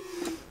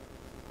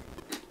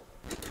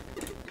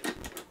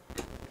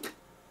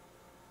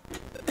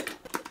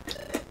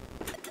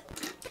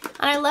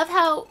 And I love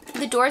how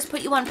the doors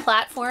put you on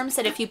platforms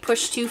that if you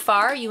push too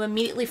far, you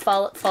immediately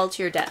fall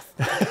to your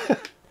death.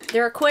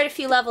 There are quite a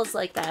few levels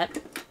like that.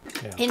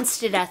 Yeah.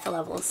 Insta-death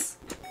levels.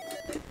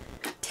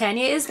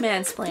 Tanya is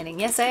mansplaining.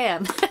 Yes, I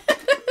am.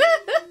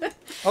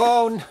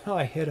 Oh, no,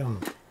 I hit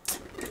him.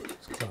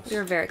 It's close.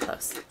 You're very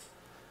close.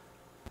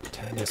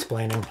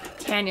 Tanya-splaining.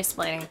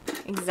 Tanya-splaining.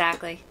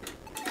 Exactly.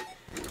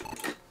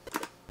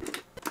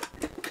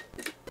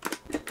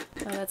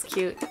 Oh, that's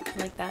cute. I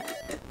like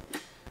that.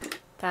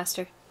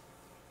 Faster.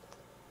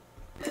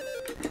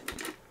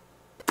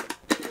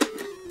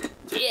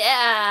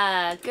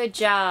 Yeah! Good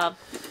job.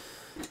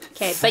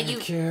 Okay, but Thank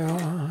you... you.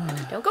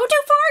 Don't go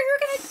too far! You're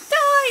gonna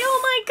die! Oh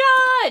my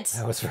god!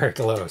 That was very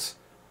close.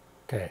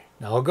 Okay,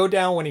 now I'll go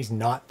down when he's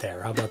not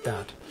there. How about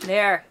that?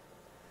 There.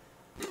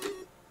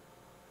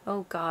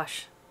 Oh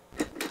gosh.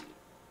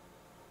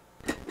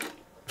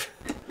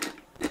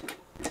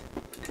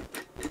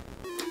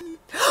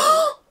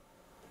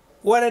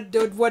 What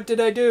did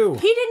I do?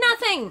 He did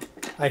nothing!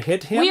 I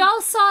hit him? We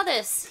all saw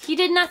this. He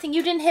did nothing.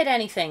 You didn't hit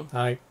anything.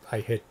 I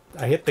hit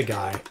the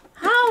guy.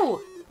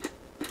 How?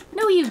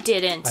 No, you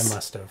didn't. I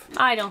must have.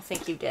 I don't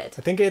think you did.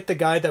 I think I hit the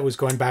guy that was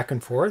going back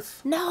and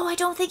forth. No, I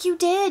don't think you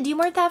did. You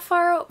weren't that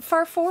far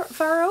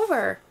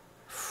over.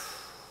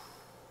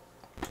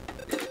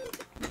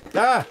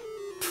 Ah!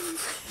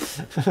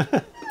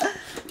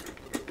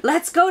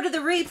 Let's go to the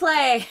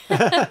replay.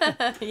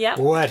 Yep.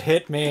 What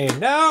hit me?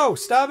 No!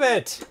 Stop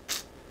it!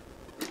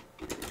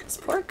 This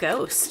poor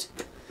ghost.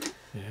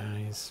 Yeah,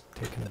 he's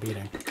taking a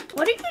beating.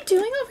 What are you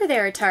doing over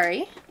there,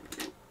 Atari?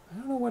 I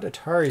don't know what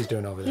Atari's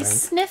doing over there.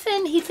 He's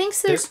sniffing. He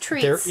thinks there's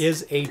treats. There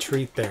is a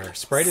treat there.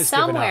 Sprite is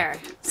somewhere.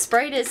 Given up.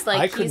 Sprite is like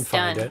I couldn't he's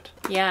find done. it.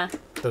 Yeah.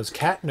 Those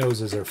cat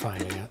noses are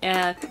finding it.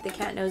 Yeah. The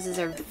cat noses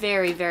are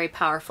very, very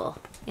powerful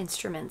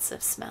instruments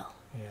of smell.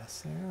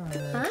 Yes, they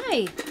are.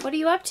 Hi. What are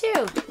you up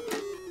to?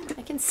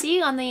 I can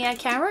see on the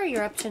camera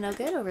you're up to no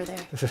good over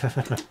there.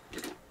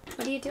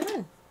 What are you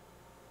doing?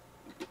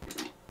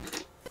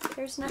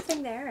 There's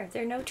nothing there.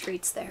 There are no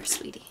treats there,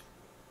 sweetie.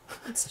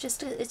 It's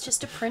just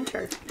a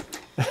printer.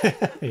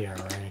 Yeah,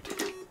 right.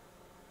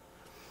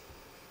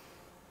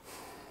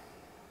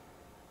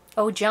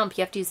 Oh, jump.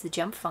 You have to use the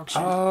jump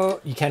function. Oh,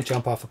 you can't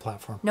jump off a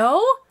platform.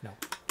 No? No.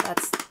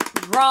 That's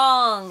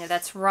wrong.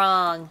 That's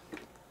wrong.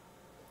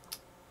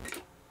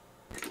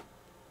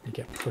 You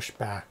get pushed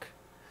back.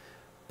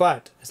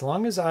 But as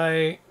long as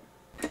I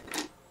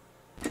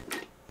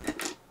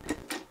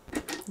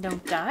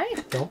Don't die?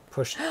 don't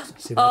push...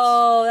 See, that's...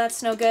 Oh,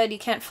 that's no good. You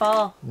can't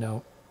fall.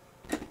 No.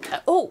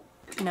 Oh!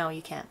 No,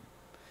 you can't.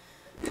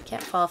 You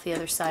can't fall off the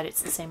other side.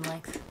 It's the same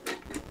length.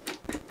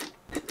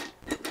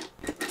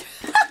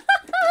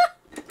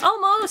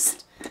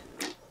 Almost!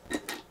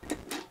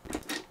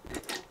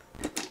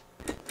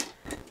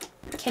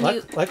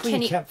 Luckily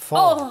can you can't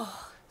fall.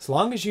 Oh! As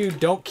long as you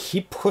don't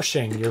keep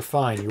pushing, you're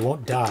fine. You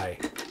won't die.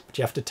 But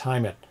you have to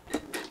time it.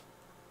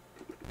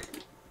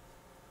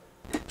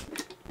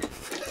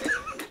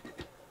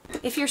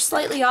 If you're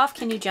slightly off,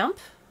 can you jump?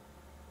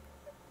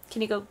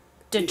 Can you go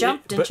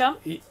jump?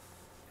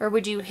 Or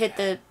would you hit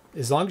the...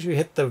 As long as you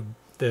hit the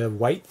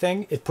white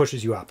thing, it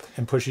pushes you up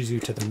and pushes you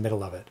to the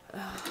middle of it.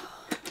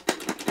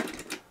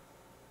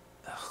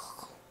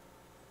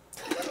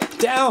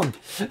 Down!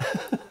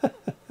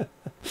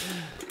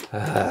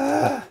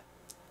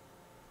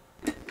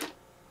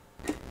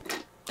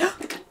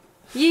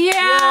 Yeah!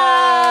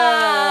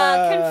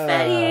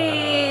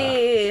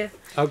 Confetti!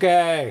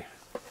 Okay.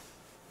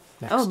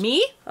 Next. Oh,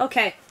 me?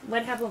 Okay.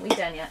 What haven't we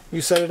done yet?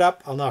 You set it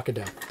up, I'll knock it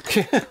down.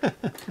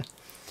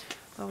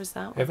 What was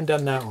that one? I haven't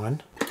done that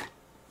one.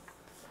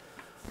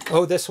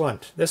 Oh, this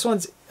one. This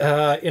one's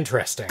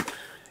interesting.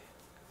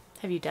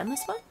 Have you done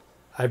this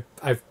one?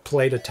 I've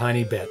played a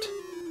tiny bit.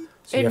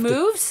 So you It have to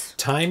moves?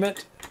 time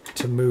it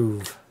to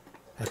move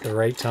at the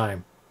right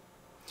time.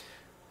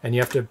 And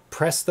you have to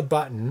press the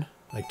button,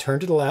 like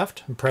turn to the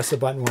left and press the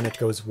button when it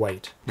goes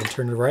white. Then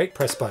turn to the right,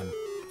 press button.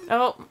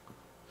 Oh.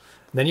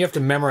 Then you have to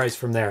memorize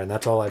from there, and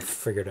that's all I've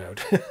figured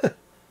out.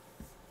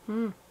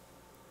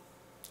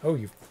 Oh,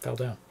 you fell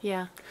down.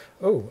 Yeah.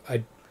 Oh,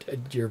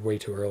 you're way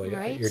too early.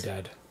 Right? You're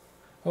dead.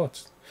 Oh,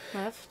 it's...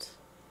 Left.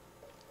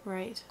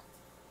 Right.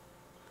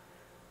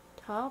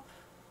 Top.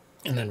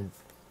 And then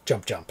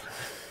jump.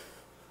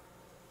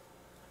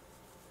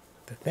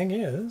 The thing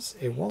is,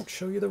 it won't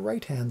show you the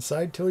right-hand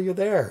side till you're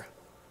there.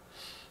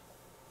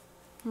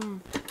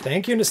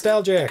 Thank you,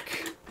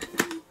 Nostalgic.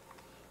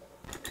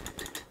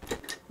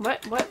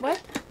 What?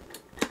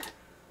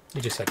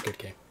 You just said good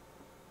game.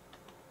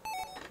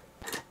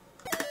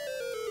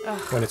 Ugh.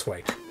 When it's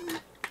white.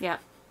 Yeah.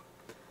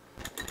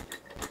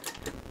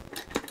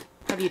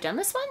 Have you done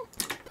this one?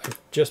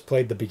 just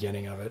played the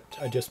beginning of it.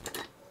 I just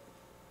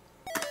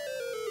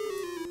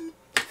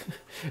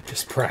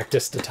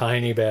practiced a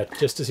tiny bit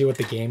just to see what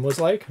the game was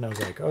like, and I was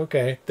like,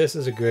 okay, this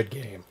is a good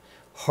game.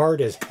 Hard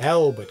as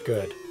hell, but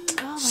good.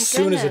 Oh my As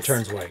soon as it goodness.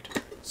 turns white.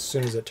 As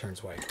soon as it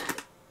turns white.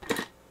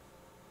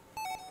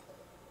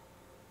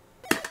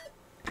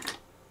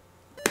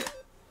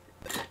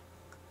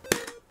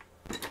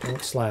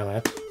 Don't slam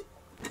it.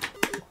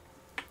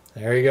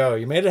 There you go.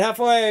 You made it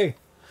halfway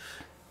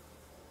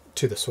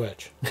to the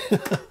switch.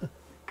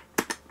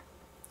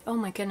 Oh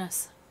my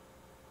goodness.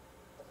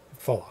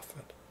 Fall off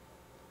it.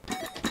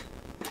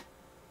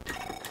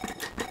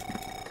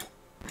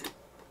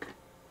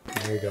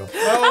 There you go.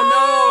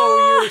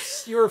 Oh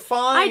no, you were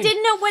fine. I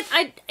didn't know what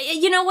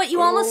you know what,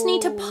 you almost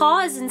need to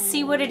pause and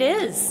see what it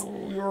is.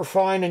 You were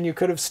fine, and you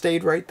could have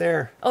stayed right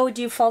there. Oh,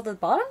 do you fall to the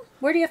bottom?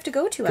 Where do you have to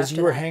go to after Because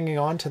you were that? hanging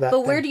on to that But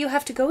thing. where do you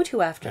have to go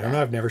to after I that? don't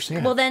know, I've never seen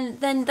it. Well, then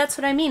that's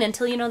what I mean.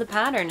 Until you know the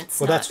pattern, it's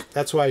Well, not.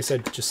 that's why I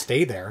said just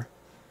stay there.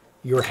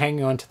 You were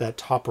hanging on to that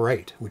top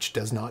right, which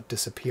does not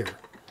disappear.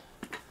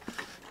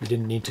 You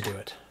didn't need to do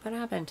it. What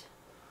happened?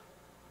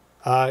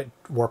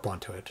 Warp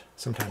onto it.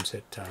 Sometimes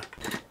it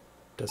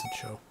doesn't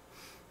show.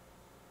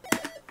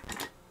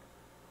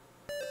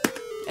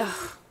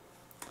 Ugh.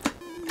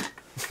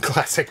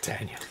 Classic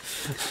Tanya.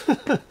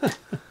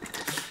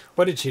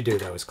 What did she do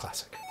that was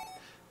classic?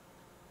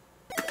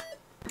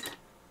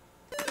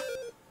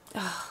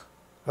 Ugh.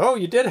 Oh,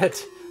 you did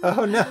it!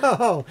 Oh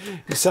no!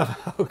 You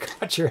somehow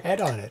got your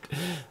head on it.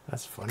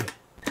 That's funny.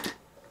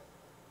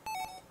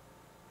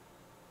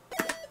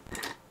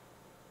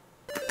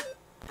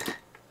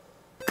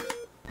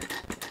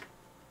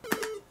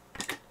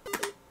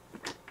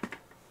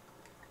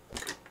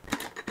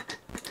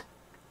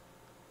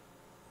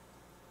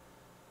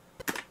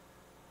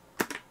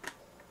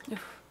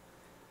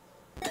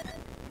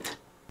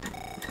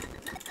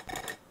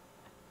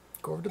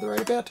 Go over to the right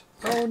a bit.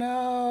 Oh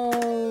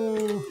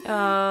no!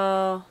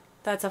 Oh,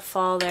 that's a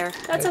fall there.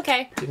 That's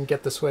okay. Didn't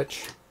get the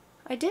switch.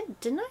 I did,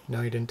 didn't I?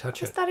 No, you didn't touch I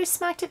it. just thought I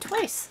smacked it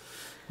twice.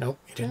 Nope,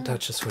 you didn't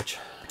touch the switch.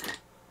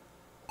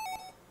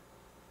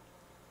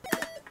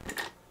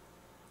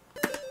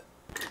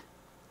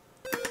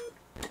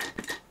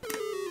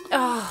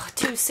 Oh,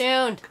 too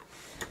soon.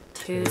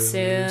 Too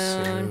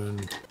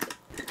soon.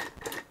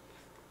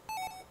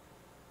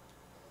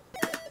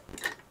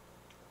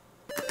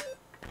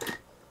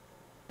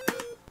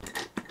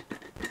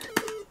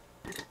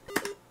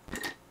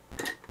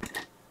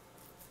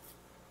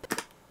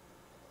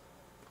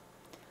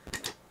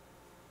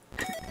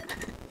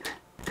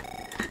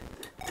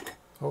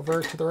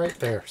 Over to the right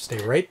there.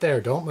 Stay right there.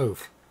 Don't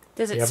move.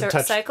 Does You it haven't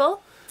touched-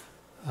 cycle?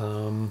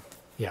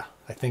 Yeah,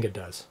 I think it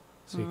does.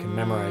 So you can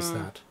memorize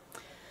that.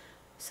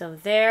 So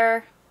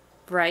there,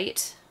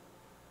 right,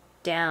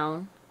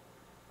 down,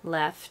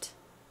 left,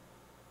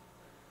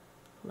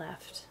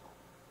 left.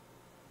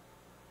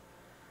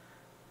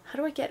 How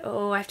do I get...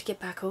 Oh, I have to get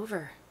back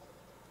over.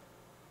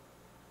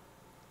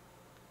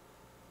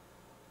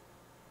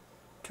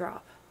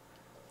 Drop.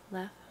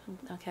 Left.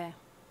 Okay.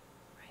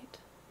 Right.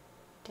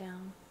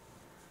 Down.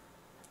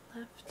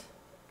 Left.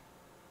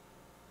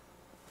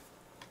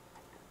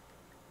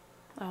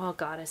 Oh,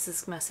 God, this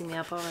is messing me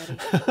up already.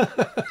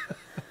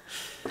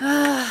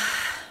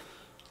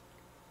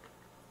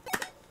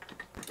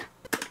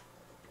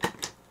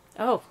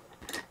 Oh.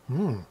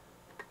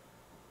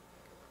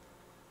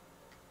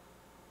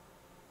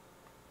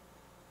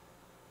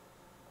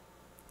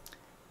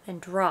 Then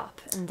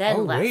drop, and then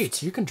Oh, left.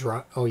 wait. You can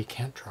drop. Oh, you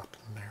can't drop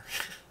them there.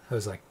 I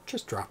was like,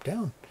 just drop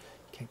down.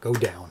 You can't go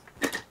down.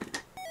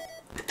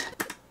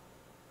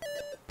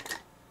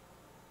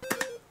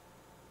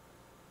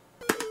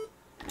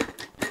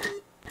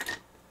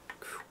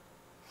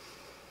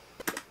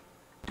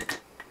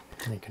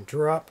 And you can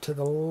drop to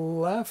the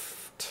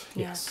left.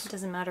 Yeah, Yes. it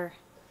doesn't matter.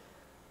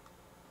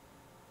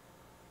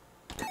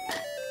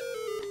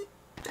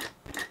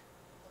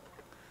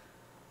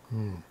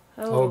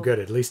 Oh, good.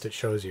 At least it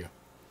shows you.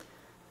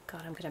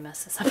 God, I'm gonna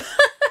mess this up.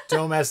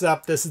 Don't mess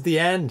up. This is the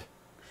end.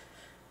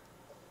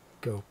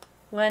 Go.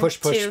 One,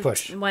 Push, push, two,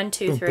 push. 1,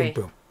 2, Boom, 3. boom,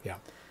 boom. Yeah.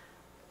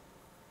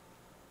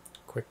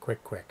 Quick,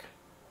 quick, quick.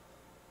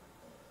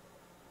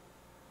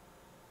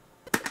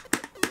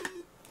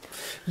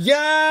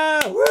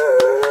 Yeah!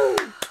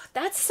 Woo!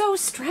 That's so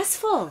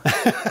stressful.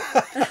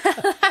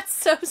 That's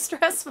so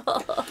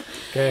stressful.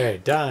 Okay,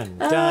 done,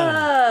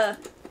 done.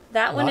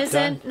 That one Not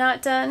isn't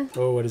not done.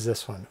 Oh, what is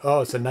this one?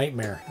 Oh, it's a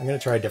nightmare. I'm going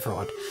to try a different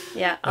one.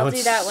 Yeah, That I'll do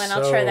one's that one.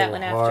 I'll try that so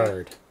one after.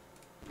 hard.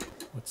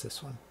 What's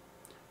this one?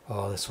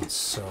 Oh, this one's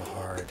so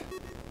hard.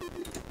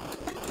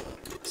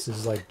 This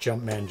is like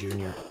Jumpman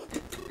Jr.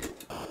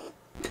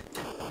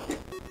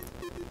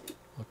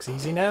 Looks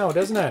easy now,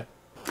 doesn't it?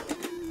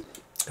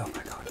 Oh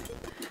my god.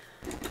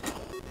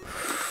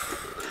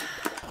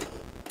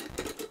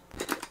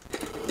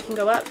 You can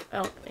go up.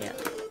 Oh, yeah.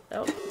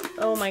 Oh,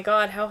 oh my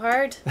God, how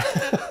hard?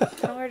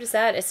 How hard is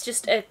that? It's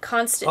just a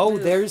constant Oh,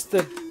 move. there's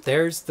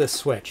the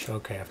switch.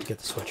 Okay, I have to get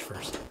the switch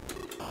first.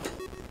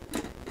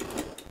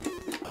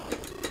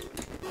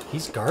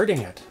 He's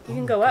guarding it. You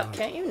can go up,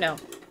 can't you? No.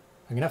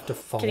 I'm gonna have to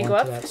fall Can you onto go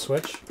up? that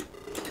switch.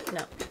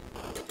 No.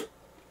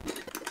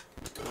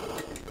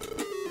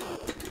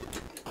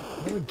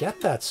 How do we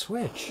get that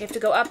switch? You have to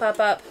go up, up,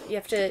 up. You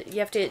have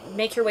to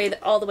make your way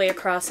all the way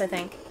across, I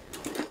think.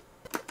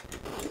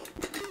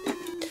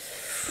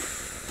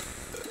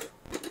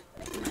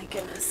 My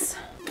goodness.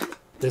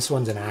 This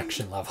one's an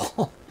action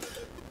level.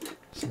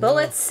 So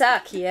Bullets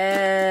suck,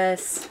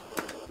 yes.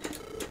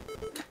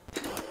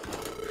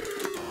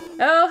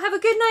 Oh, have a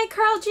good night,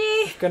 Carl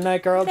G. Good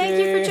night, Carl G. Thank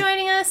you for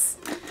joining us.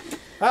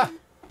 Ah!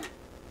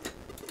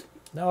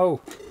 No.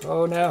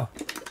 Oh, no.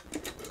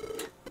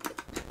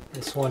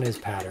 This one is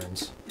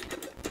patterns.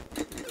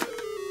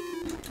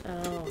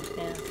 Oh,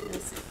 yeah.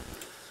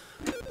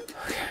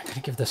 Okay, I'm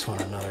gonna give this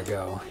one another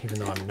go, even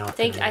though I'm not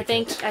I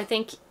think,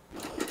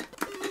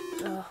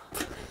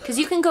 because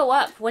you can go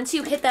up. Once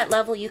you hit that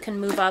level, you can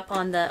move up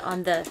on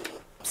the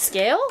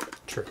scale.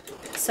 True.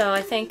 So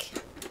I think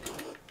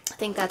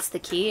that's the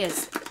key,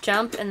 is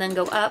jump and then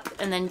go up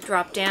and then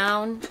drop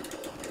down.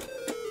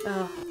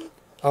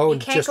 Oh, You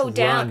can't just go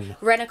down.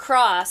 Run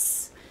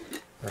across.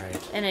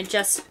 Right. And it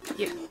just,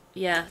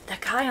 yeah. That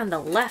guy on the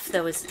left,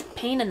 though, is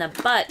pain in the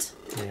butt.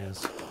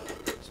 Yes.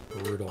 It's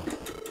brutal.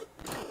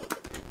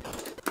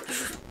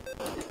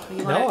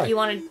 You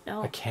want to?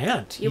 No. I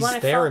can't. You He's wanna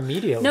there fall-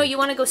 immediately. No, you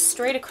want to go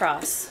straight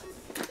across.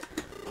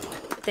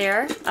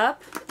 There,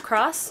 up,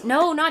 cross.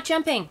 No, not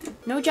jumping.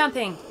 No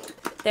jumping.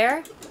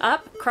 There,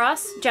 up,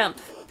 cross,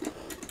 jump.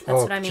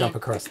 That's what I mean. Jump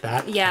across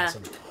that Yeah.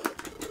 chasm.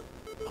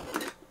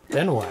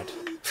 Then what?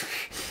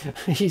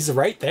 He's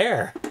right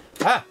there.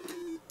 Ah!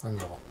 Wrong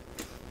level.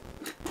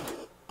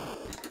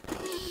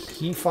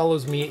 He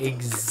follows me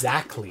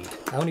exactly.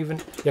 I don't even...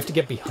 You have to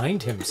get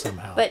behind him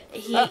somehow. But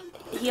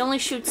he only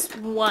shoots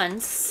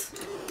once.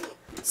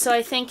 So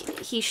I think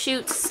he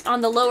shoots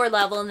on the lower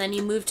level and then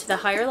you move to the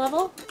higher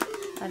level?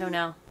 I don't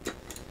know.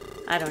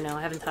 I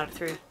haven't thought it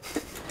through.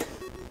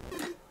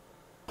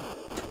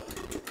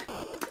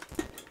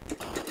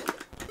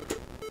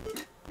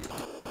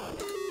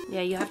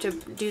 Yeah, you have to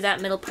do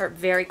that middle part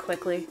very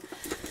quickly.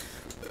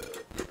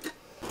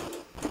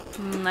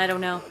 I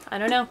don't know.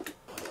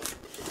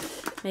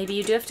 Maybe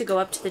you do have to go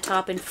up to the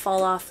top and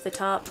fall off the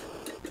top.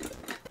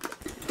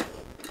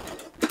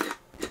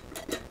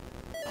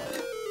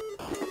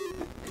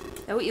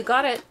 Oh, you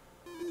got it.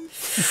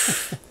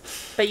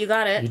 But you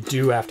got it. You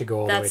do have to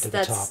go all the way to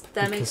the top.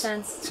 That makes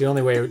sense. It's the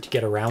only way to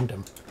get around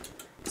him.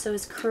 So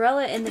is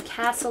Cruella in the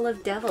Castle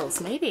of Devils?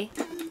 Maybe.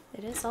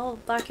 It is all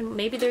black and...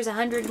 Maybe there's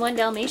 101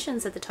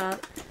 Dalmatians at the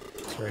top.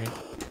 That's right.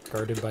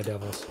 Guarded by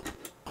devils.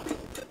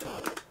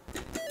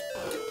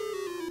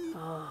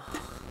 Oh,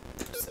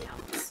 those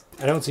devils.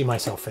 I don't see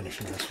myself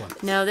finishing this one.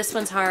 No, this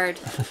one's hard.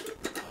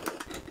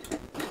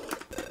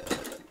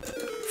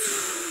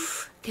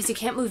 Because you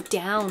can't move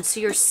down, so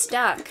you're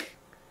stuck.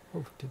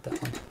 Oh, did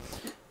that one.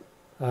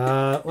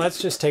 Let's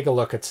just take a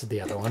look at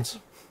the other ones.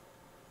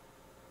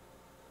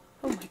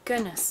 Oh my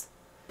goodness.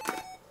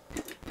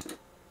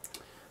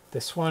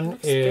 This one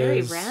Looks is...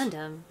 very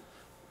random.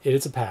 It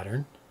is a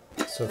pattern.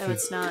 So No, if you...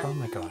 it's not. Oh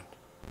my god.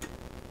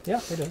 Yeah,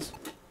 it is.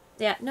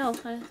 Yeah, no.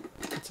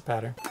 It's a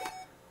pattern.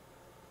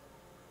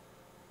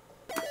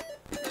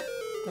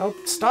 Oh,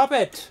 stop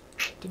it!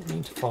 Didn't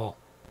mean to fall.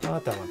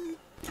 Not that one.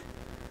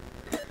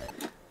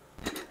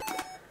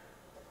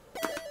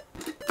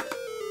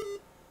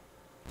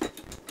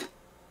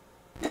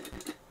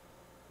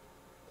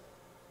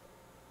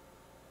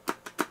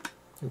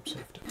 Oops, I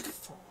have to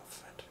fall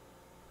off it.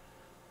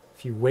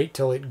 If you wait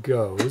till it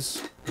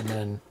goes, and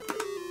then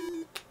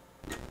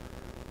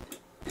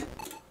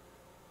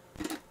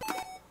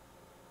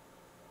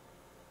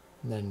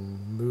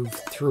move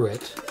through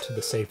it to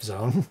the safe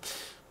zone.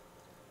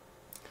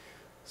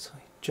 So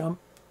I jump.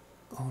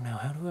 Oh, now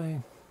how do I...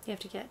 You have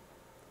to get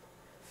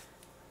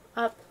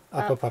up,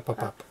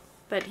 Up.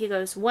 But he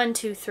goes 1,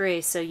 2,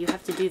 3, so you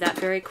have to do that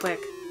very quick.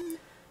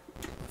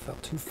 I fell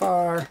too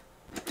far.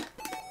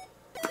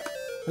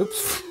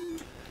 Oops.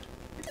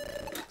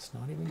 It's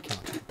not even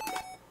counting.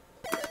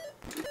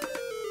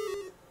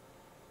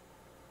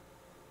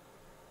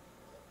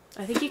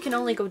 I think you can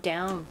only go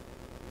down.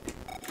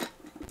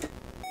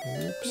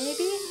 Oops.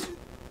 Maybe?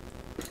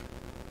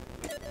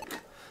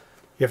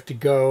 You have to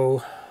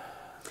go...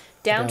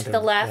 Down to the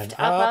left, then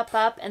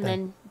up, and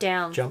then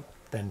down. Jump,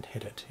 then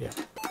hit it, yeah.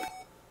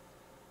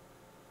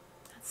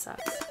 That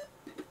sucks.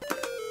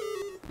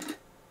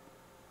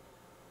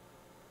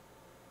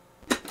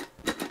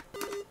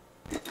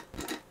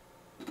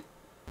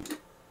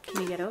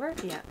 Can you get over?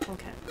 Yeah,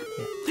 okay.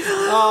 Yeah.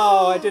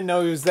 Oh, I didn't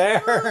know he was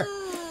there.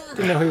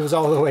 Didn't know he was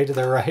all the way to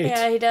the right.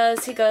 Yeah, he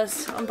does. He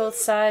goes on both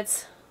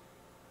sides.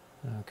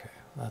 Okay,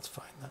 that's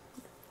fine then.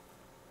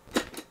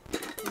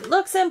 It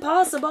looks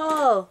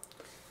impossible!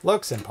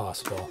 Looks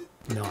impossible.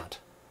 Not.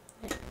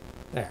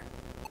 There.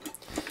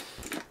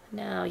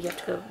 Now you have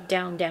to go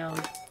down,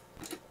 down.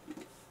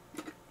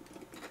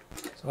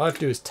 So all I have to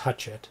do is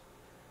touch it.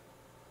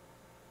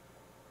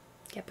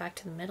 Get back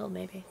to the middle,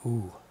 maybe.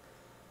 Ooh.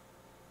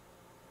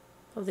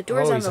 Oh, the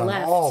door's Oh, on he's the on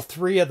left. all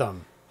three of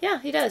them. Yeah,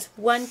 he does.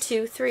 1,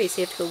 2, 3.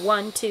 So you have to go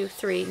 1, 2,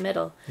 3,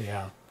 middle.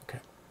 Yeah,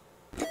 okay.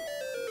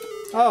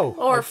 Oh,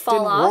 Or I fall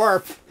didn't off.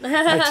 warp.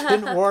 I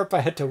didn't warp. I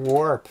had to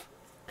warp.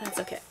 That's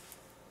okay.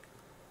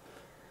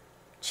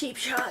 Cheap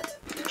shot.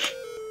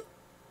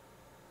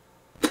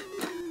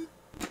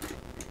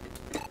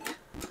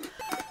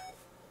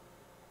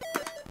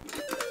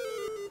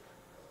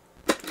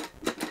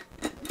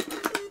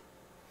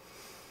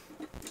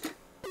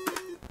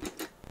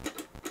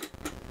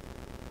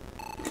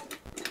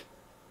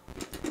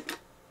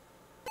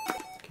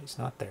 Okay, he's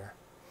not there.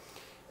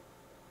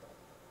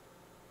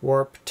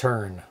 Warp,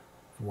 turn.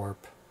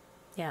 Warp,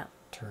 Yeah.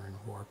 turn,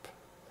 warp.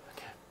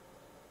 Okay.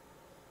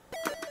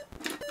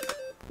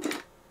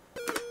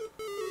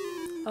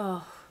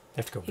 Oh, You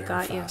have to go he very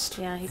got fast.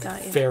 you. Yeah, he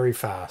got you. Very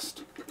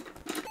fast.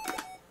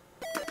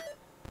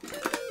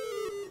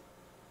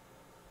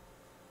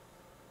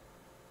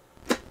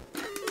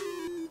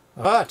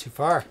 Ah, too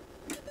far.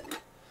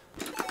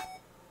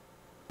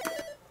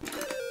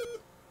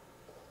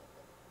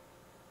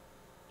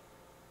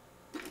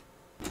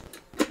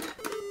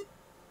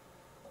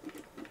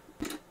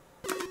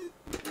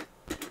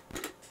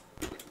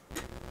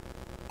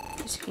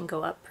 You can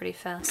go up pretty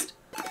fast.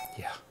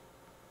 Yeah.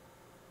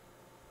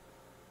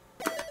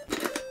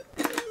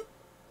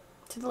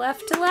 To the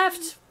left, to the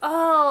left.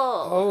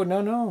 Oh. Oh,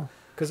 no, no.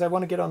 Because I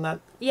want to get on that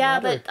Yeah,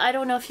 ladder. but I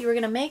don't know if you were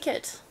going to make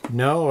it.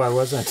 No, I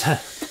wasn't.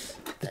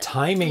 The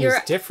timing is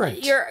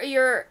different.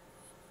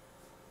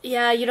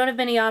 Yeah, you don't have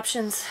many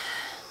options.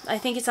 I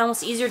think it's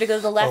almost easier to go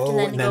to the left and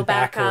then go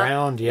back up.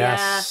 around,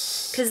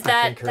 yes. Because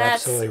I think you're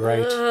absolutely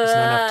right. There's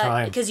not enough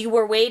time. Because you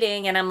were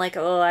waiting, and I'm like,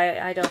 oh,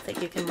 I don't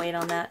think you can wait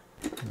on that.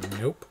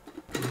 Nope.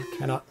 You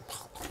cannot.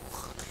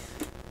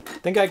 I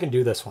think I can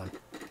do this one.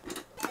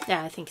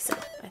 Yeah, I think so.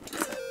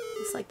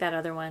 It's like that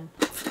other one,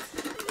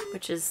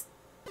 which is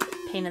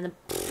pain in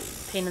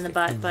the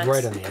butt, but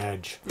Right on the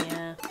edge.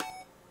 yeah.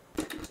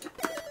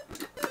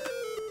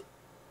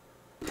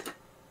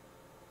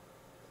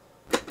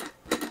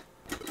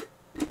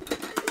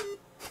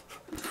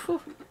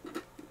 Whew.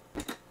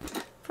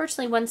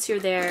 Fortunately, once you're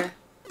there,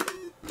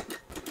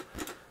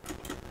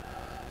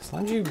 As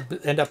long as you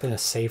end up in a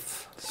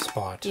safe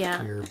spot, Yeah.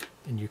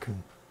 and you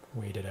can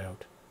wait it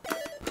out.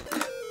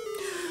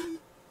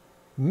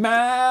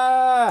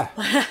 Ma!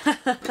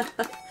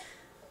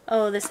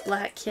 oh, this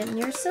black kitten,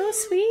 you're so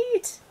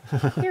sweet.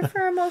 You're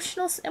for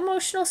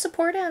emotional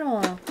support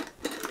animal.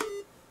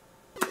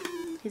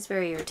 He's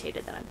very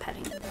irritated that I'm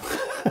petting him.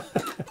 I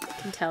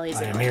can tell he's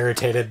I am annoyed.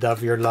 irritated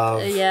of your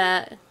love.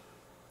 Yeah,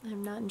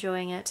 I'm not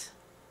enjoying it.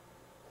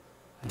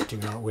 I do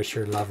not wish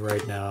your love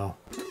right now.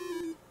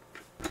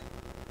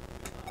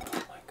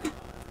 Oh my god.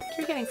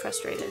 You're getting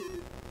frustrated.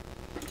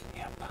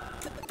 Yep. But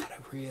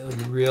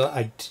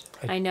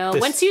I I know.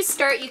 this- Once you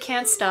start, you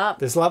can't stop.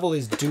 This level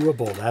is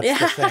doable. That's Yeah.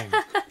 the thing.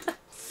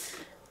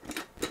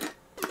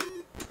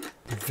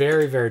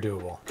 Very, very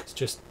doable. It's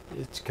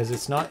because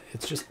it's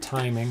just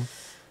timing.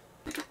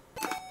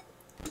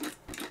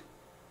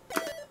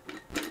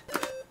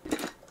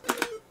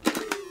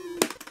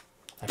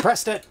 I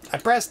pressed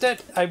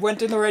it. I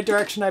went in the right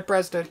direction. I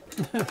pressed it.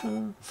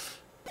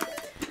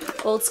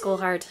 Old school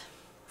hard.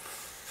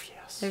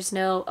 Yes. There's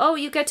no, oh,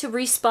 you get to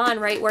respawn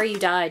right where you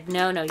died.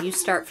 No, you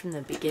start from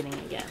the beginning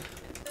again.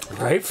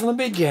 Right from the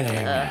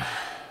beginning.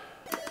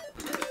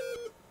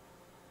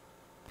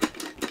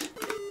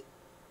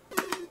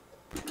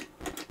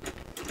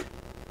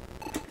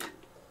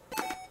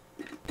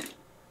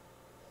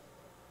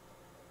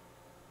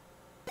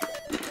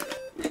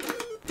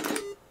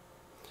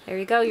 There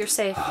you go, you're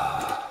safe.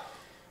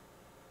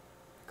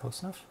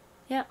 Close enough?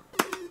 Yeah.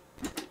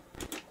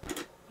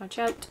 Watch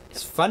out.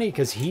 It's funny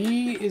because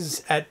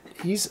he's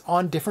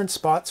on different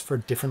spots for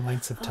different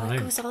lengths of Oh, it time.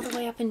 goes all the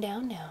way up and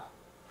down now.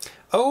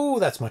 Oh,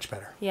 that's much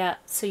better. Yeah,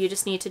 so you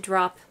just need to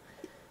drop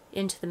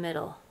into the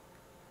middle.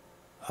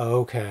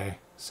 Okay,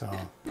 so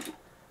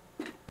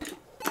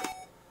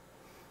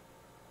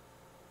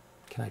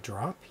can I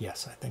drop?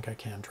 Yes, I think I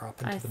can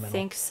drop into the middle. I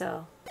think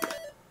so.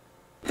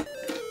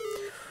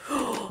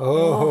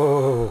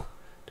 Oh,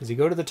 does he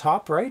go to the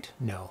top right?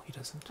 No, he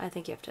doesn't. I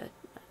think you have to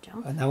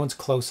jump. And that one's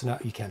close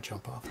enough. You can't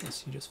jump off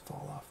this. You just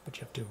fall off, but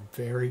you have to be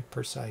very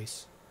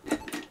precise.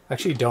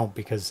 Actually, you don't,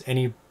 because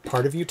any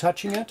part of you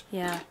touching it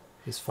Yeah.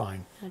 is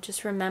fine. Now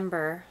just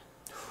remember.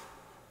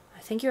 I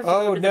think you have to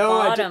Oh go to the no!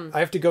 bottom. I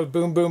have to go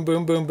boom, boom,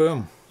 boom, boom,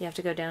 boom. You have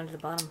to go down to the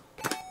bottom.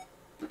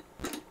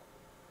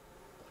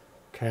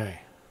 Okay.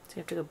 So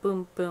you have to go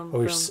boom, boom, Oh,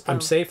 boom, I'm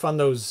boom. safe on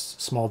those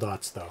small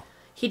dots, though.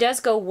 He does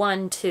go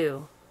 1,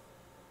 2.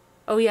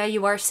 Oh yeah,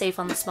 you are safe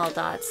on the small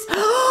dots.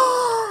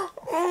 Oh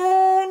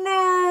no!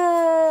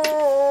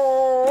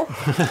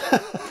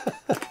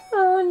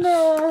 Oh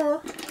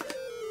no!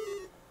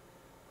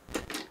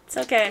 It's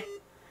okay.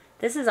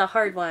 This is a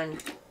hard one.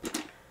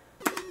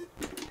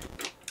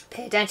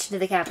 Pay attention to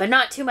the cat, but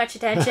not too much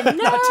attention. No!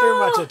 Not too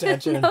much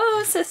attention.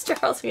 No, says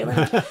Charles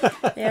Wheeler.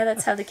 Yeah,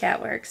 that's how the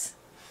cat works.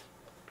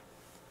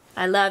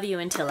 I love you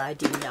until I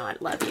do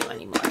not love you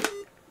anymore.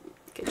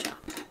 Good job.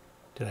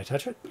 Did I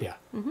touch it? Yeah.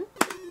 Mm-hmm.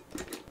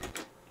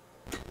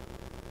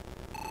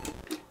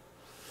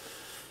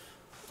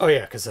 Oh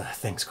yeah, because the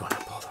thing's going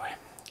up all the way.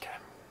 Okay.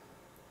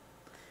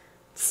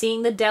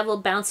 Seeing the devil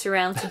bounce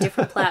around to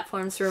different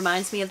platforms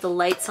reminds me of the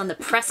lights on the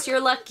Press Your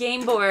Luck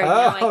game board. Oh,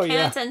 Now I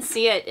can't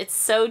unsee it. It's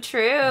so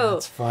true.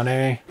 That's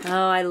funny.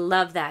 Oh, I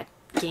love that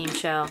game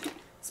show.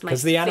 It's my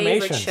Because the favorite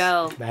animations.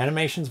 show. The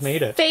animations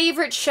made it.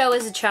 Favorite show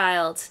as a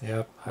child.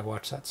 Yep, I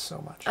watched that so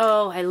much.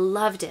 Oh, I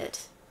loved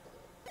it.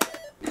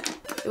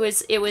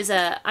 It was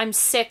a I'm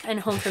sick and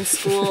home from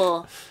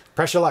school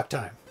Pressure luck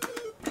time.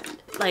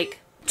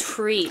 like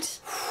treat.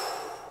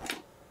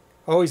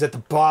 Oh, he's at the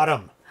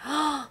bottom.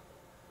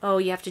 Oh,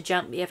 you have to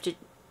jump. You have to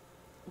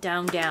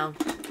down.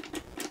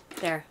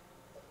 There.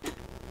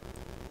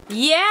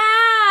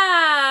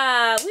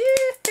 Yeah! Woo!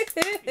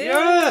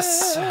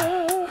 Yes!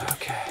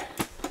 Okay.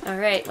 All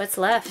right, what's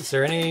left? Is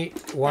there any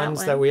ones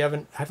one. that we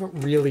haven't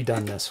really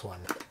done this one?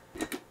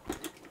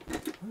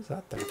 What is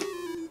that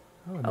thing?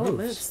 Oh, it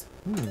moves.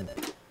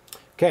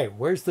 Okay,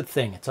 where's the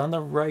thing? It's on the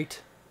right.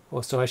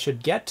 Oh, so I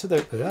should get to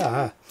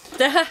the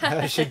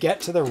I should get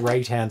to the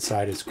right-hand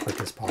side as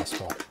quick as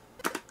possible.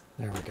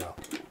 There we go.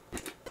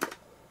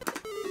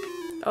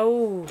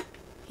 Oh,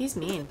 he's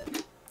mean.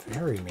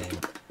 Very mean.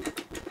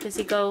 Does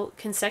he go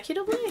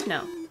consecutively?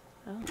 No.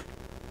 Oh.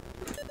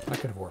 I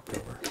could have warped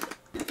over.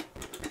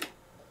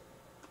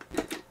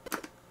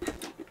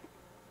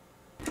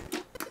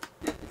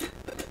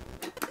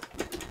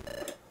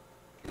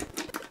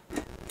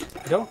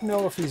 I don't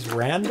know if he's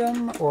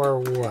random or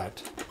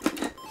what.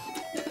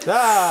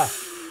 Ah!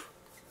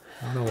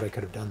 I don't know what I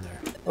could have done there.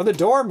 Oh, the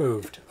door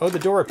moved. Oh, the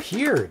door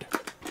appeared.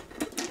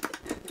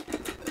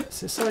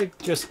 Is this like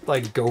just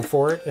like go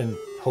for it and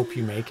hope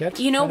you make it?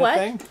 You know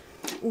kind of what?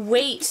 thing?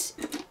 Wait.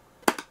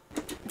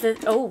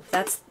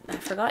 I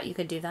forgot you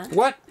could do that.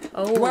 What?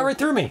 Oh. You went right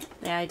through me.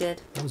 Yeah, I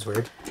did. That was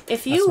weird.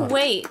 If you not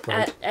wait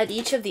right. at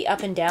each of the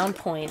up and down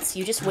points,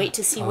 you just wait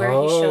to see where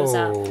he shows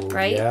up,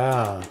 right?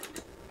 Yeah.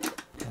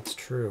 That's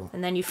true.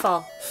 And then you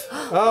fall.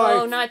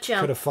 Oh, not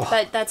jump. could have fallen.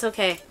 But that's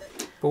okay.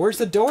 But where's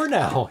the door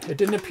now? It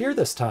didn't appear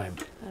this time.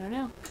 I don't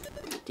know.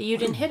 You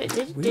didn't hit it,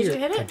 did you Weird.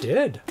 hit it? I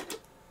did.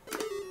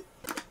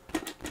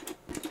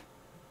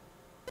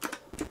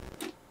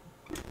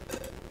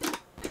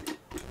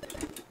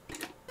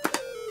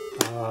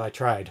 I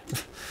tried.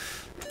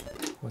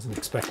 Wasn't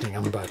expecting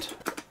him, but...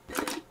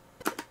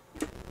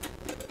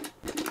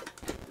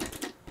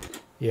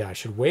 Yeah, I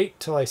should wait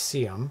till I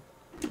see him.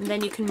 And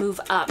then you can move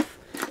up.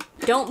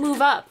 Don't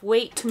move up.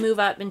 Wait to move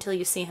up until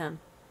you see him.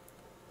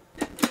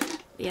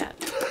 Yeah.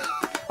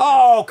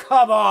 Oh,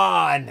 come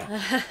on!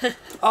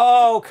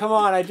 Oh, come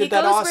on! I did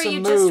that goes awesome where you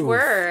move. just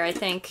were, I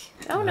think.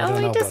 Oh I no,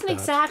 don't know it doesn't about that.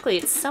 exactly.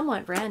 It's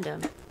somewhat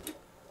random.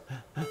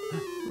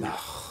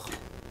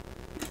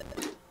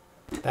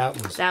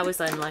 That was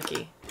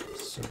unlucky.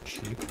 so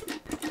cheap.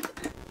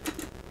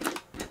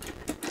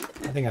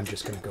 I think I'm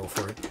just gonna go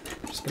for it.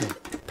 Just gonna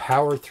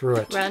power through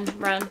it.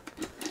 Run.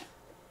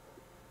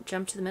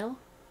 Jump to the middle.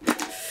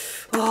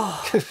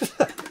 Oh.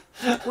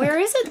 Where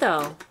is it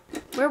though?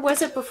 Where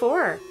was it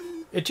before?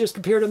 It just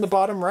appeared in the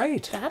bottom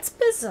right. That's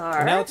bizarre.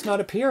 And now it's not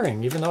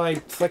appearing, even though I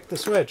flicked the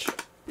switch.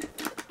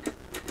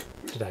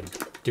 Did I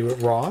do it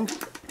wrong?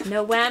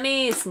 No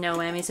whammies. No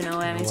whammies. No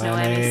whammies. No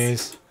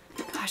whammies.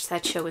 Gosh,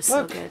 that show was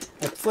so good.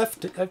 I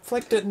flipped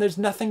it, and there's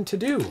nothing to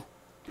do.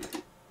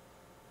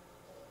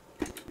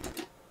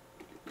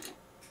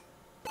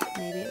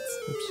 Maybe it's...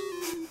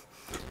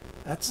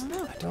 Oops.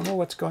 I don't know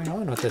what's going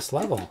on with this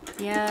level.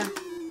 Yeah,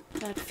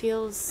 that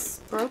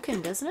feels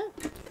broken, doesn't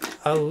it?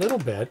 A little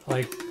bit,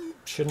 like,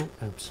 shouldn't...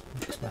 Oops,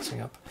 I'm just messing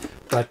up.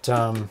 But,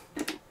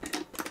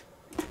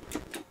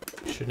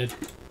 shouldn't it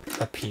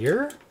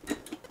appear?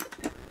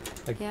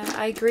 Like, Yeah,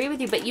 I agree with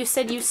you, but you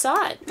said you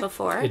saw it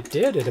before. it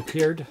did. It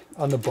appeared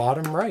on the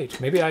bottom right.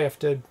 Maybe I have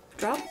to...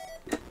 Drop.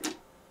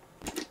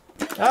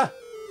 Ah!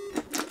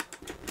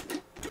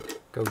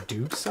 Go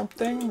do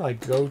something?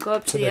 Like, go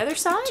up to the other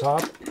side?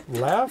 Top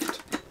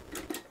left?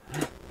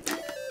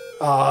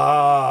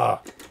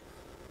 Ah!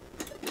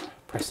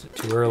 Pressed it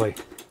too early.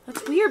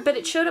 That's weird, but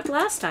it showed up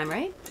last time,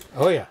 right?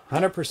 Oh yeah,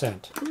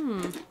 100%.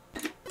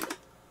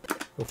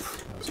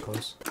 Oof, that was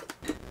close.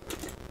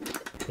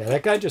 Yeah,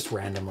 that guy just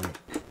randomly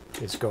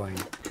is going...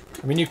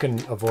 I mean, you can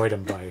avoid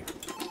him by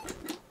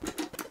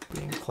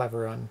being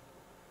clever on...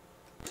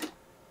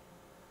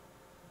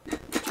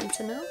 Jump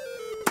to middle?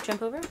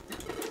 Jump over?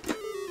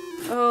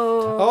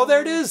 Oh. Oh,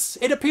 there it is!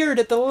 It appeared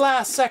at the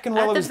last second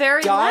while I was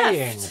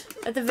dying.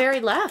 Left. At the very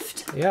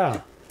left.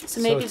 Yeah. So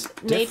maybe it's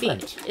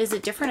different. is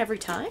it different every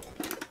time?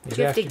 Maybe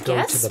Do you I have to go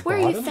guess to the where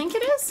bottom? you think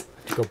it is? I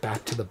have to go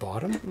back to the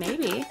bottom?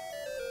 Maybe.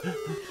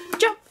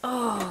 Jump!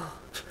 Oh.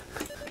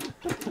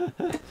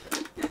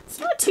 It's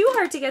not too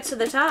hard to get to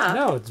the top.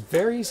 No, it's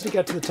very easy to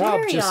get to the top.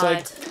 Very Just odd.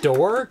 like,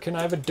 door? Can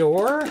I have a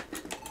door?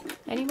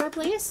 Anywhere,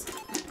 please?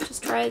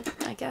 Just try it,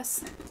 I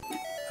guess.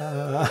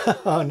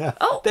 Oh no.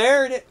 Oh.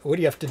 There it is. What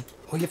do you have to...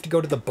 Oh, you have to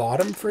go to the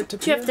bottom for it to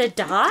Do you appear? have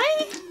to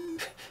die?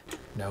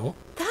 No.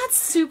 That's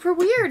super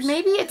weird.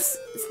 Maybe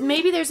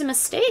there's a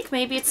mistake.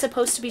 Maybe it's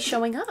supposed to be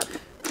showing up.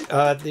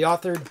 The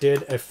author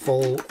did a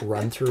full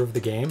run-through of the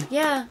game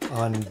Yeah.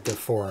 on the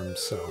forums,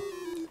 so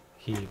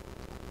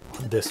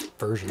on this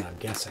version, I'm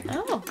guessing.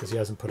 Oh. Because he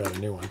hasn't put out a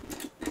new one.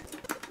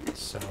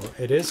 So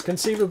it is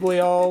conceivably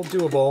all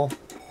doable.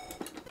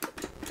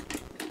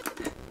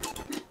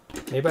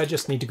 Maybe I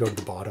just need to go to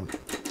the bottom.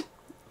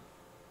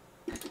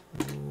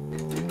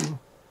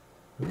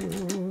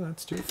 Ooh,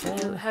 that's too far.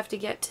 You have to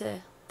get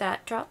to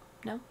that drop?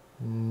 No?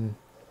 I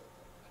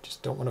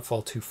just don't want to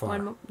fall too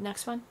far.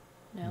 Next one?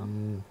 No?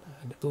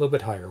 A little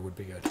bit higher would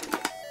be good.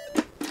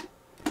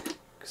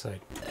 Because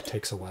it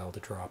takes a while to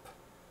drop.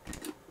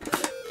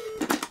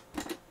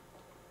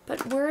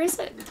 But where is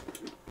it?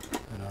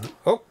 I don't know.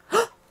 Oh!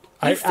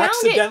 I found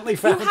accidentally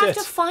found it. You have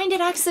to find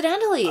it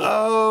accidentally.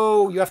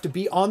 Oh, you have to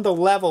be on the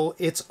level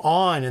it's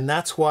on, and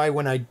that's why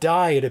when I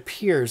die it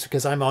appears,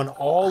 because I'm on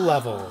all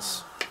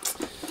levels.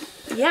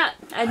 Yeah,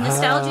 a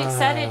Nostalgic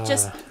said it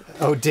just...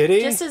 Oh, did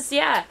he? Just as,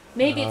 yeah.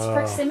 Maybe it's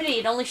proximity.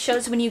 It only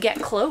shows when you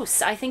get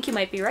close. I think you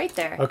might be right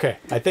there. Okay,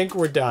 I think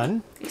we're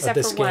done Except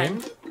with this for game.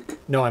 one.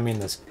 No, I mean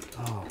this.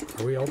 Oh,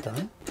 are we all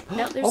done?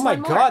 No, there's oh my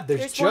one more. god,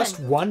 there's just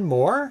one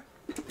more?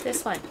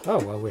 This one.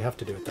 Oh, well, we have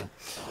to do it then.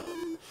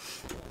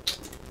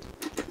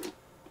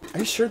 Are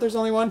you sure there's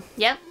only one?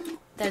 Yep.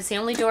 That's the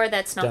only door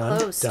that's not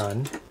closed.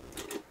 Done.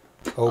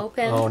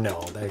 Open. Oh,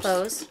 no. There's,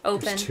 close.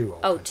 Open. There's two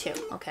open. Oh, two.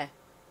 Okay.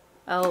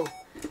 Oh.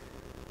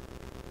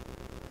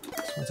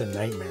 This one's a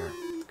nightmare.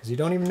 Because you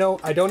don't even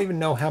know... I don't even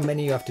know how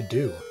many you have to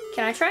do.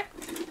 Can I try?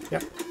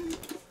 Yep.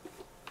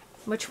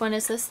 Which one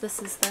is this? This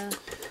is the...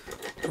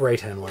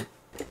 Right-hand one.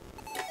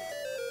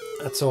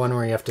 That's the one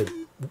where you have to...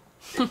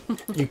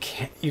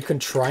 You can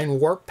try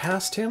and warp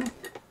past him,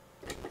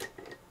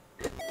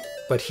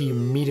 but he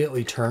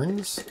immediately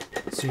turns.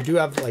 So you do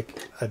have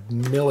like a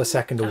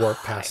millisecond to warp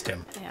past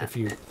him if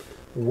you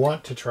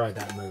want to try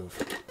that move.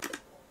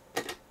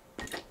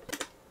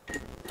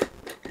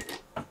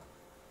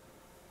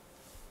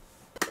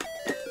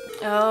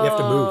 Oh. You have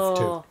to move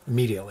too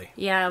immediately.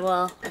 Yeah,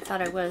 well, I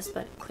thought I was,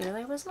 but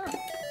clearly I was not.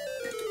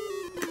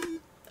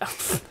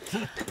 Oh.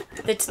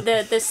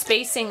 the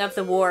spacing of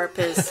the warp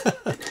is...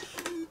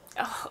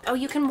 Oh,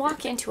 you can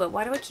walk into it.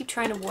 Why do I keep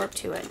trying to warp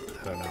to it?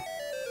 I don't know.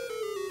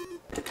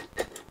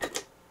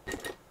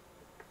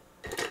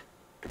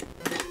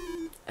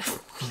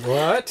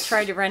 What?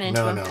 Tried to run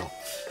into him. No.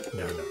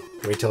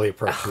 Wait till he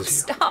approaches you.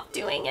 Stop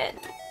doing it.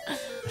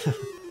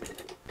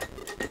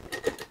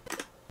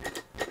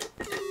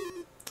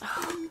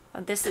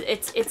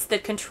 It's the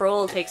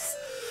control takes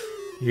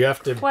You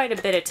have to quite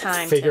a bit of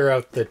time. Figure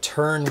out the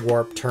turn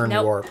warp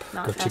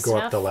not to go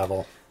up the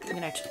level. I'm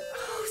gonna.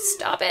 Oh,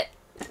 stop it!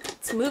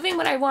 It's moving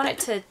when I want it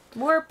to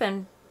warp,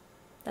 and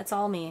that's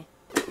all me.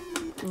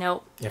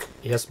 Nope. Yeah,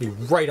 he has to be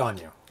right on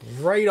you.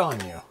 Right on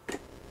you.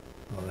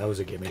 Oh, that was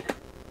a gimme.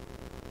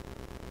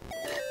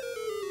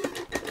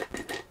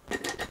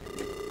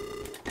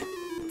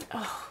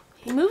 Oh,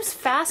 he moves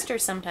faster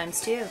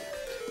sometimes too.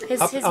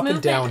 His up movement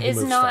and down, is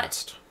he moves not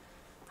fast.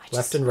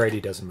 Left and right, he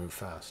doesn't move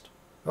fast.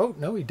 Oh,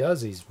 no, he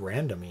does. He's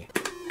random-y.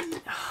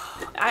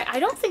 I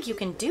don't think you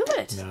can do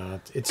it. No,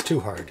 it's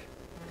too hard.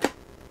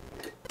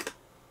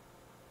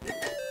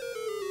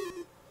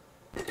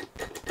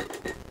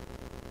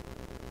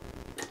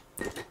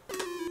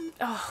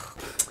 Oh,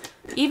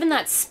 even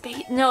that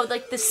space. No,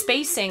 like the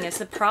spacing is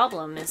the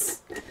problem.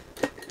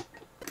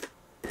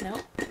 No.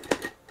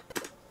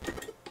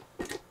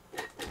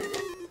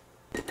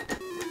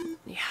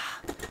 Yeah.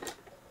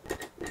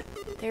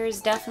 There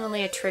is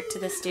definitely a trick to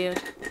this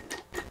dude.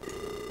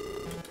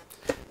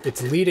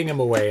 It's leading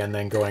him away and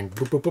then going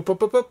boop, boop, boop, boop,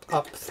 boop, boop,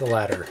 up the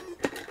ladder.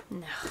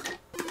 No.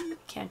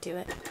 Can't do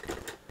it.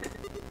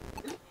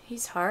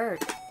 He's hard.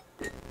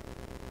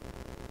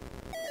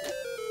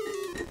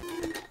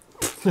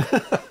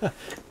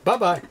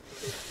 Bye-bye.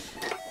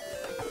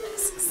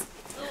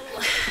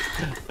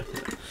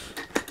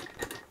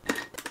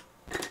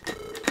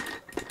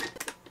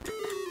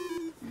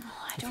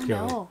 I don't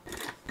know.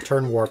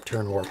 Turn warp,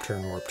 turn warp,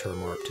 turn warp,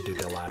 turn warp to do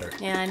the ladder.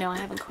 Yeah, I know. I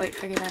haven't quite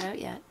figured that out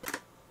yet.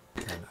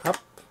 And up,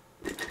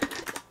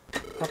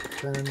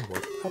 turn,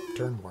 warp, up,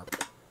 turn,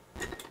 warp.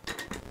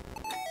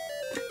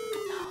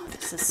 Oh,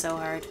 this is so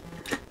hard.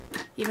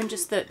 Even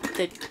just the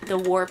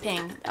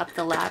warping up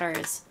the ladder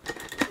is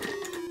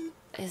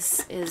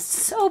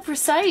so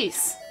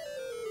precise.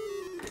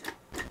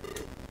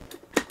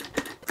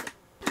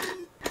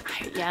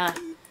 Yeah,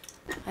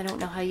 I don't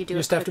know how you do it. You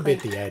just have to be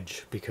quickly. at the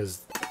edge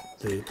because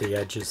the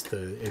edge is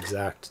the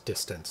exact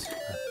distance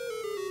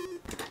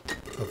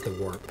of the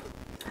warp.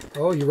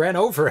 Oh, you ran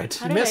over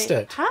it. You missed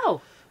it.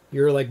 How?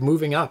 You were like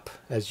moving up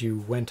as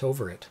you went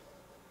over it.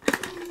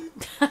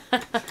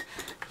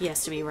 He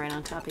has to be right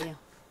on top of you.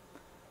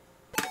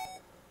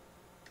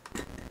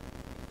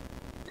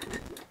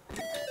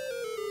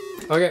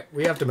 Okay,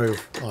 we have to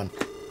move on.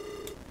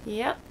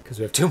 Yep. Because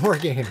we have 2 more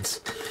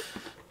games.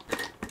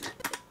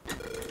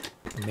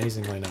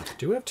 Amazingly enough.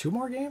 Do we have 2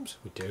 more games?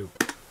 We do.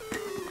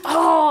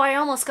 Oh, I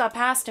almost got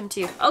past him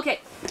too.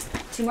 Okay,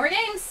 2 more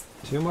games.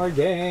 2 more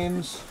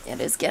games. It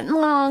is getting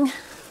long.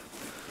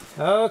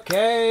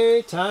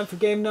 Okay, time for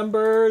game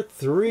number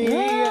 3.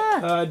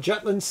 Yeah.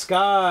 Jutland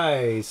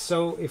Sky.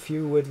 So if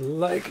you would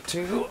like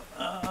to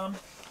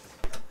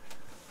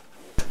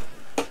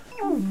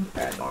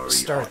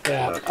start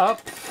that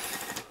up.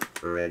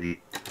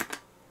 Ready.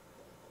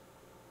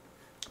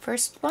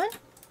 First one?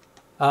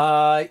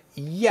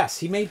 Yes,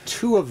 he made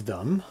 2 of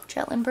them.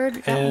 Jutland bird,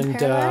 Jutland And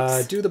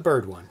parallax? do the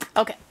bird one.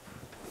 Okay.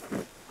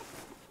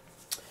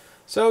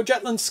 So,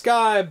 Jutland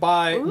Sky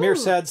by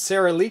Mirsad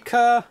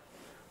Sarajlic,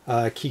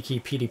 Kiki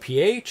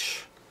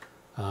PDPH.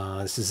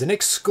 This is an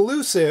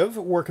exclusive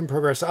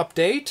work-in-progress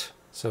update.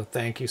 So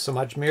thank you so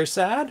much,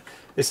 Mirsad.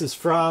 This is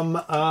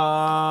from,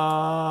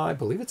 I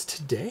believe it's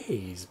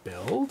today's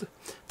build.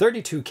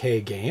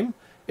 32K game.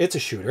 It's a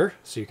shooter,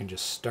 so you can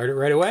just start it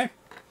right away.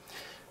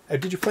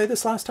 Did you play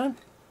this last time?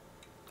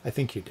 I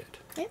think you did.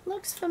 It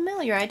looks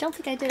familiar. I don't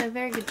think I did a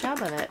very good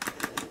job of it.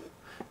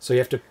 So you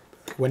have to,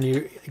 when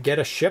you get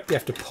a ship, you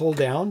have to pull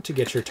down to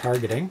get your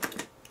targeting.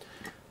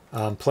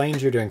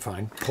 Planes, you're doing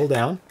fine. Pull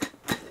down.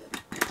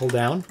 Pull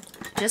down.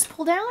 Just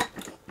pull down?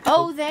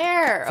 Oh,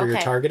 there. For okay.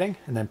 your targeting,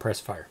 and then press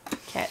fire.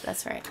 Okay,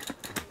 that's right.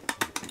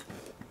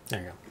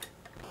 There you go.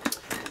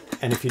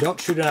 And if you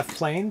don't shoot enough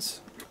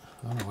planes,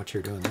 I don't know what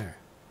you're doing there.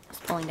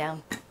 Just pulling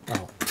down.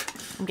 Oh,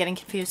 I'm getting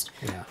confused.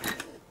 yeah.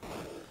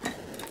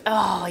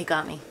 Oh, he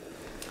got me.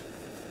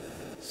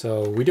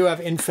 So we do have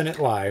infinite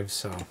lives,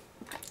 so...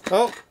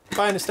 Oh,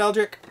 bye,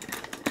 Nostalgic.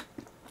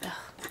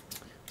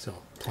 So,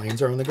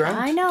 planes are on the ground.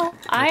 I know.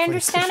 I planes.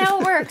 understand how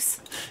it works.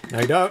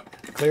 No, you don't.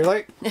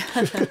 Clearly.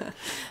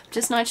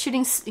 Just not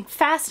shooting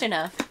fast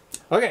enough.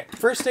 Okay,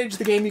 first stage of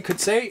the game, you could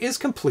say, is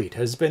complete.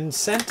 Has been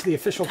sent to the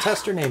official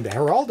tester named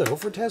Geraldo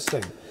for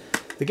testing.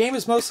 The game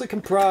is mostly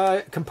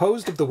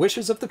composed of the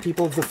wishes of the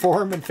people of the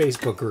forum and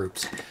Facebook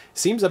groups.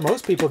 Seems that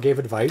most people gave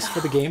advice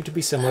for the game to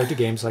be similar to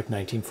games like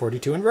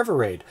 1942 and River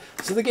Raid.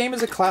 So the game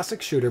is a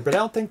classic shooter, but I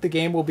don't think the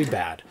game will be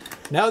bad.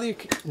 Now you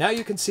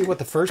can see what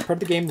the first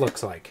part of the game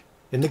looks like.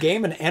 In the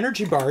game, an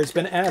energy bar has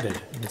been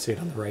added. You can see it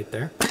on the right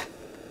there.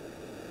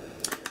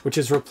 Which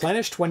is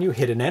replenished when you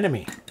hit an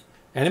enemy.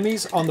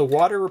 Enemies on the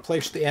water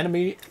replace the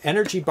enemy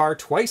energy bar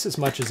twice as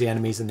much as the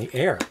enemies in the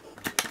air.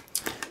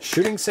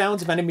 Shooting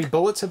sounds of enemy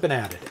bullets have been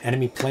added.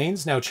 Enemy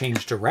planes now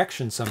change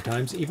direction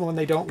sometimes, even when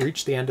they don't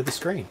reach the end of the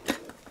screen.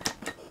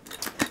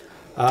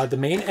 The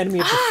main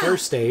enemy of the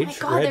first stage...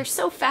 Oh my god, they're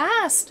so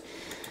fast!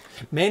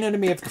 Main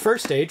enemy of the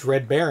first stage,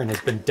 Red Baron, has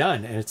been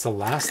done, and it's the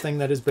last thing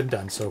that has been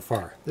done so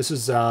far. This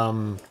is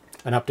an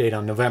update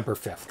on November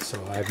 5th,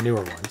 so I have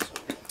newer ones.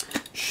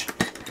 Shh.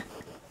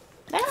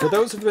 For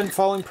those who've been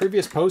following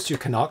previous posts, you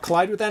cannot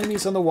collide with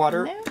enemies on the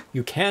water. No.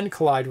 You can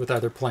collide with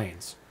other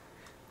planes.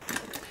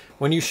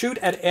 When you shoot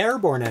at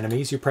airborne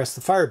enemies, you press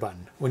the fire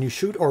button. When you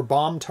shoot or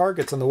bomb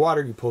targets on the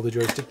water, you pull the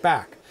joystick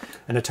back.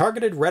 And a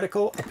targeted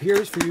reticle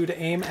appears for you to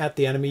aim at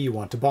the enemy you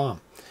want to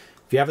bomb.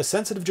 If you have a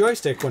sensitive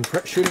joystick, when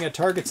shooting at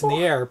targets in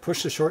the air,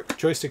 push the short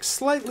joystick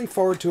slightly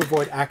forward to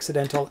avoid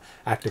accidental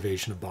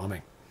activation of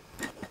bombing.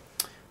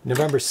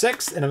 November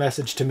 6th, in a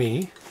message to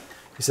me,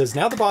 he says,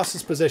 now the boss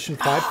is positioned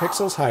 5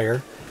 pixels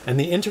higher, and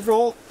the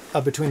interval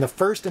between the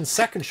first and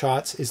second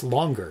shots is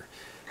longer.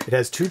 It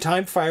has 2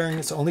 timed firing.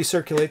 It only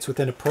circulates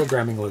within a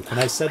programming loop. And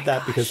I said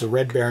that because the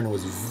Red Baron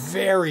was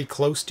very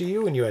close to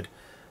you, and it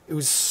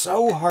was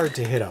so hard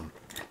to hit him.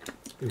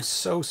 It was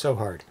so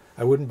hard.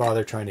 I wouldn't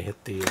bother trying to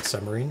hit the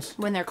submarines.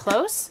 When they're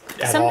close?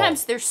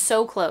 Sometimes they're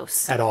so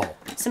close. At all.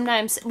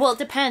 Sometimes, well, it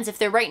depends if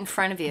they're right in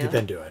front of you.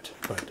 Then do it.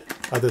 But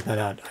other than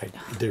that,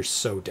 they're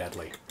so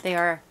deadly. They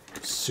are.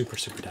 Super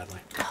deadly.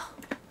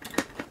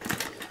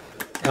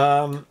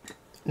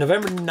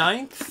 November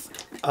 9th,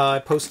 I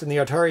posted in the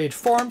Atari Age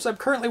forums, I'm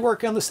currently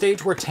working on the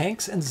stage where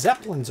tanks and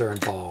zeppelins are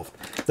involved.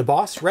 The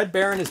boss, Red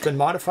Baron, has been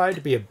modified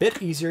to be a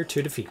bit easier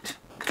to defeat.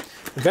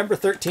 November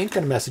 13th,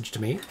 in a message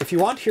to me, if you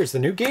want, here's the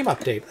new game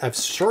update. I've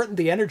shortened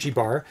the energy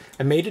bar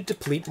and made it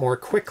deplete more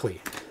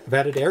quickly. I've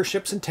added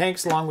airships and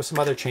tanks along with some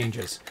other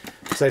changes.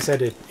 As I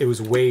said, it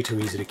was way too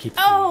easy to keep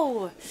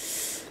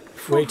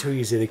way too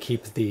easy to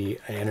keep the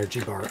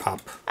energy bar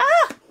up.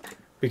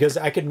 Because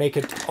I could make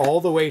it all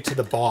the way to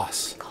the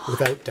boss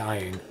without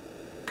dying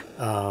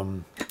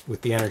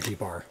with the energy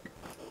bar.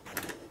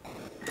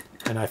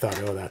 And I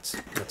thought, oh, that's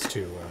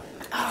too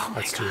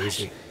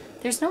easy.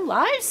 There's no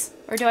lives?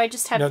 Or do I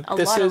just have a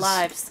lot of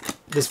lives?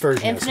 This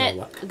version Infinite? has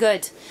no lives.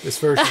 Good. This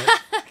version...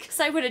 Because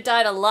I would have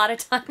died a lot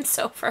of times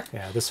over.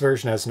 Yeah, this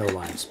version has no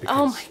lives. Because,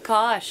 oh my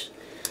gosh.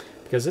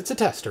 Because it's a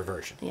tester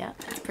version. Yeah,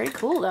 it's pretty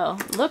cool though.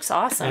 It looks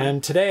awesome.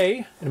 And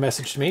today, in a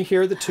message to me,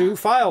 here are the 2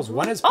 files.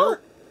 One is it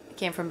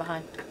came from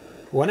behind.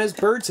 One has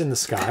birds in the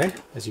sky,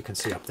 as you can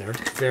see up there.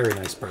 Very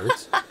nice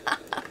birds.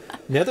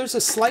 The other's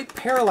a slight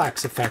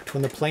parallax effect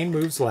when the plane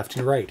moves left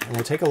and right. And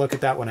we'll take a look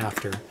at that one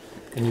after.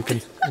 And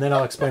then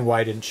I'll explain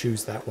why I didn't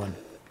choose that one.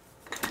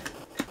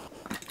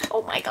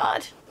 Oh my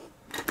god.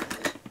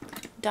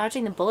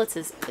 Dodging the bullets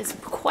is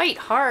quite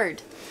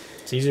hard.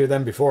 It's easier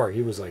than before.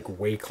 He was like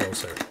way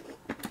closer.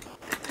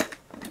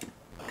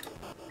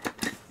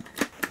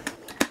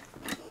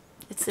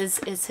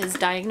 It's his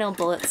diagonal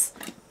bullets.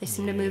 They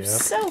seem to move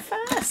so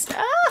fast.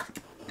 Ah!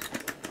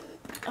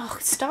 Oh,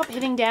 stop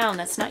hitting down.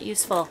 That's not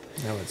useful.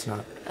 No, it's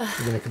not.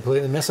 You're going to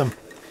completely miss him.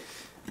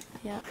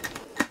 Yeah.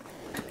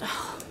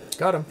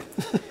 Got him.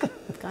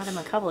 Got him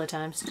a couple of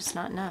times, just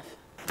not enough.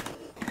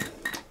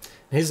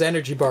 His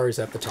energy bar is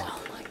at the top.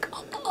 Oh my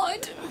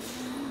god.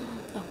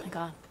 Oh my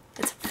god.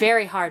 It's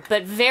very hard,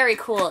 but very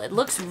cool. It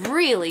looks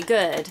really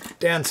good.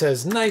 Dan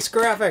says, nice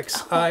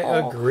graphics. I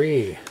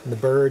agree. The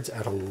birds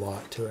add a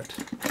lot to it.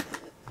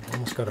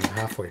 Almost got him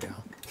halfway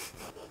down.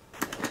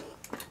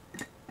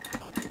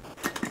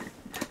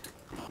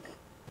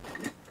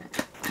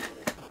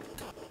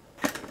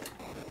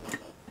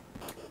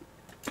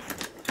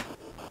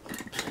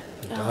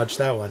 Dodge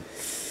that one.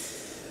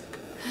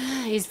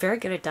 He's very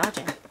good at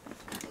dodging.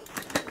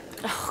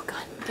 Oh,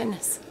 God,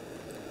 goodness.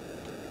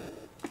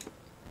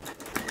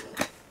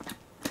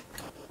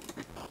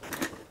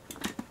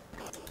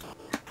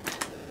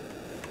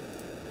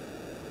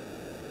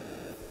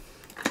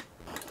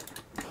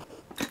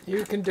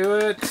 You can do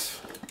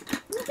it.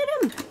 Look at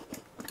him.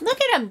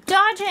 Look at him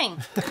dodging.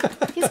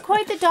 He's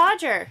quite the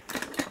dodger.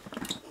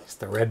 He's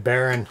the Red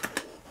Baron.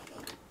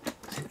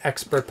 He's an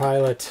expert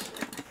pilot.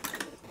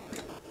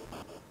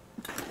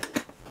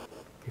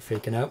 If he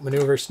can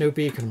outmaneuver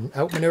Snoopy, he can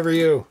outmaneuver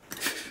you.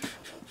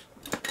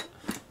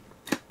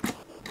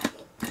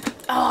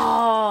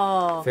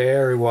 Oh.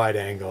 Very wide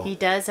angle. He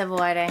does have a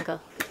wide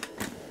angle.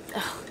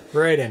 Oh,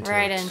 right into it.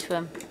 right into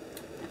him.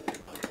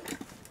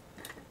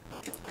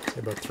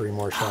 About 3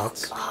 more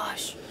shots. Oh,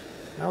 gosh.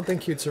 I don't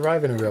think you'd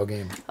survive in a real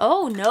game.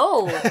 Oh,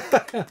 no.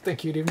 I don't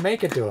think you'd even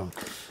make it to him.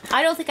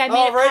 I don't think I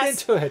made it right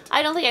past... into it.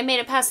 I don't think I made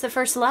it past the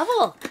first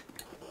level.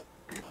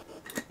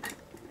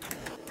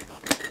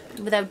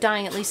 Without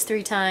dying at least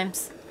 3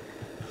 times.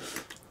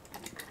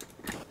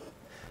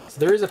 So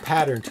there is a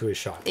pattern to his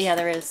shots. Yeah,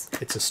 there is.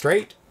 It's a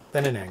straight,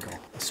 then an angle.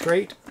 A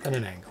straight, then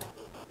an angle.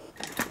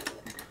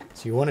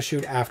 So you want to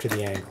shoot after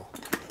the angle.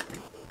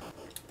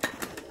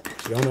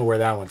 You don't know where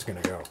that one's going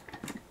to go.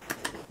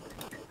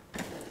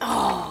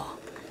 Oh,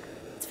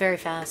 it's very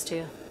fast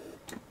too.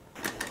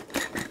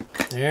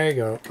 There you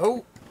go.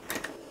 Oh.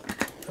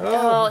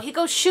 Oh, he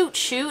goes shoot,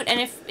 shoot, and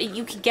if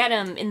you could get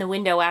him in the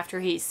window after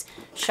he's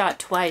shot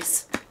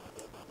twice.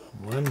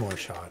 One more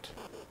shot.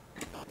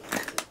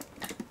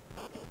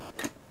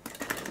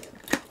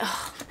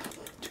 Oh.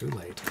 Too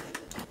late.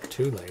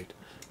 Too late.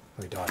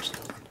 Oh, he dodged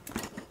that one.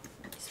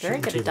 He's very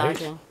good at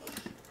dodging.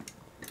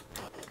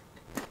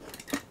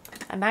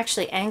 I'm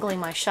actually angling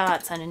my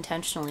shots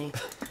unintentionally.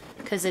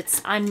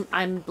 Because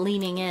I'm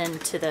leaning in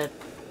to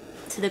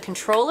the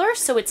controller,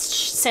 so it's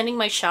sending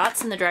my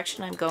shots in the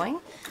direction I'm going.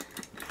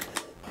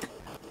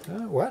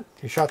 What?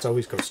 Your shots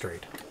always go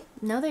straight.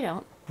 No, they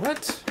don't.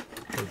 What?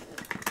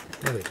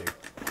 No, they do.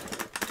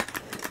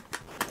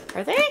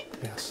 Are they?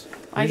 Yes.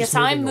 I guess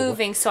I'm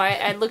moving, so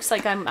it looks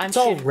like I'm it's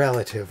shooting. all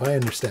relative. I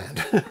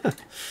understand.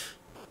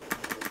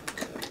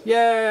 Yay!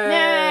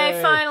 Yay!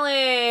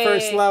 Finally.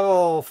 First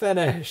level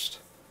finished.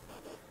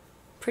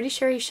 Pretty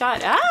sure he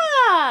shot.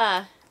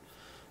 Ah!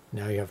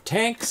 Now you have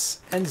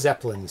tanks and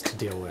zeppelins to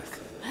deal with.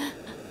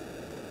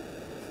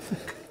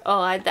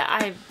 Oh,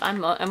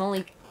 I'm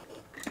only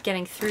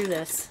getting through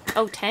this.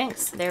 Oh,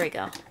 tanks. There we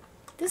go.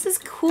 This is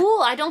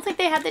cool. I don't think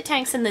they had the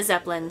tanks and the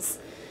zeppelins.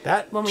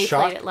 That when we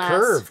shot played it last.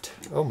 Curved.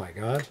 Oh my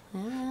god.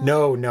 Yeah.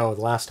 No,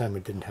 the last time we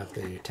didn't have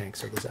the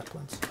tanks or the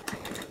zeppelins.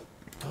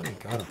 Oh, you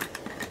got them.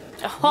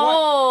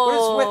 Oh! What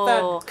is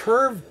with that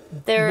curved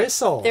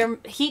missile? They're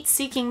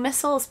heat-seeking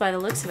missiles by the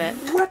looks of it.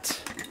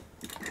 What?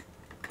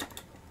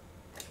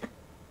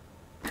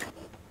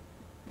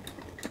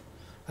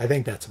 I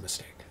think that's a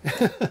mistake.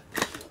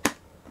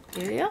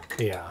 Do you?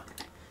 Yeah.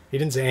 He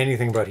didn't say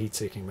anything about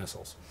heat-seeking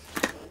missiles.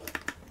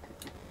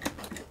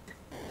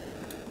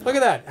 Look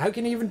at that. How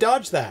can you even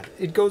dodge that?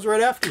 It goes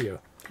right after you.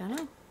 I don't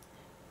know.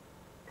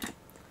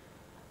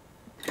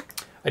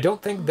 I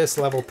don't think this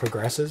level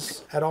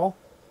progresses at all.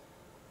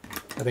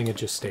 I think it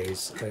just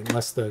stays,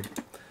 unless the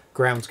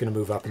ground's going to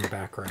move up in the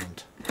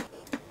background.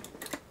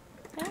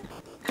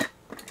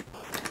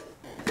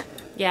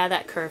 Yeah,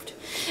 that curved.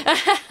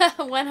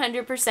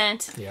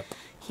 100%. Yep.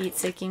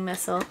 Heat-seeking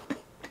missile.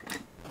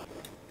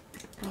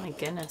 Oh my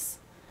goodness.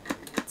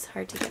 It's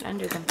hard to get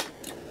under them.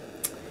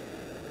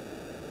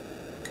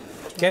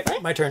 Okay,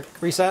 my turn.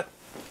 Reset.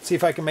 See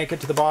if I can make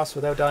it to the boss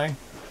without dying.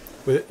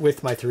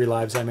 With my 3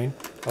 lives, I mean.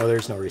 Oh,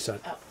 there's no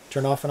reset. Oh.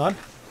 Turn off and on,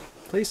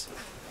 please.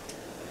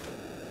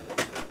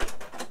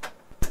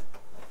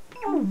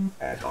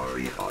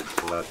 Atari Box.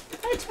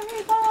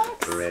 Atari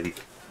Box. Ready.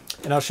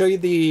 And I'll show you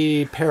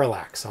the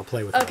parallax. I'll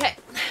play with that. Okay.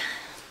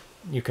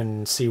 You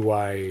can see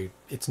why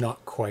it's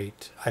not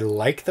quite... I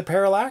like the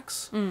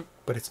parallax,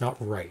 but it's not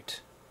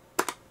right.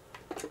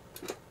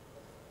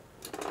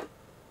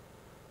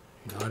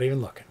 You're not even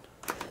looking.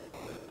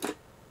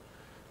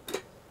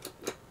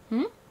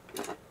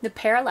 The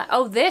parallax.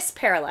 Oh, this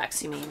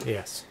parallax, you mean?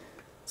 Yes.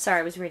 Sorry,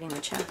 I was reading the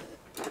chat.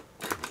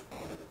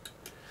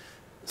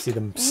 See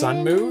the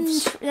sun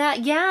moves?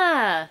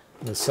 Yeah.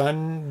 The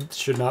sun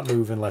should not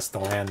move unless the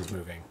land's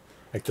moving.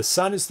 Like, the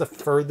sun is the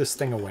furthest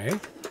thing away.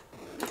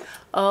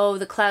 Oh,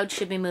 the cloud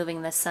should be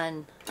moving, the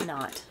sun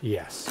not.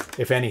 Yes,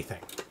 if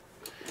anything.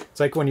 It's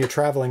like when you're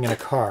traveling in a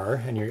car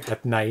and you're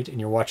at night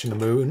and you're watching the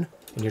moon.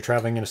 and you're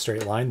traveling in a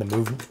straight line,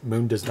 the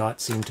moon does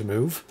not seem to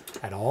move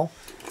at all.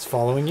 It's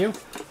following you,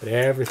 but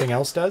everything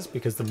else does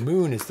because the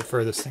moon is the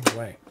furthest thing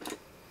away.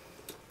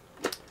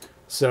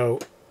 So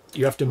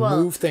you have to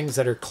move things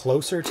that are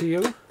closer to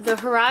you. The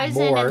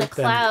horizon and the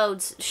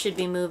clouds should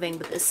be moving,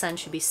 but the sun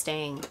should be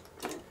staying.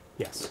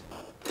 Yes.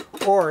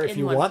 Or if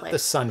you want the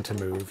sun to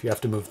move, you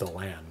have to move the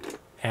land.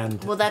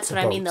 And well, that's what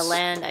boats. I mean. The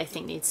land, I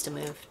think, needs to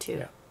move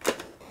too. Yeah.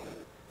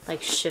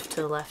 Like shift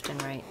to the left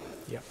and right.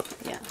 Yep.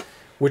 Yeah.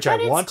 Which I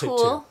wanted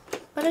to.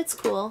 But it's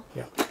cool.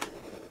 Yeah.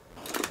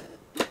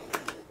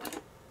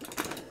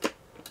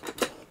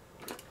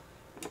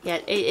 Yeah,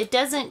 it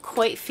doesn't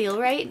quite feel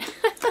right.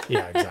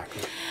 Yeah,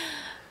 exactly.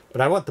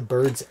 But I want the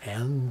birds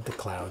and the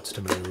clouds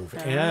to move,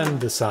 and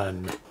the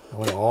sun. I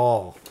want it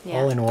all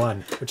in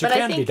one, which it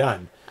can be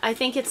done. I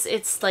think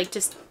it's like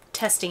just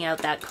testing out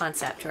that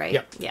concept, right?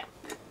 Yep. Yeah.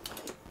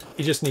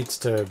 He just needs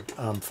to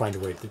find a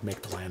way to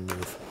make the land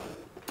move.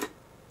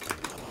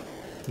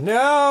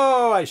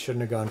 No, I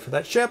shouldn't have gone for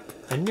that ship.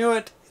 I knew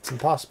it. It's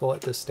impossible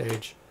at this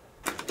stage.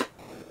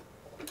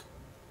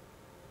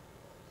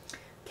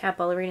 Cat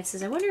Ballerina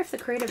says, I wonder if the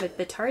creator of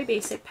Atari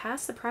Basic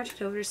passed the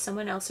project over to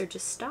someone else or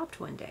just stopped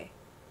one day.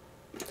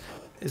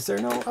 Is there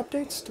no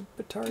updates to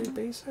Atari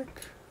Basic?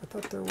 I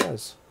thought there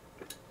was.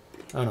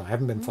 Oh no, I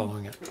haven't been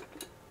following it.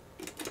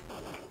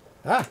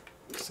 Ah,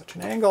 such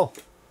an angle.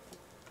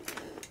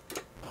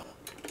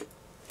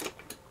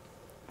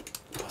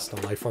 Lost a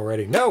life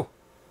already. No!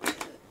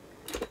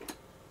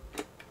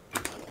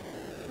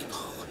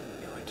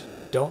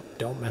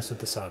 Don't mess with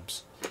the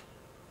subs.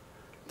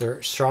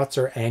 Their shots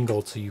are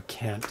angled, so you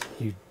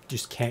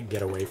just can't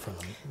get away from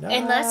them. No.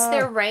 Unless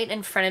they're right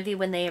in front of you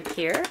when they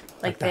appear,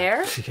 like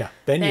there. Yeah,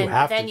 then you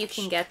have to. Then you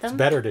can get them. It's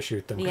better to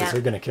shoot them because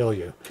they're going to kill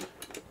you.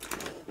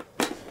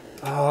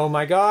 Oh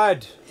my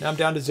god! Now I'm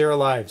down to 0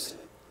 lives.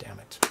 Damn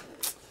it.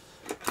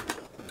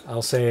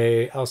 I'll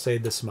say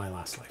this is my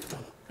last life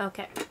then.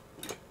 Okay.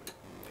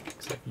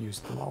 Because I've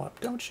used them all up.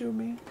 Don't shoot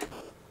me.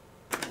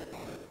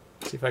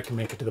 See if I can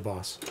make it to the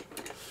boss.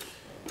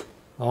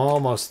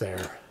 Almost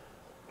there.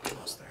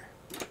 Almost there.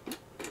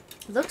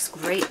 Looks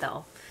great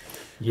though.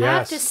 Yes. I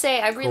have to say,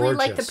 I really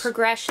like the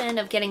progression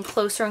of getting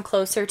closer and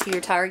closer to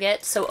your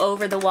target. So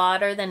over the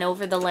water, then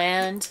over the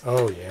land.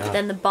 Oh yeah.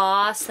 Then the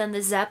boss, then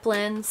the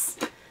zeppelins.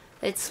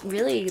 It's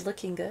really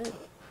looking good.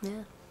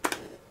 Yeah.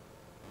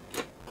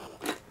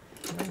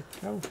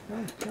 No.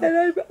 And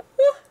I'm,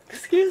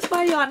 excuse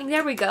my yawning.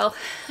 There we go.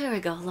 There we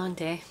go. Long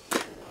day.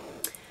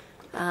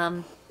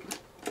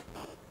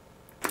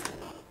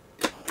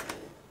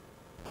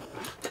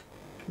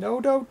 No,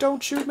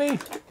 don't shoot me.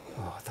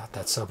 Oh, I thought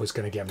that sub was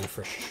going to get me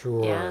for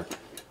sure. Yeah.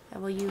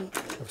 Well,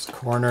 I was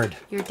cornered.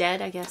 You're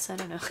dead, I guess. I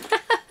don't know.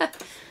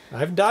 I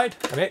haven't died.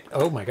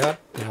 Oh my god.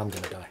 Now I'm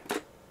going to die.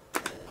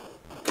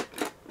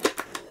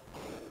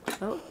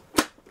 Oh,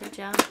 good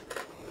job.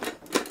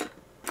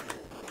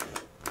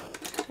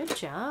 Good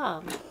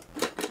job.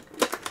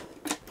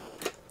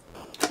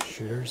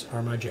 Shooters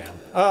are my jam.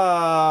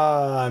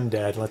 I'm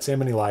dead. Let's see how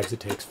many lives it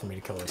takes for me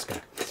to kill this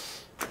guy.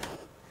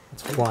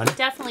 That's 1.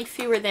 Definitely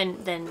fewer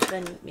than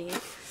me.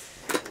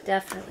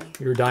 Definitely.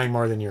 You're dying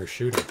more than you're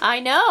shooting. I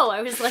know.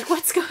 I was like,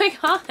 what's going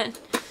on?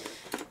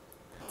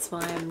 That's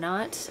why I'm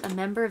not a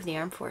member of the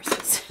armed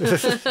forces.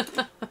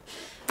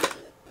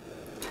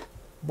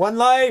 1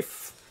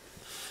 life.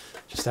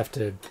 Just have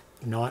to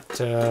not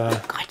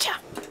Gotcha.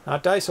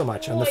 not die so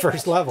much on the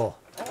first level.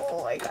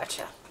 Oh, I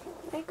gotcha.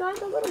 I got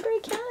the little gray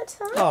cat.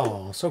 Hi.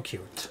 Oh, so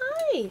cute.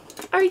 Hi.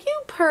 Are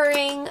you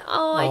purring?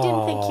 Oh, I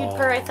didn't think you'd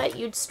purr. I thought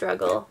you'd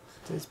struggle.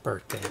 It's his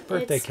birthday.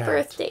 Birthday it's cat.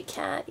 Birthday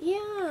cat.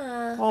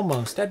 Yeah.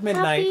 Almost at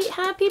midnight.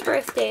 Happy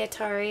birthday,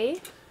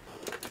 Atari.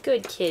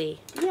 Good kitty.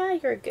 Yeah,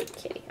 you're a good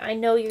kitty. I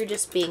know you're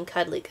just being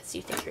cuddly because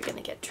you think you're going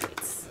to get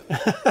treats.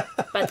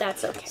 But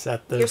that's okay.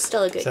 You're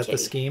still a good kitty. Is that the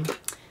scheme?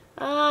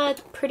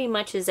 Pretty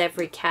much is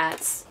every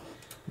cat's.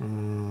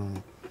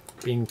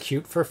 Being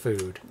cute for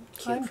food.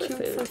 I'm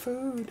cute for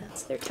food.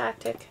 That's their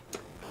tactic.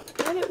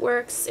 And it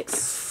works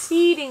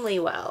exceedingly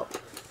well.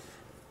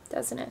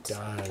 Doesn't it? It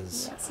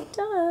does. Yes, it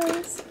does.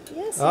 Yes, it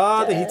does.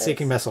 does. The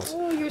heat-seeking missiles.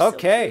 Oh, you're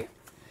okay.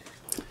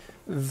 So cute.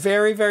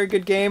 Very, very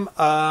good game.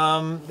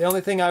 The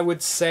only thing I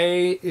would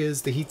say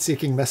is the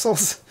heat-seeking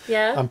missiles.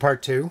 Yeah. On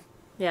part 2.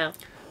 Yeah.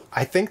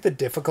 I think the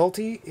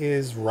difficulty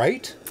is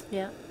right.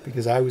 Yeah.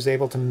 Because I was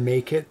able to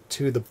make it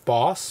to the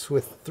boss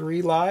with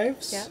 3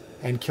 lives. Yeah.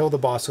 And kill the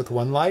boss with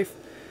 1 life.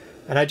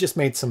 And I just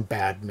made some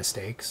bad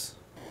mistakes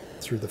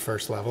through the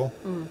first level.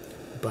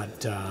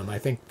 But I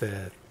think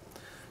the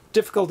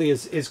difficulty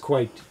is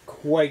quite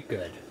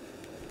good.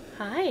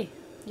 Hi.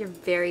 You're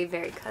very,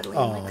 very cuddly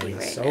Oh, and lickly he's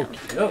right so now.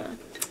 cute. Yeah.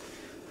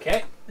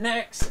 Okay,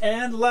 next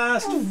and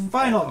last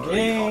final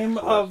game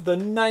of the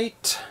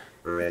night.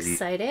 Ready.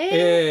 Exciting.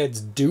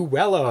 It's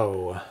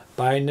Duelo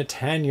by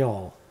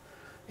Natanael.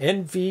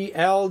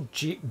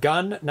 NVL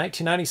Gun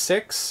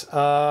 1996.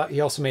 He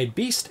also made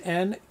Beast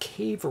and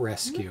Cave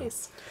Rescue.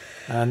 Nice.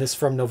 And this is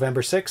from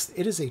November 6th.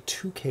 It is a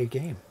 2K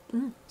game.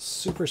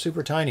 Super,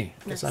 super tiny.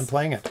 Because Nice. I'm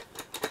playing it.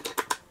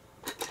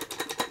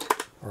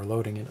 Or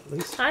loading it at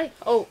least. Hi.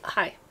 Oh,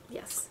 hi.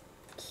 Yes.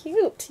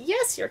 Cute.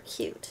 Yes, you're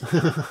cute.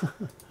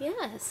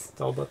 Yes. It's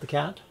all about the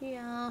cat?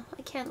 Yeah,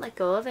 I can't let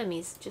go of him.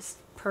 He's just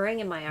purring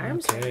in my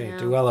arms right now.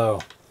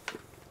 Duelo.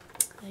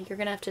 You're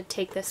going to have to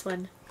take this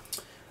one.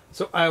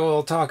 So I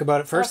will talk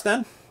about it first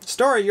then.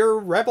 Story, you're a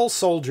rebel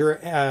soldier.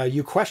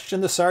 You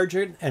question the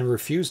sergeant and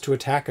refuse to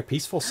attack a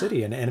peaceful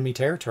city in enemy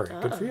territory.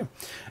 Good for you.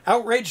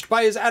 Outraged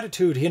by his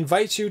attitude, he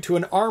invites you to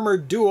an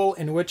armored duel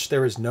in which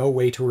there is no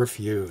way to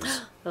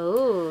refuse.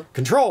 Oh.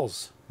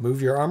 Controls,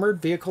 move your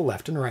armored vehicle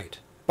left and right.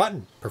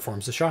 Button,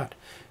 performs the shot.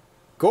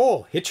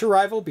 Goal, hit your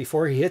rival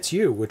before he hits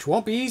you, which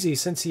won't be easy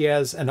since he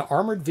has an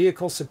armored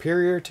vehicle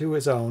superior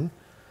to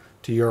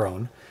your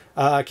own,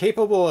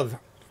 capable of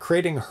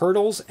creating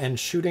hurdles and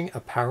shooting a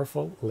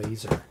powerful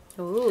laser.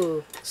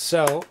 Ooh.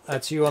 So,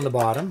 that's you on the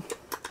bottom.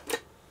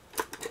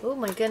 Oh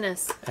my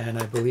goodness. And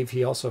I believe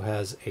he also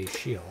has a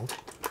shield.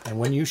 And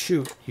when you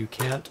shoot, you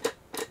can't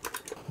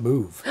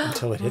move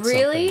until it hits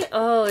Really? something.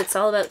 Oh, it's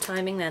all about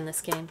timing then,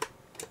 this game.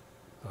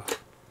 Oh.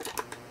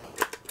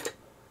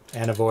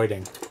 And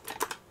avoiding.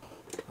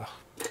 Oh.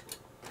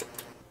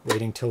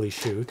 Waiting till he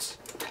shoots.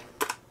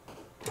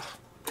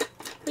 Well,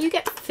 you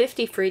get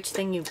 50 for each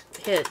thing you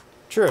hit.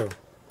 True.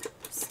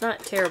 It's not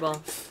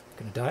terrible.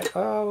 Gonna die.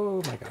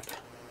 Oh my god.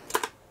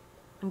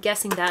 I'm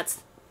guessing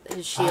that's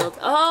his shield.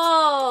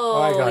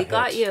 Oh, he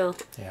got you.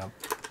 Yeah.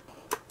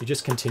 You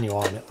just continue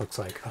on, it looks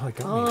like. Oh, it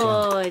got me again.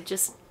 Oh, I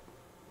just...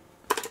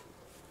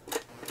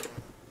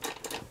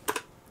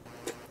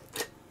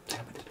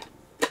 Damn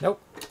it. Nope.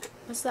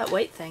 What's that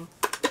white thing?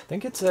 I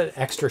think it's an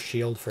extra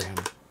shield for him.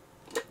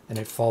 And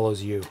it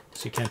follows you.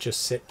 So you can't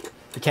just sit.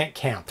 You can't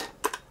camp.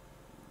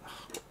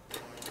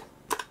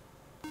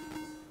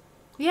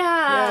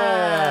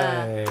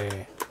 Yeah.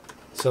 Yay.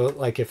 So,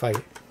 like, if I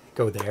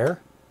go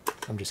there,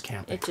 I'm just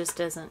camping. It just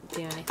doesn't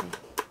do anything.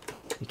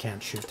 You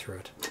can't shoot through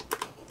it.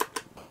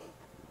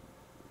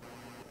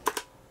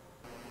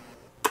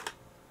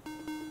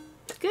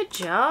 Good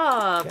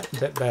job. Getting a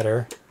bit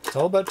better. It's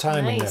all about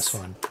timing this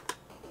one.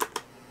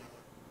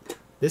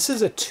 This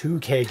is a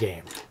 2K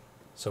game.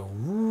 So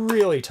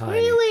really tiny.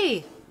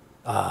 Really?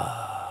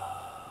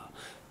 Duelo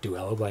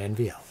by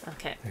NVL.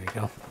 Okay. There you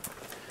go.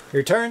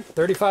 Your turn,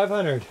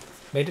 3,500.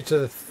 Made it to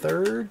the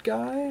third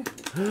guy.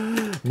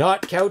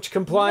 Not couch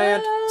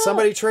compliant. No.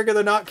 Somebody trigger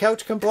the not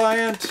couch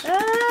compliant. Ah!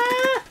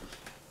 I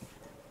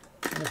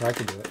wonder if I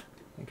can do it.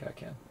 I think I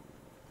can.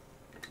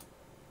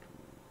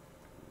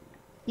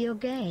 Your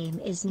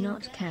game is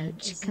not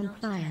couch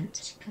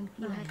compliant.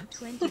 You have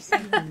 20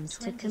 seconds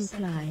to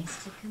comply.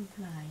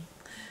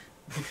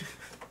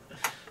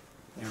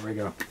 There we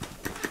go.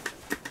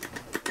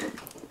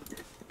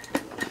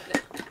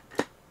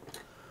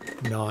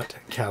 Not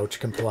couch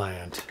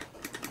compliant.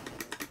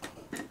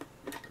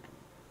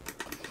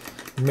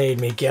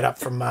 Made me get up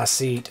from my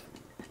seat.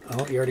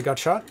 Oh, you already got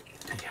shot?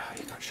 Yeah,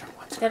 you got shot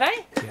once. Did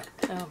I? Yeah.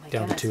 Oh my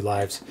Down goodness. to 2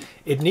 lives.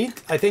 I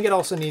think it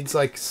also needs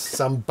like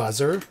some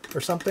buzzer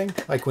or something.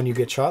 Like when you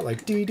get shot,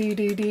 like dee dee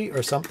dee dee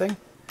or something.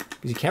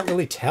 Because you can't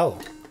really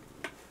tell.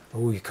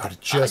 Oh, you got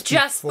it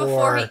just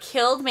before he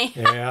killed me.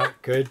 Yeah,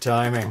 good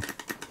timing.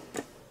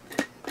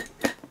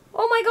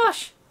 Oh my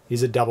gosh.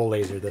 He's a double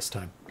laser this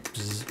time.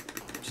 Bzz,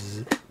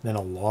 bzz, then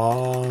a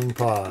long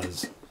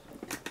pause.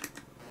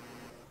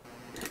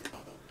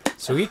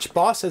 So each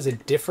boss has a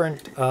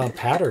different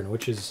pattern,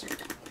 which is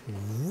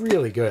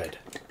really good.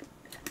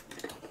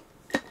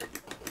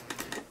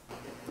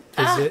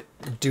 Is it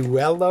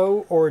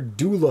Duelo or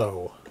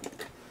Duelo?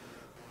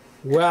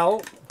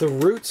 Well, the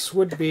roots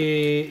would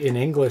be, in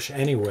English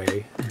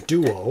anyway,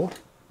 duo.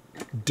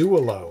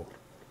 Duelo.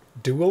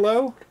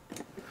 Duelo?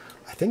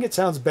 I think it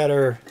sounds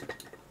better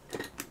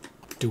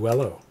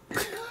Duelo.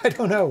 I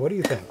don't know. What do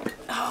you think?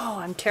 Oh,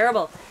 I'm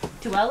terrible.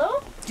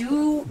 Duelo?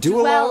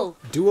 Duelo?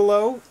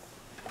 Duelo?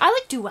 I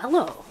like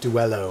Duelo.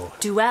 Duelo.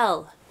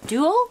 Duel.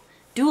 Duel?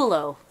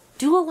 Duelo.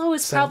 Duelo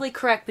is probably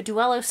correct, but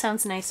Duelo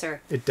sounds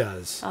nicer. It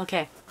does.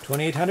 Okay.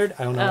 2,800?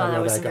 I don't know Oh, what that I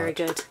wasn't got. very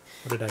good.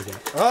 What did I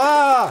get?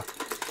 Ah!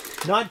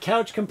 Not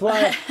couch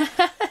compliant.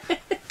 I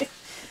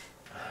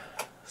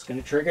was going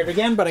to trigger it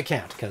again, but I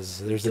can't because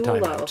there's the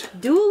timeout.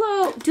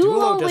 Duelo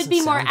would doesn't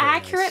be more sound very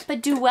accurate, nice.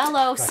 but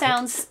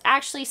Duelo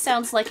actually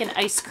sounds like an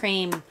ice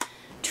cream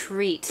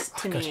treat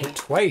to I got me. hit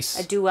twice.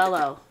 A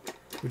Duelo.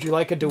 Would you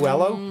like a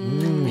Duelo?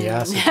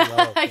 Yes, a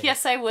Duelo.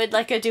 Yes, I would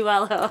like a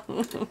Duelo.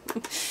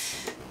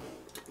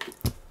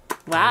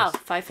 Wow,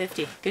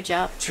 550. Good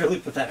job. It's really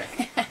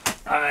pathetic.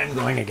 I'm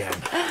going again.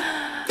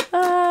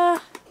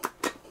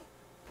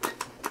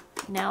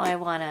 Now I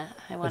want a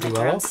Duelo?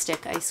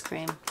 drumstick ice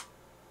cream.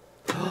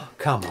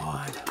 Come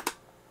on.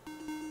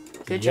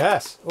 Good job.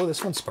 Yes. Oh,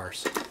 this one's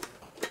sparse.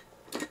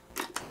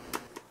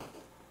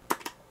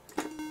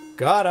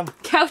 Got him.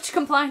 Couch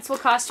compliance will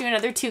cost you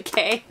another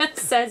 2K,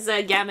 says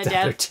Gamma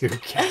Another Dev.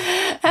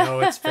 2K. No,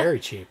 it's very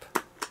cheap,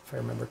 if I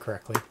remember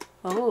correctly.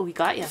 Oh, we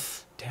got you.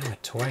 Damn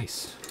it,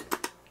 twice.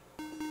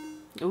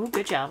 Ooh,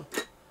 good job.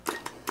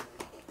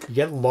 You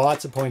get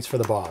lots of points for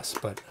the boss,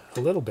 but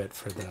a little bit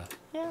for the...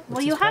 Yeah. What's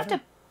Well, you his have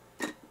pattern?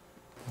 to...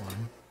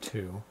 1,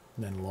 2,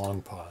 and then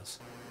long pause.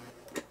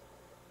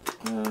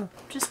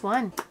 Just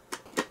one.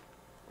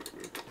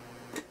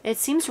 It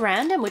seems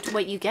random with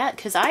what you get,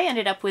 because I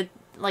ended up with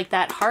like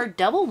that hard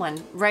double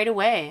one right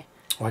away.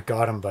 Oh, I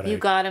got him, but you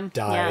got him.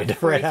 Died yeah,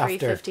 right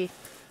after. 43.50.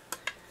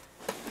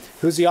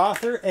 Who's the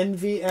author?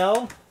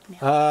 NVL?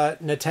 Yeah.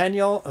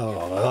 Natanael.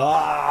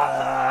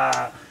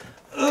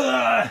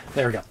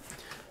 There we go.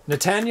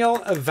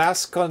 Natanael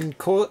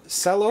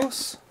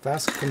Vasconcelos.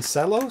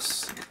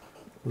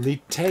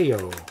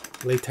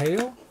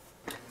 Leitão.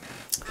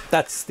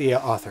 That's the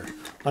author.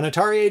 On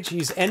Atari Age,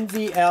 he's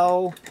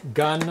NVL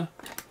Gun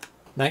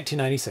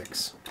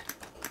 1996.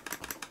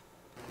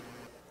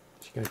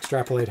 You can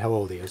extrapolate how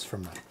old he is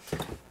from that.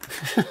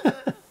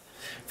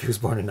 If he was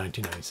born in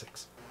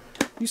 1996.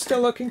 You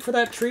still looking for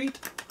that treat?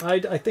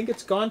 I think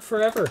it's gone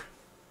forever.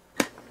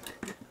 I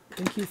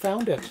think you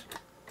found it.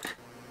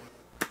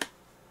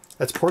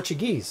 That's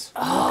Portuguese.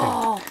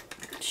 Oh,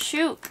 okay.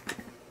 Shoot.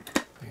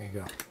 There you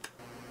go.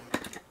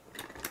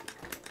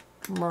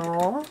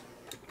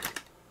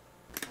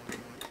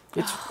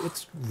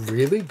 It's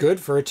really good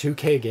for a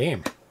 2K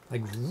game.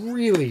 Like,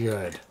 really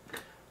good.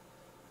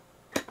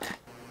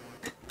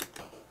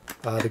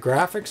 The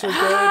graphics are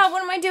good.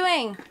 What am I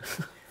doing?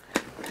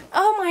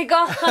 Oh my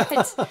god.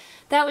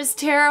 That was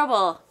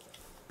terrible.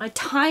 My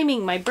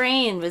timing, my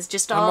brain was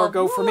just One more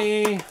go for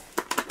me.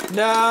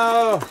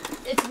 No.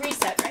 It's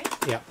reset, right?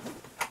 Yeah.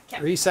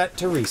 Okay. Reset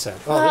to reset.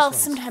 Oh, Well,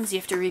 sometimes you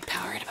have to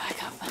repower it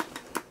back up.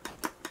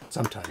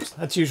 Sometimes.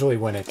 That's usually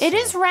when it's... It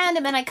is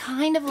random, and I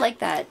kind of like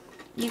that.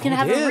 You can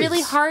have a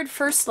really hard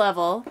first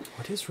level.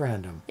 What is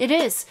random? It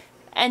is.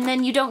 And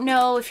then you don't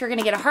know if you're going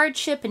to get a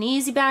hardship, an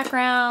easy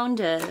background,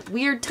 a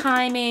weird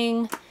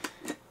timing.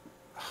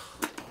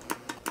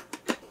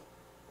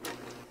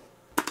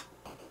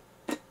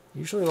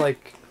 Usually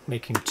like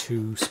making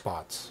 2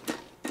 spots.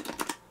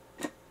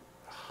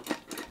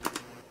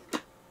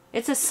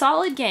 It's a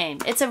solid game.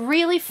 It's a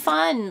really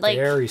fun, like...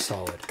 Very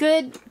solid.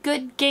 Good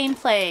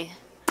gameplay.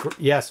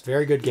 Yes,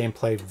 very good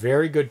gameplay.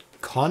 Very good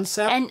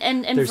concept.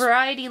 And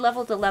variety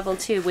level to level,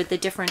 too, with the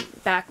different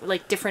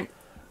different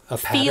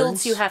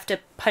fields you have to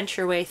punch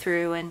your way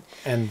through.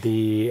 And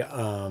the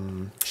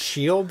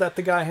shield that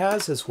the guy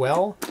has as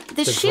well.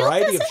 The shield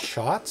variety of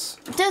shots.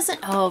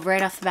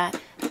 Right off the bat.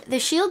 The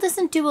shield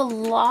doesn't do a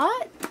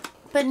lot,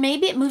 but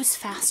maybe it moves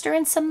faster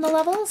in some of the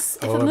levels.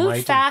 If it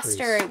moved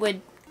faster, it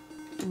would...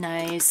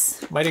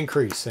 Nice. Might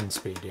increase in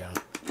speed, yeah.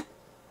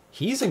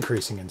 He's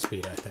increasing in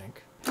speed, I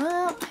think.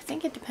 Well, I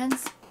think it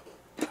depends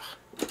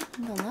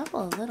on the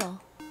level a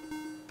little.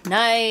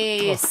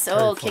 Nice.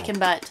 Oh, kicking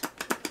butt.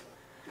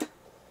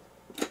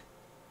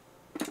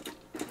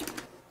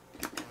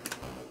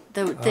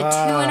 The 2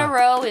 in a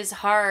row is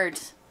hard.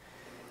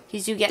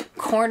 Because you get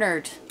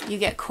cornered. You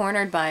get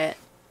cornered by it.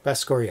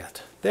 Best score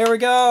yet. There we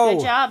go.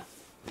 Good job.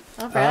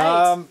 All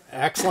right.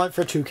 Excellent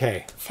for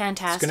 2K.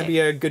 Fantastic. It's going to be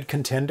a good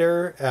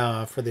contender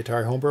for the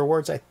Atari Homebrew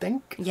Awards, I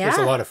think. Yeah. There's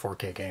a lot of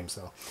 4K games,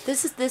 though.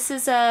 This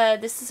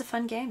is a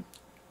fun game.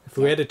 If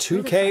we had a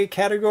 2K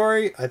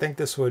category, I think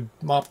this would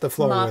mop the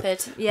floor. Mop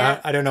it,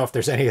 yeah. I don't know if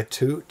there's any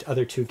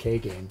other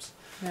 2K games.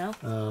 No.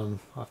 I'll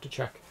have to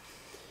check.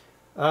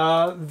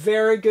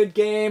 Very good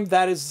game.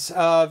 That is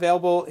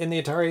available in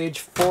the Atari Age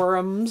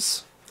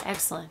forums.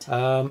 Excellent.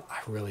 I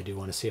really do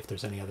want to see if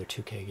there's any other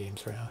 2K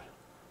games right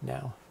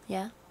now.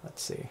 Yeah.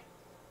 Let's see.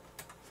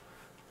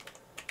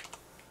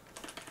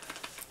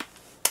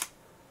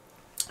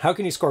 How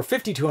can you score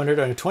 5,200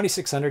 on a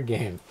 2,600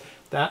 game?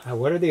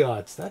 What are the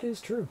odds? That is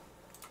true.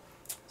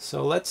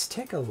 So let's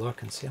take a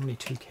look and see how many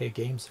 2K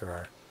games there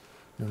are.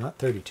 No, not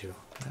 32.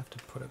 I have to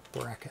put a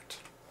bracket.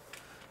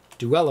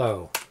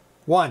 Duelo.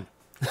 1.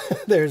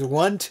 There's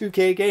 1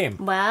 2K game.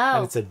 Wow.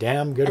 And it's a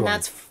damn good one. And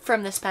that's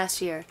from this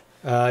past year.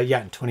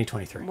 Yeah, in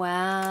 2023.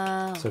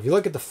 Wow. So if you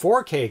look at the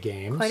 4K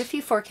games... Quite a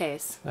few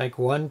 4Ks. Like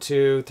 1,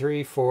 2,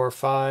 3, 4,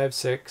 5,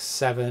 6,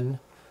 7.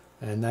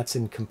 And that's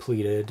in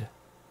completed.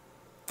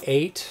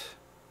 8,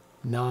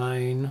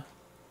 9,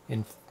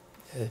 in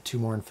 2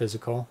 more in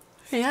physical.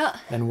 Yeah.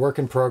 And work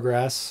in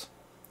progress.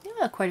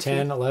 Yeah, quite a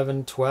 10, few.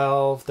 11,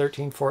 12,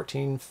 13,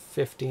 14,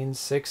 15,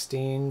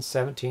 16,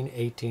 17,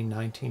 18,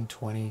 19,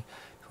 20,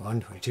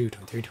 21, 22,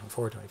 23,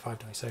 24, 25,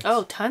 26.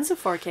 Oh, tons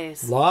of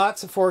 4Ks.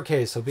 Lots of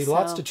 4Ks. So there'll be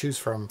lots to choose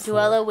from.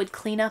 Duelo would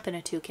clean up in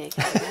a 2K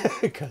category.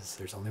 Because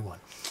there's only 1.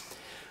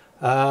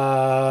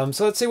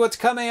 So let's see what's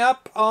coming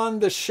up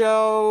on the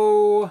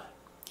show.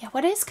 Yeah,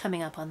 what is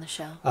coming up on the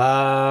show?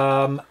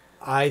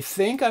 I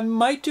think I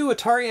might do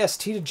Atari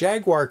ST to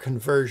Jaguar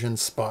conversion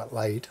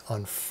spotlight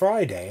on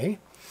Friday.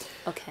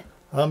 Okay.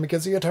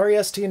 Because the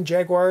Atari ST and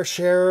Jaguar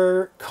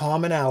share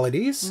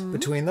commonalities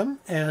between them,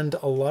 and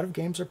a lot of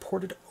games are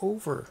ported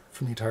over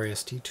from the Atari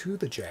ST to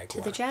the Jaguar.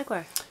 To the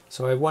Jaguar.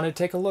 So I want to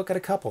take a look at a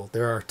couple.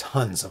 There are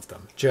tons of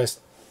them.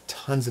 Just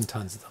tons and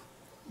tons of them.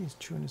 He's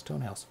chewing his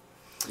toenails.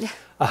 Yeah.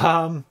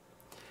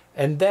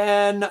 And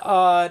then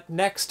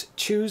next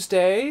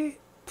Tuesday...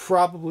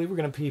 Probably we're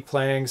going to be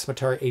playing some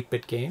Atari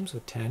 8-bit games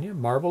with Tanya.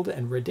 Marbled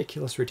and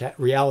Ridiculous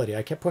Reality.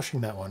 I kept pushing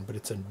that one, but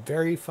it's a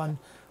very fun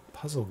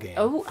puzzle game.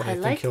 Oh, that I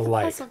like you'll the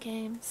puzzle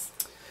games.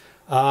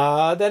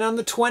 Then on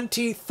the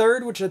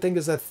 23rd, which I think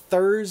is a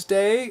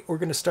Thursday, we're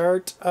going to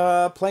start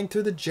playing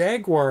through the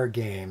Jaguar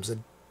games.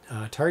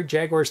 Atari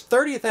Jaguar's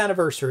 30th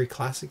anniversary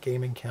classic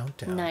gaming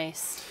countdown.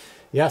 Nice.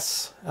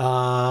 Yes.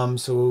 So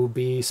we'll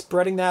be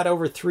spreading that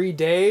over 3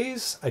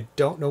 days. I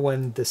don't know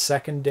when the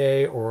second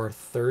day or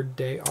third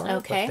day are,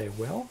 Okay. but they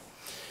will.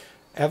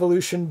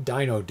 Evolution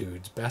Dino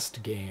Dudes,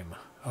 best game.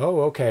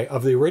 Oh, okay.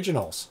 Of the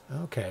originals.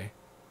 Okay.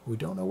 We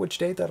don't know which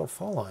date that'll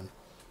fall on.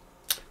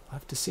 We'll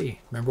have to see.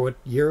 Remember what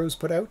year it was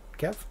put out,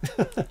 Kev?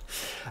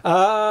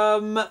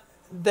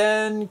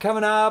 Then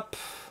coming up,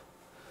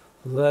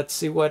 let's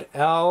see what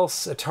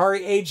else. Atari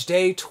Age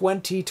Day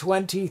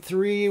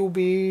 2023 will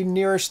be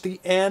nearest the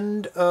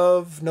end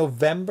of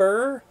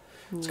November.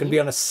 It's going to be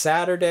on a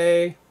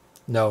Saturday.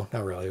 No,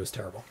 not really. It was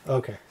terrible.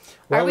 Okay.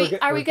 Well,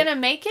 Are we going to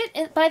make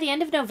it by the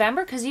end of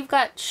November? Because you've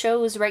got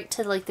shows right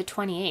to like the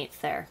 28th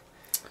there.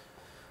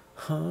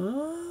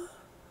 Huh?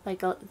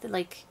 Like. Oh,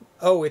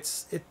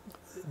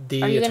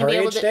 the Are you going to Atari be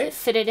able Age to Day?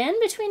 fit it in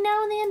between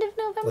now and the end of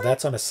November? Well,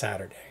 that's on a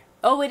Saturday.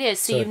 Oh, it is.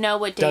 So you know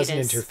what date it is. Doesn't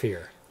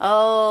interfere.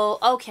 Oh,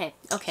 okay.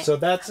 Okay. So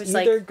that's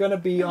either going to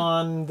be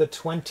on the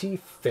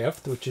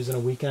 25th, which is in a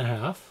week and a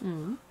half,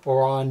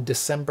 or on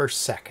December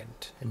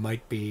 2nd. It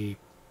might be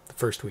the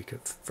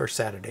first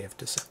Saturday of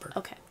December.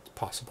 Okay. It's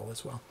possible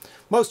as well.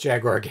 Most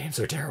Jaguar games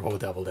are terrible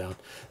with Double Down.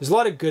 There's a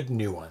lot of good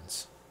new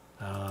ones.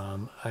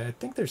 I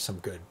think there's some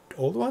good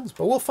old ones,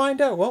 but we'll find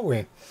out, won't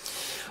we?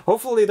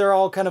 Hopefully they're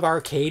all kind of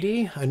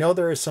arcadey. I know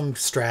there are some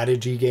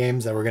strategy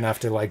games that we're going to have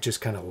to like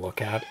just kind of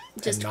look at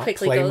Just and not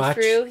quickly play go much.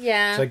 through.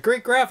 Yeah. It's like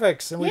great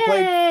graphics, and we Yay,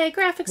 played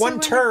graphics one are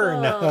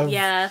turn wonderful.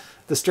 of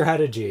the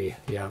strategy.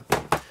 Yeah.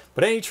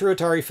 But any true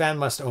Atari fan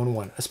must own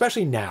one,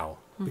 especially now,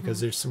 because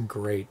there's some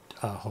great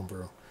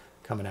homebrew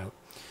coming out.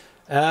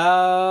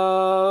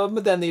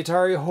 Then the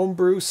Atari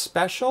Homebrew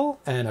Special,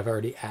 and I've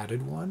already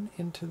added one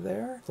into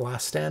there.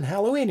 Last Stand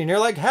Halloween. And you're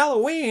like,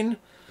 Halloween?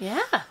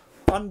 Yeah.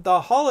 On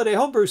the Holiday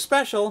Homebrew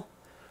Special?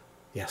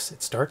 Yes,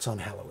 it starts on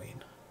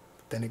Halloween.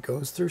 Then it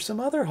goes through some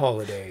other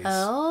holidays.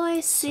 Oh, I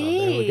see.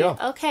 So there we go.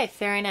 Okay,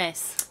 very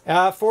nice.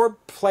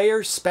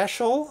 4-player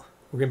special.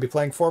 We're going to be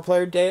playing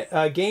 4-player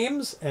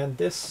games, and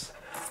this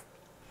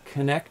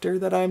connector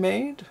that I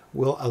made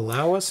will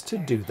allow us to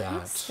do that.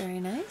 Nice, very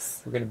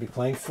nice. We're going to be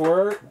playing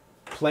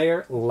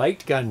 4-player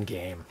light gun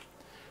game.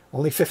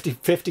 Only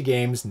 50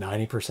 games,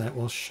 90%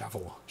 will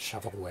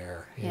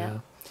shovelware. Yeah.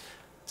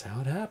 That's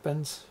how it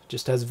happens.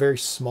 Just has a very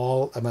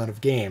small amount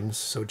of games,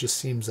 so it just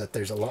seems that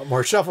there's a lot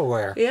more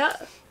shovelware. Yeah.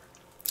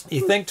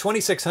 You think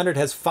 2600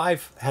 had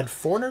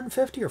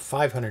 450 or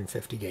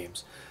 550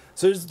 games?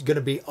 So there's going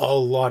to be a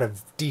lot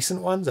of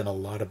decent ones and a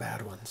lot of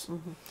bad ones.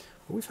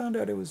 But we found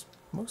out it was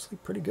mostly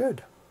pretty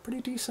good. Pretty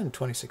decent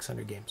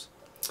 2600 games.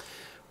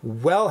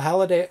 Well,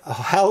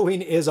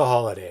 Halloween is a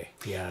holiday.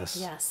 Yes.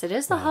 Yes, it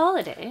is the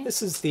holiday.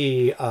 This is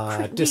the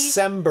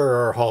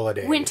December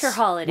holiday. Winter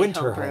holiday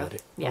Winter homebrew. holiday.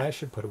 Yeah. Well, I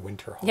should put a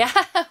winter holiday.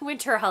 Yeah,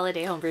 winter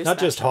holiday homebrew Not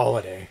special. just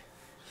holiday.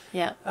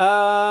 Yeah.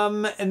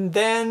 And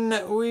then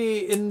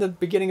in the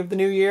beginning of the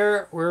new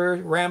year, we're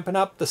ramping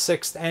up the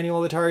 6th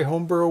annual Atari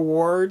Homebrew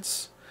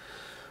Awards,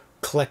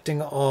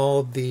 collecting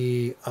all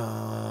the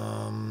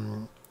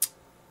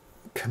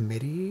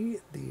committee,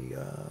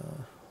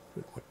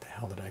 what the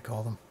hell did I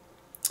call them?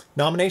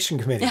 Nomination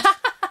committee.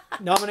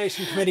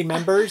 Nomination committee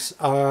members.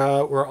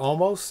 We're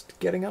almost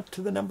getting up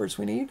to the numbers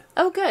we need.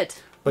 Oh, good.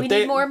 But we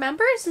need more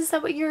members? Is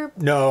that what you're...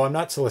 No, I'm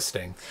not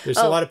soliciting. There's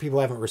a lot of people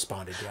who haven't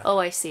responded yet. Oh,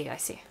 I see.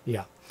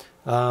 Yeah.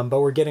 But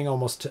we're getting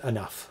almost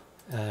enough.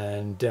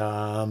 And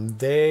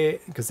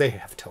because they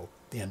have till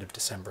the end of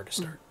December to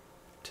start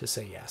to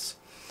say yes.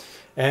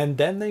 And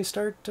then they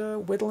start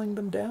whittling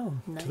them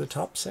down to the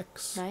top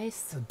 6.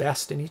 Nice. The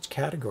best in each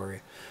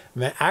category.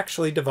 And they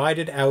actually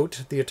divided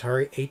out the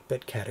Atari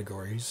 8-bit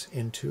categories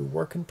into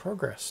work in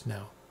progress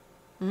now.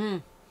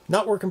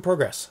 Not work in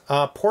progress.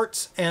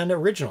 Ports and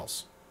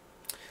originals.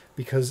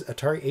 Because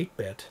Atari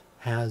 8-bit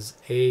has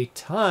a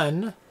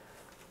ton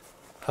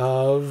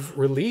of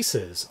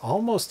releases.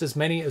 Almost as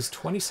many as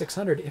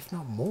 2600, if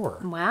not more.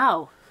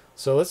 Wow.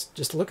 So let's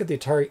just look at the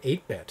Atari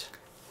 8-bit.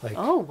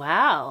 Oh,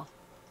 wow.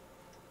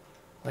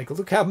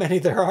 Look how many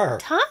there are.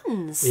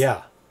 Tons.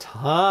 Yeah,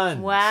 tons.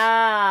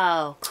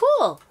 Wow.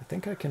 Cool. I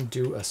think I can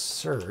do a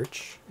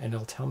search, and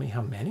it'll tell me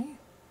how many?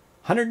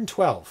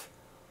 112,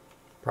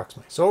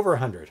 approximately. So over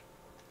 100.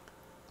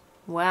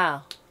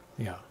 Wow.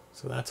 Yeah,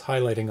 so that's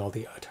highlighting all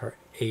the Atari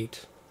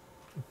 8.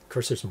 Of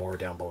course, there's more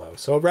down below.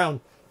 So around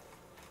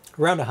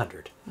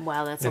 100.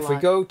 Wow, that's And a if lot.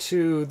 we go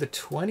to the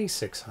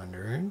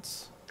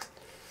 2600s,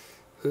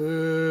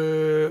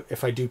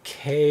 if I do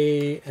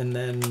K and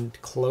then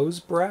close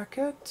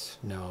bracket,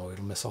 no,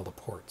 it'll miss all the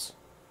ports.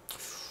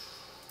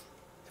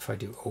 If I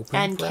do open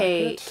and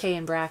bracket, K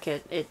and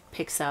bracket, it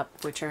picks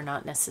up, which are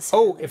not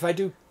necessary. oh, if I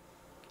do,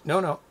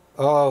 no,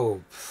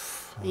 oh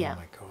Yeah.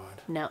 my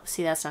god, No,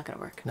 see, that's not going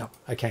to work. no,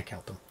 I can't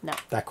count them No.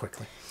 that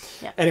quickly.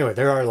 Yeah. Anyway,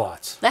 there are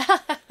lots,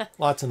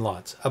 lots and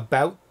lots.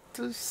 About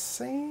the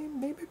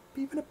same, maybe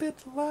even a bit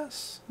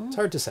less. It's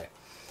hard to say.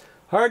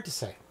 Hard to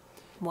say.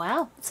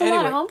 Wow. It's a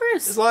lot of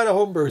homebrews. There's a lot of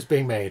homebrews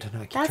being made, and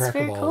I keep track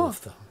of all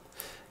of them.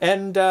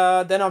 And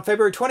then on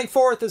February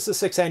 24th is the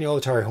 6th Annual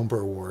Atari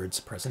Homebrew Awards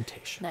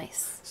presentation.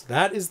 Nice. So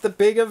that is the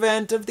big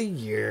event of the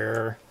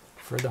year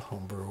for the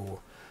homebrew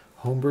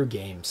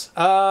games.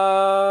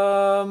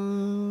 Yeah,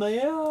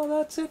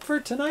 that's it for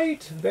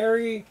tonight.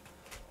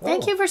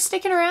 Thank you for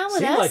sticking around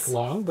with us. Seemed like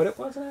long, but it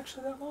wasn't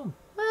actually that long.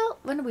 Well,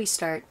 when did we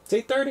start? It's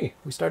 8:30.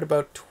 We start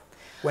about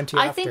 20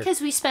 after. I think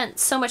because we spent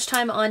so much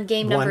time on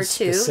game number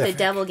 2, the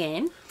devil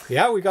game.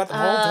 Yeah, we got them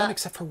all done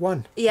except for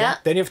one. Yeah.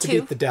 Then you have to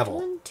beat the devil.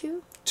 1,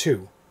 2. 2.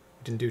 We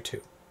didn't do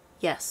 2.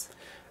 Yes.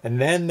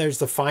 And then there's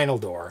the final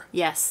door.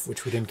 Yes.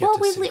 Which we didn't get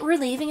to see. Well, we're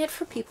leaving it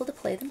for people to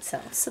play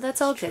themselves, so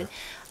that's all good.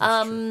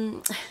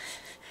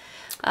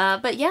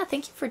 But yeah,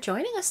 thank you for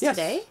joining us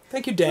today.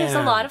 Thank you, Dan. It was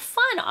a lot of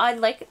fun.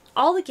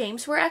 All the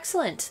games were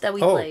excellent that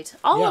we played.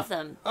 All of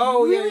them.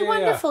 Oh, really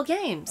wonderful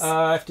games.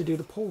 I have to do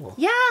the poll.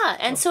 Yeah,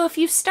 and so if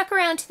you stuck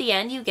around to the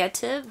end, you get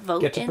to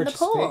vote in the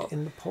poll. Participate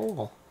in the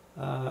poll.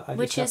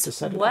 Which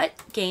is what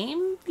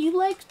game you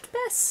liked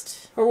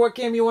best. Or what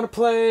game you want to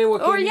play,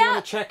 what game you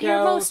want to check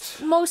out.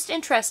 most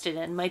interested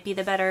in might be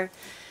the better...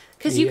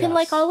 Because you can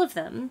like all of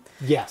them.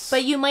 Yes.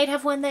 But you might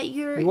have one that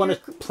you're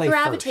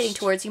gravitating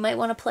towards. You might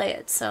want to play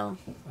it, so...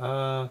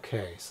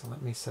 Okay, so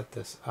let me set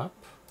this up.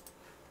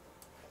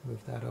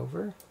 Move that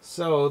over.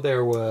 So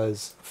there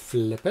was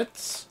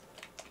Flippets,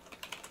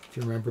 if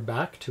you remember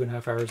back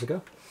 2.5 hours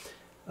ago.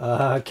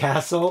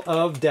 Castle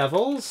of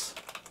Devils.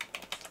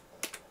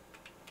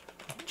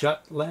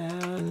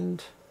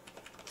 Jutland.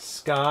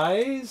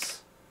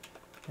 Skies.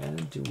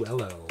 And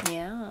Duelo.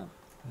 Yeah.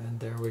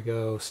 And there we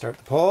go. Start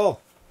the poll.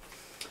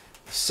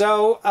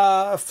 So,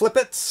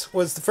 Flippets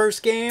was the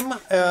first game,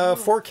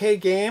 4K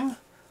game,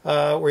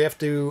 where you have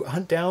to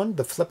hunt down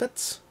the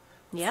Flippets.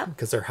 Yeah.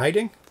 Because they're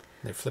hiding.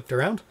 They're flipped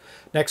around.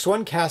 Next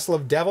one, Castle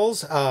of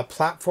Devils,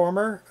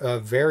 platformer.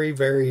 Very,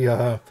 very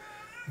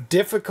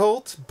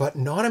difficult, but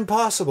not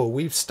impossible.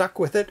 We've stuck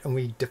with it, and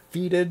we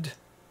defeated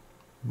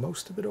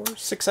most of the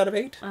doors. 6 out of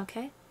 8.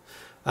 Okay.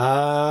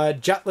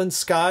 Jutland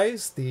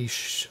Skies, the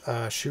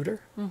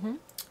shooter. Mm-hmm.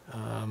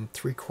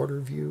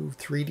 3/4 view,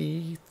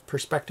 3D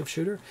perspective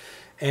shooter,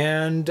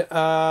 and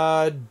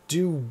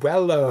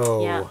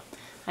Duelo. Yeah,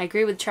 I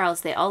agree with Charles.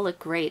 They all look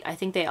great. I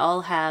think they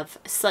all have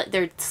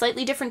they're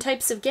slightly different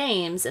types of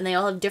games, and they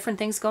all have different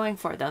things going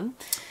for them.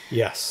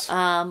 Yes.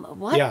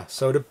 What? Yeah.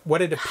 So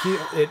what it appeal?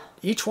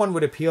 Each one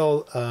would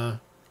appeal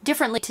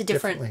differently to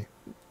different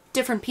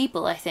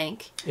people. I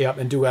think. Yeah,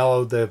 and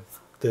Duelo,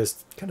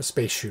 this kind of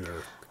space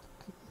shooter.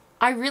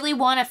 I really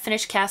want to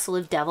finish Castle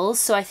of Devils,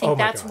 so I think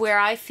that's where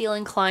I feel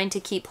inclined to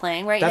keep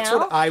playing now. That's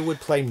what I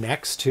would play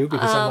next, too,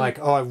 because I'm like,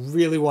 I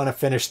really want to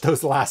finish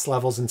those last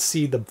levels and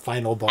see the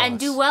final boss. And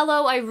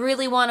Duelo, I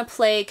really want to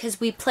play, because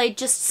we played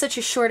just such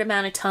a short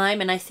amount of time,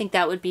 and I think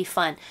that would be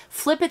fun.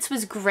 Flippets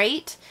was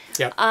great.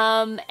 Yep.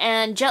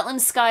 And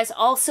Jutland Skies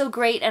also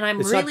great, and I'm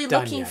really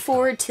looking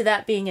forward to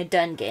that being a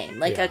done game,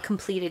 like a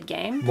completed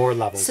game. More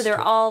levels. So they're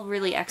all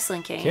really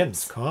excellent games.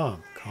 Kids,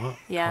 calm.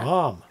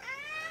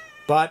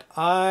 But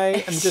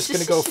I am just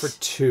going to go for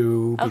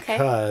 2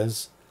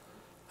 because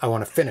I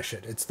want to finish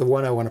it. It's the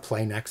one I want to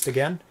play next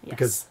again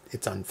because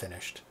it's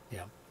unfinished.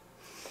 Yeah.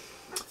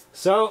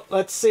 So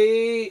let's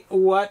see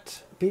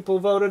what people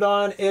voted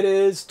on. It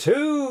is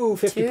 2,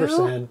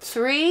 50%.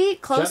 3,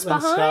 close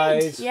Jutland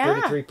behind. Skies,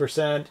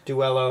 33%.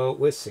 Duelo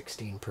with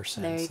 16%.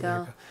 There you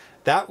go.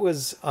 That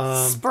was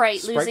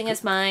Sprite losing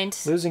his mind.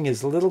 Losing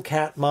his little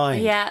cat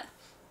mind. Yeah.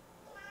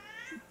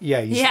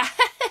 Yeah.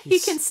 You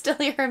can still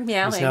hear him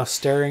meowing. He's now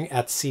staring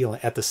at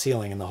the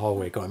ceiling in the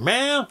hallway, going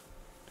meow,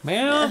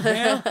 meow,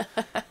 meow.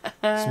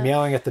 He's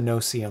meowing at the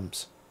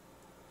no-see-ums.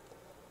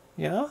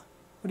 Yeah?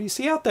 What do you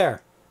see out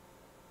there?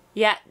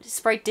 Yeah,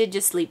 Sprite did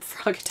just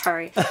leapfrog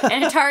Atari.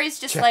 And Atari's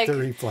just Check like... the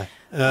replay.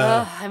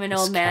 I'm an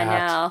old man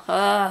now.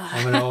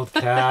 I'm an old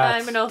cat.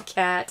 I'm an old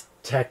cat.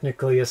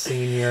 Technically a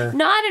senior.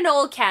 Not an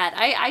old cat.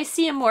 I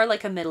see him more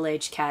like a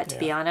middle-aged cat, to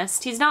be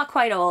honest. He's not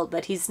quite old,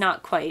 but he's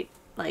not quite,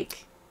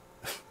 like...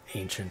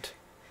 ancient.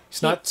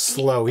 He's not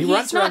slow. He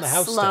runs around the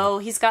house. He's not slow.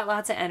 He's got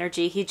lots of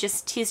energy. He's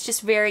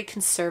just very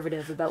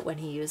conservative about when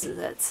he uses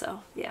it.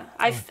 So yeah,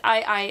 I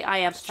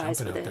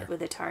empathize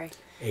with Atari.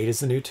 8 is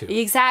the new 2.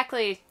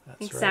 Exactly.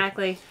 That's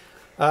exactly.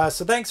 Right.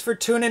 So thanks for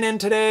tuning in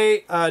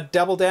today.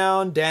 Double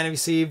Down, Dan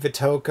VC,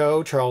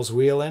 Vitoko, Charles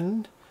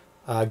Whelan,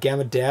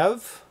 Gamma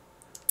Dev.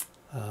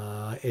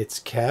 It's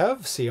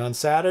Kev. See you on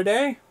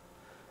Saturday.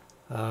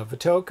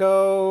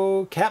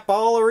 Vitoko,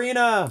 Catball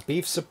Arena,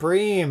 Beef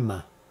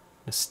Supreme,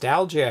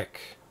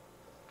 Nostalgic.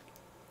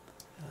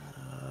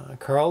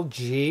 Carl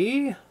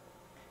G.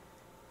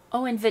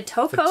 Oh, and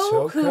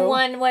Vitoko, who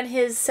won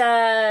his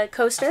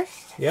coaster.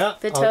 Yeah.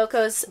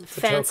 Vitoko's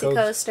fancy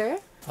coaster.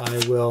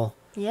 I will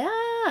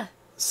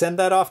send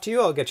that off to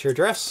you. I'll get your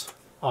address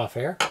off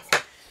air.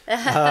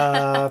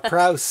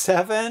 Prow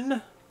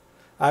 7.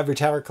 Ivory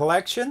Tower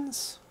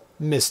Collections.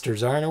 Mr.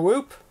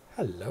 Zarnawoop.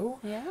 Hello.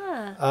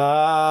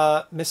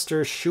 Yeah.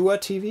 Mr. Shua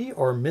TV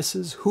or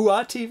Mrs.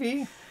 Hua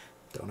TV.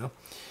 Don't know.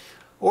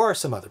 or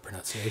some other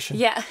pronunciation.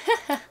 Yeah.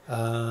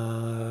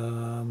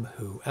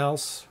 Who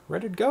else?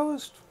 Reddit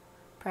Ghost?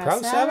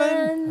 Proud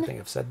Proud7? I think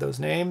I've said those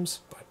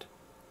names, but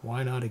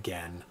why not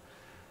again?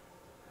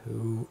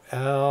 Who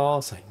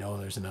else? I know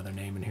there's another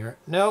name in here.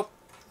 Nope,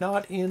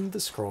 not in the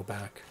scroll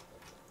back.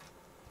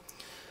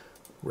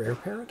 Rare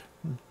Parrot?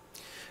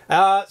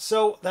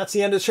 So that's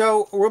the end of the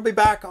show. We'll be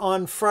back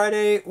on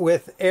Friday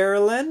with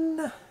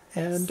Erlen,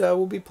 and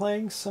we'll be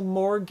playing some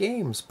more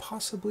games,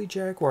 possibly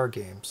Jaguar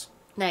games.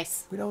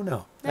 Nice. We don't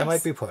know. Nice. That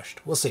might be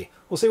pushed. We'll see.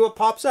 We'll see what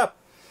pops up.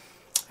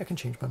 I can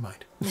change my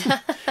mind.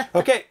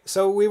 Okay,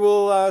 so we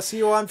will see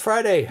you on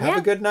Friday. Have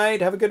a good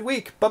night. Have a good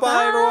week.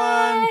 Bye-bye,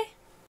 everyone.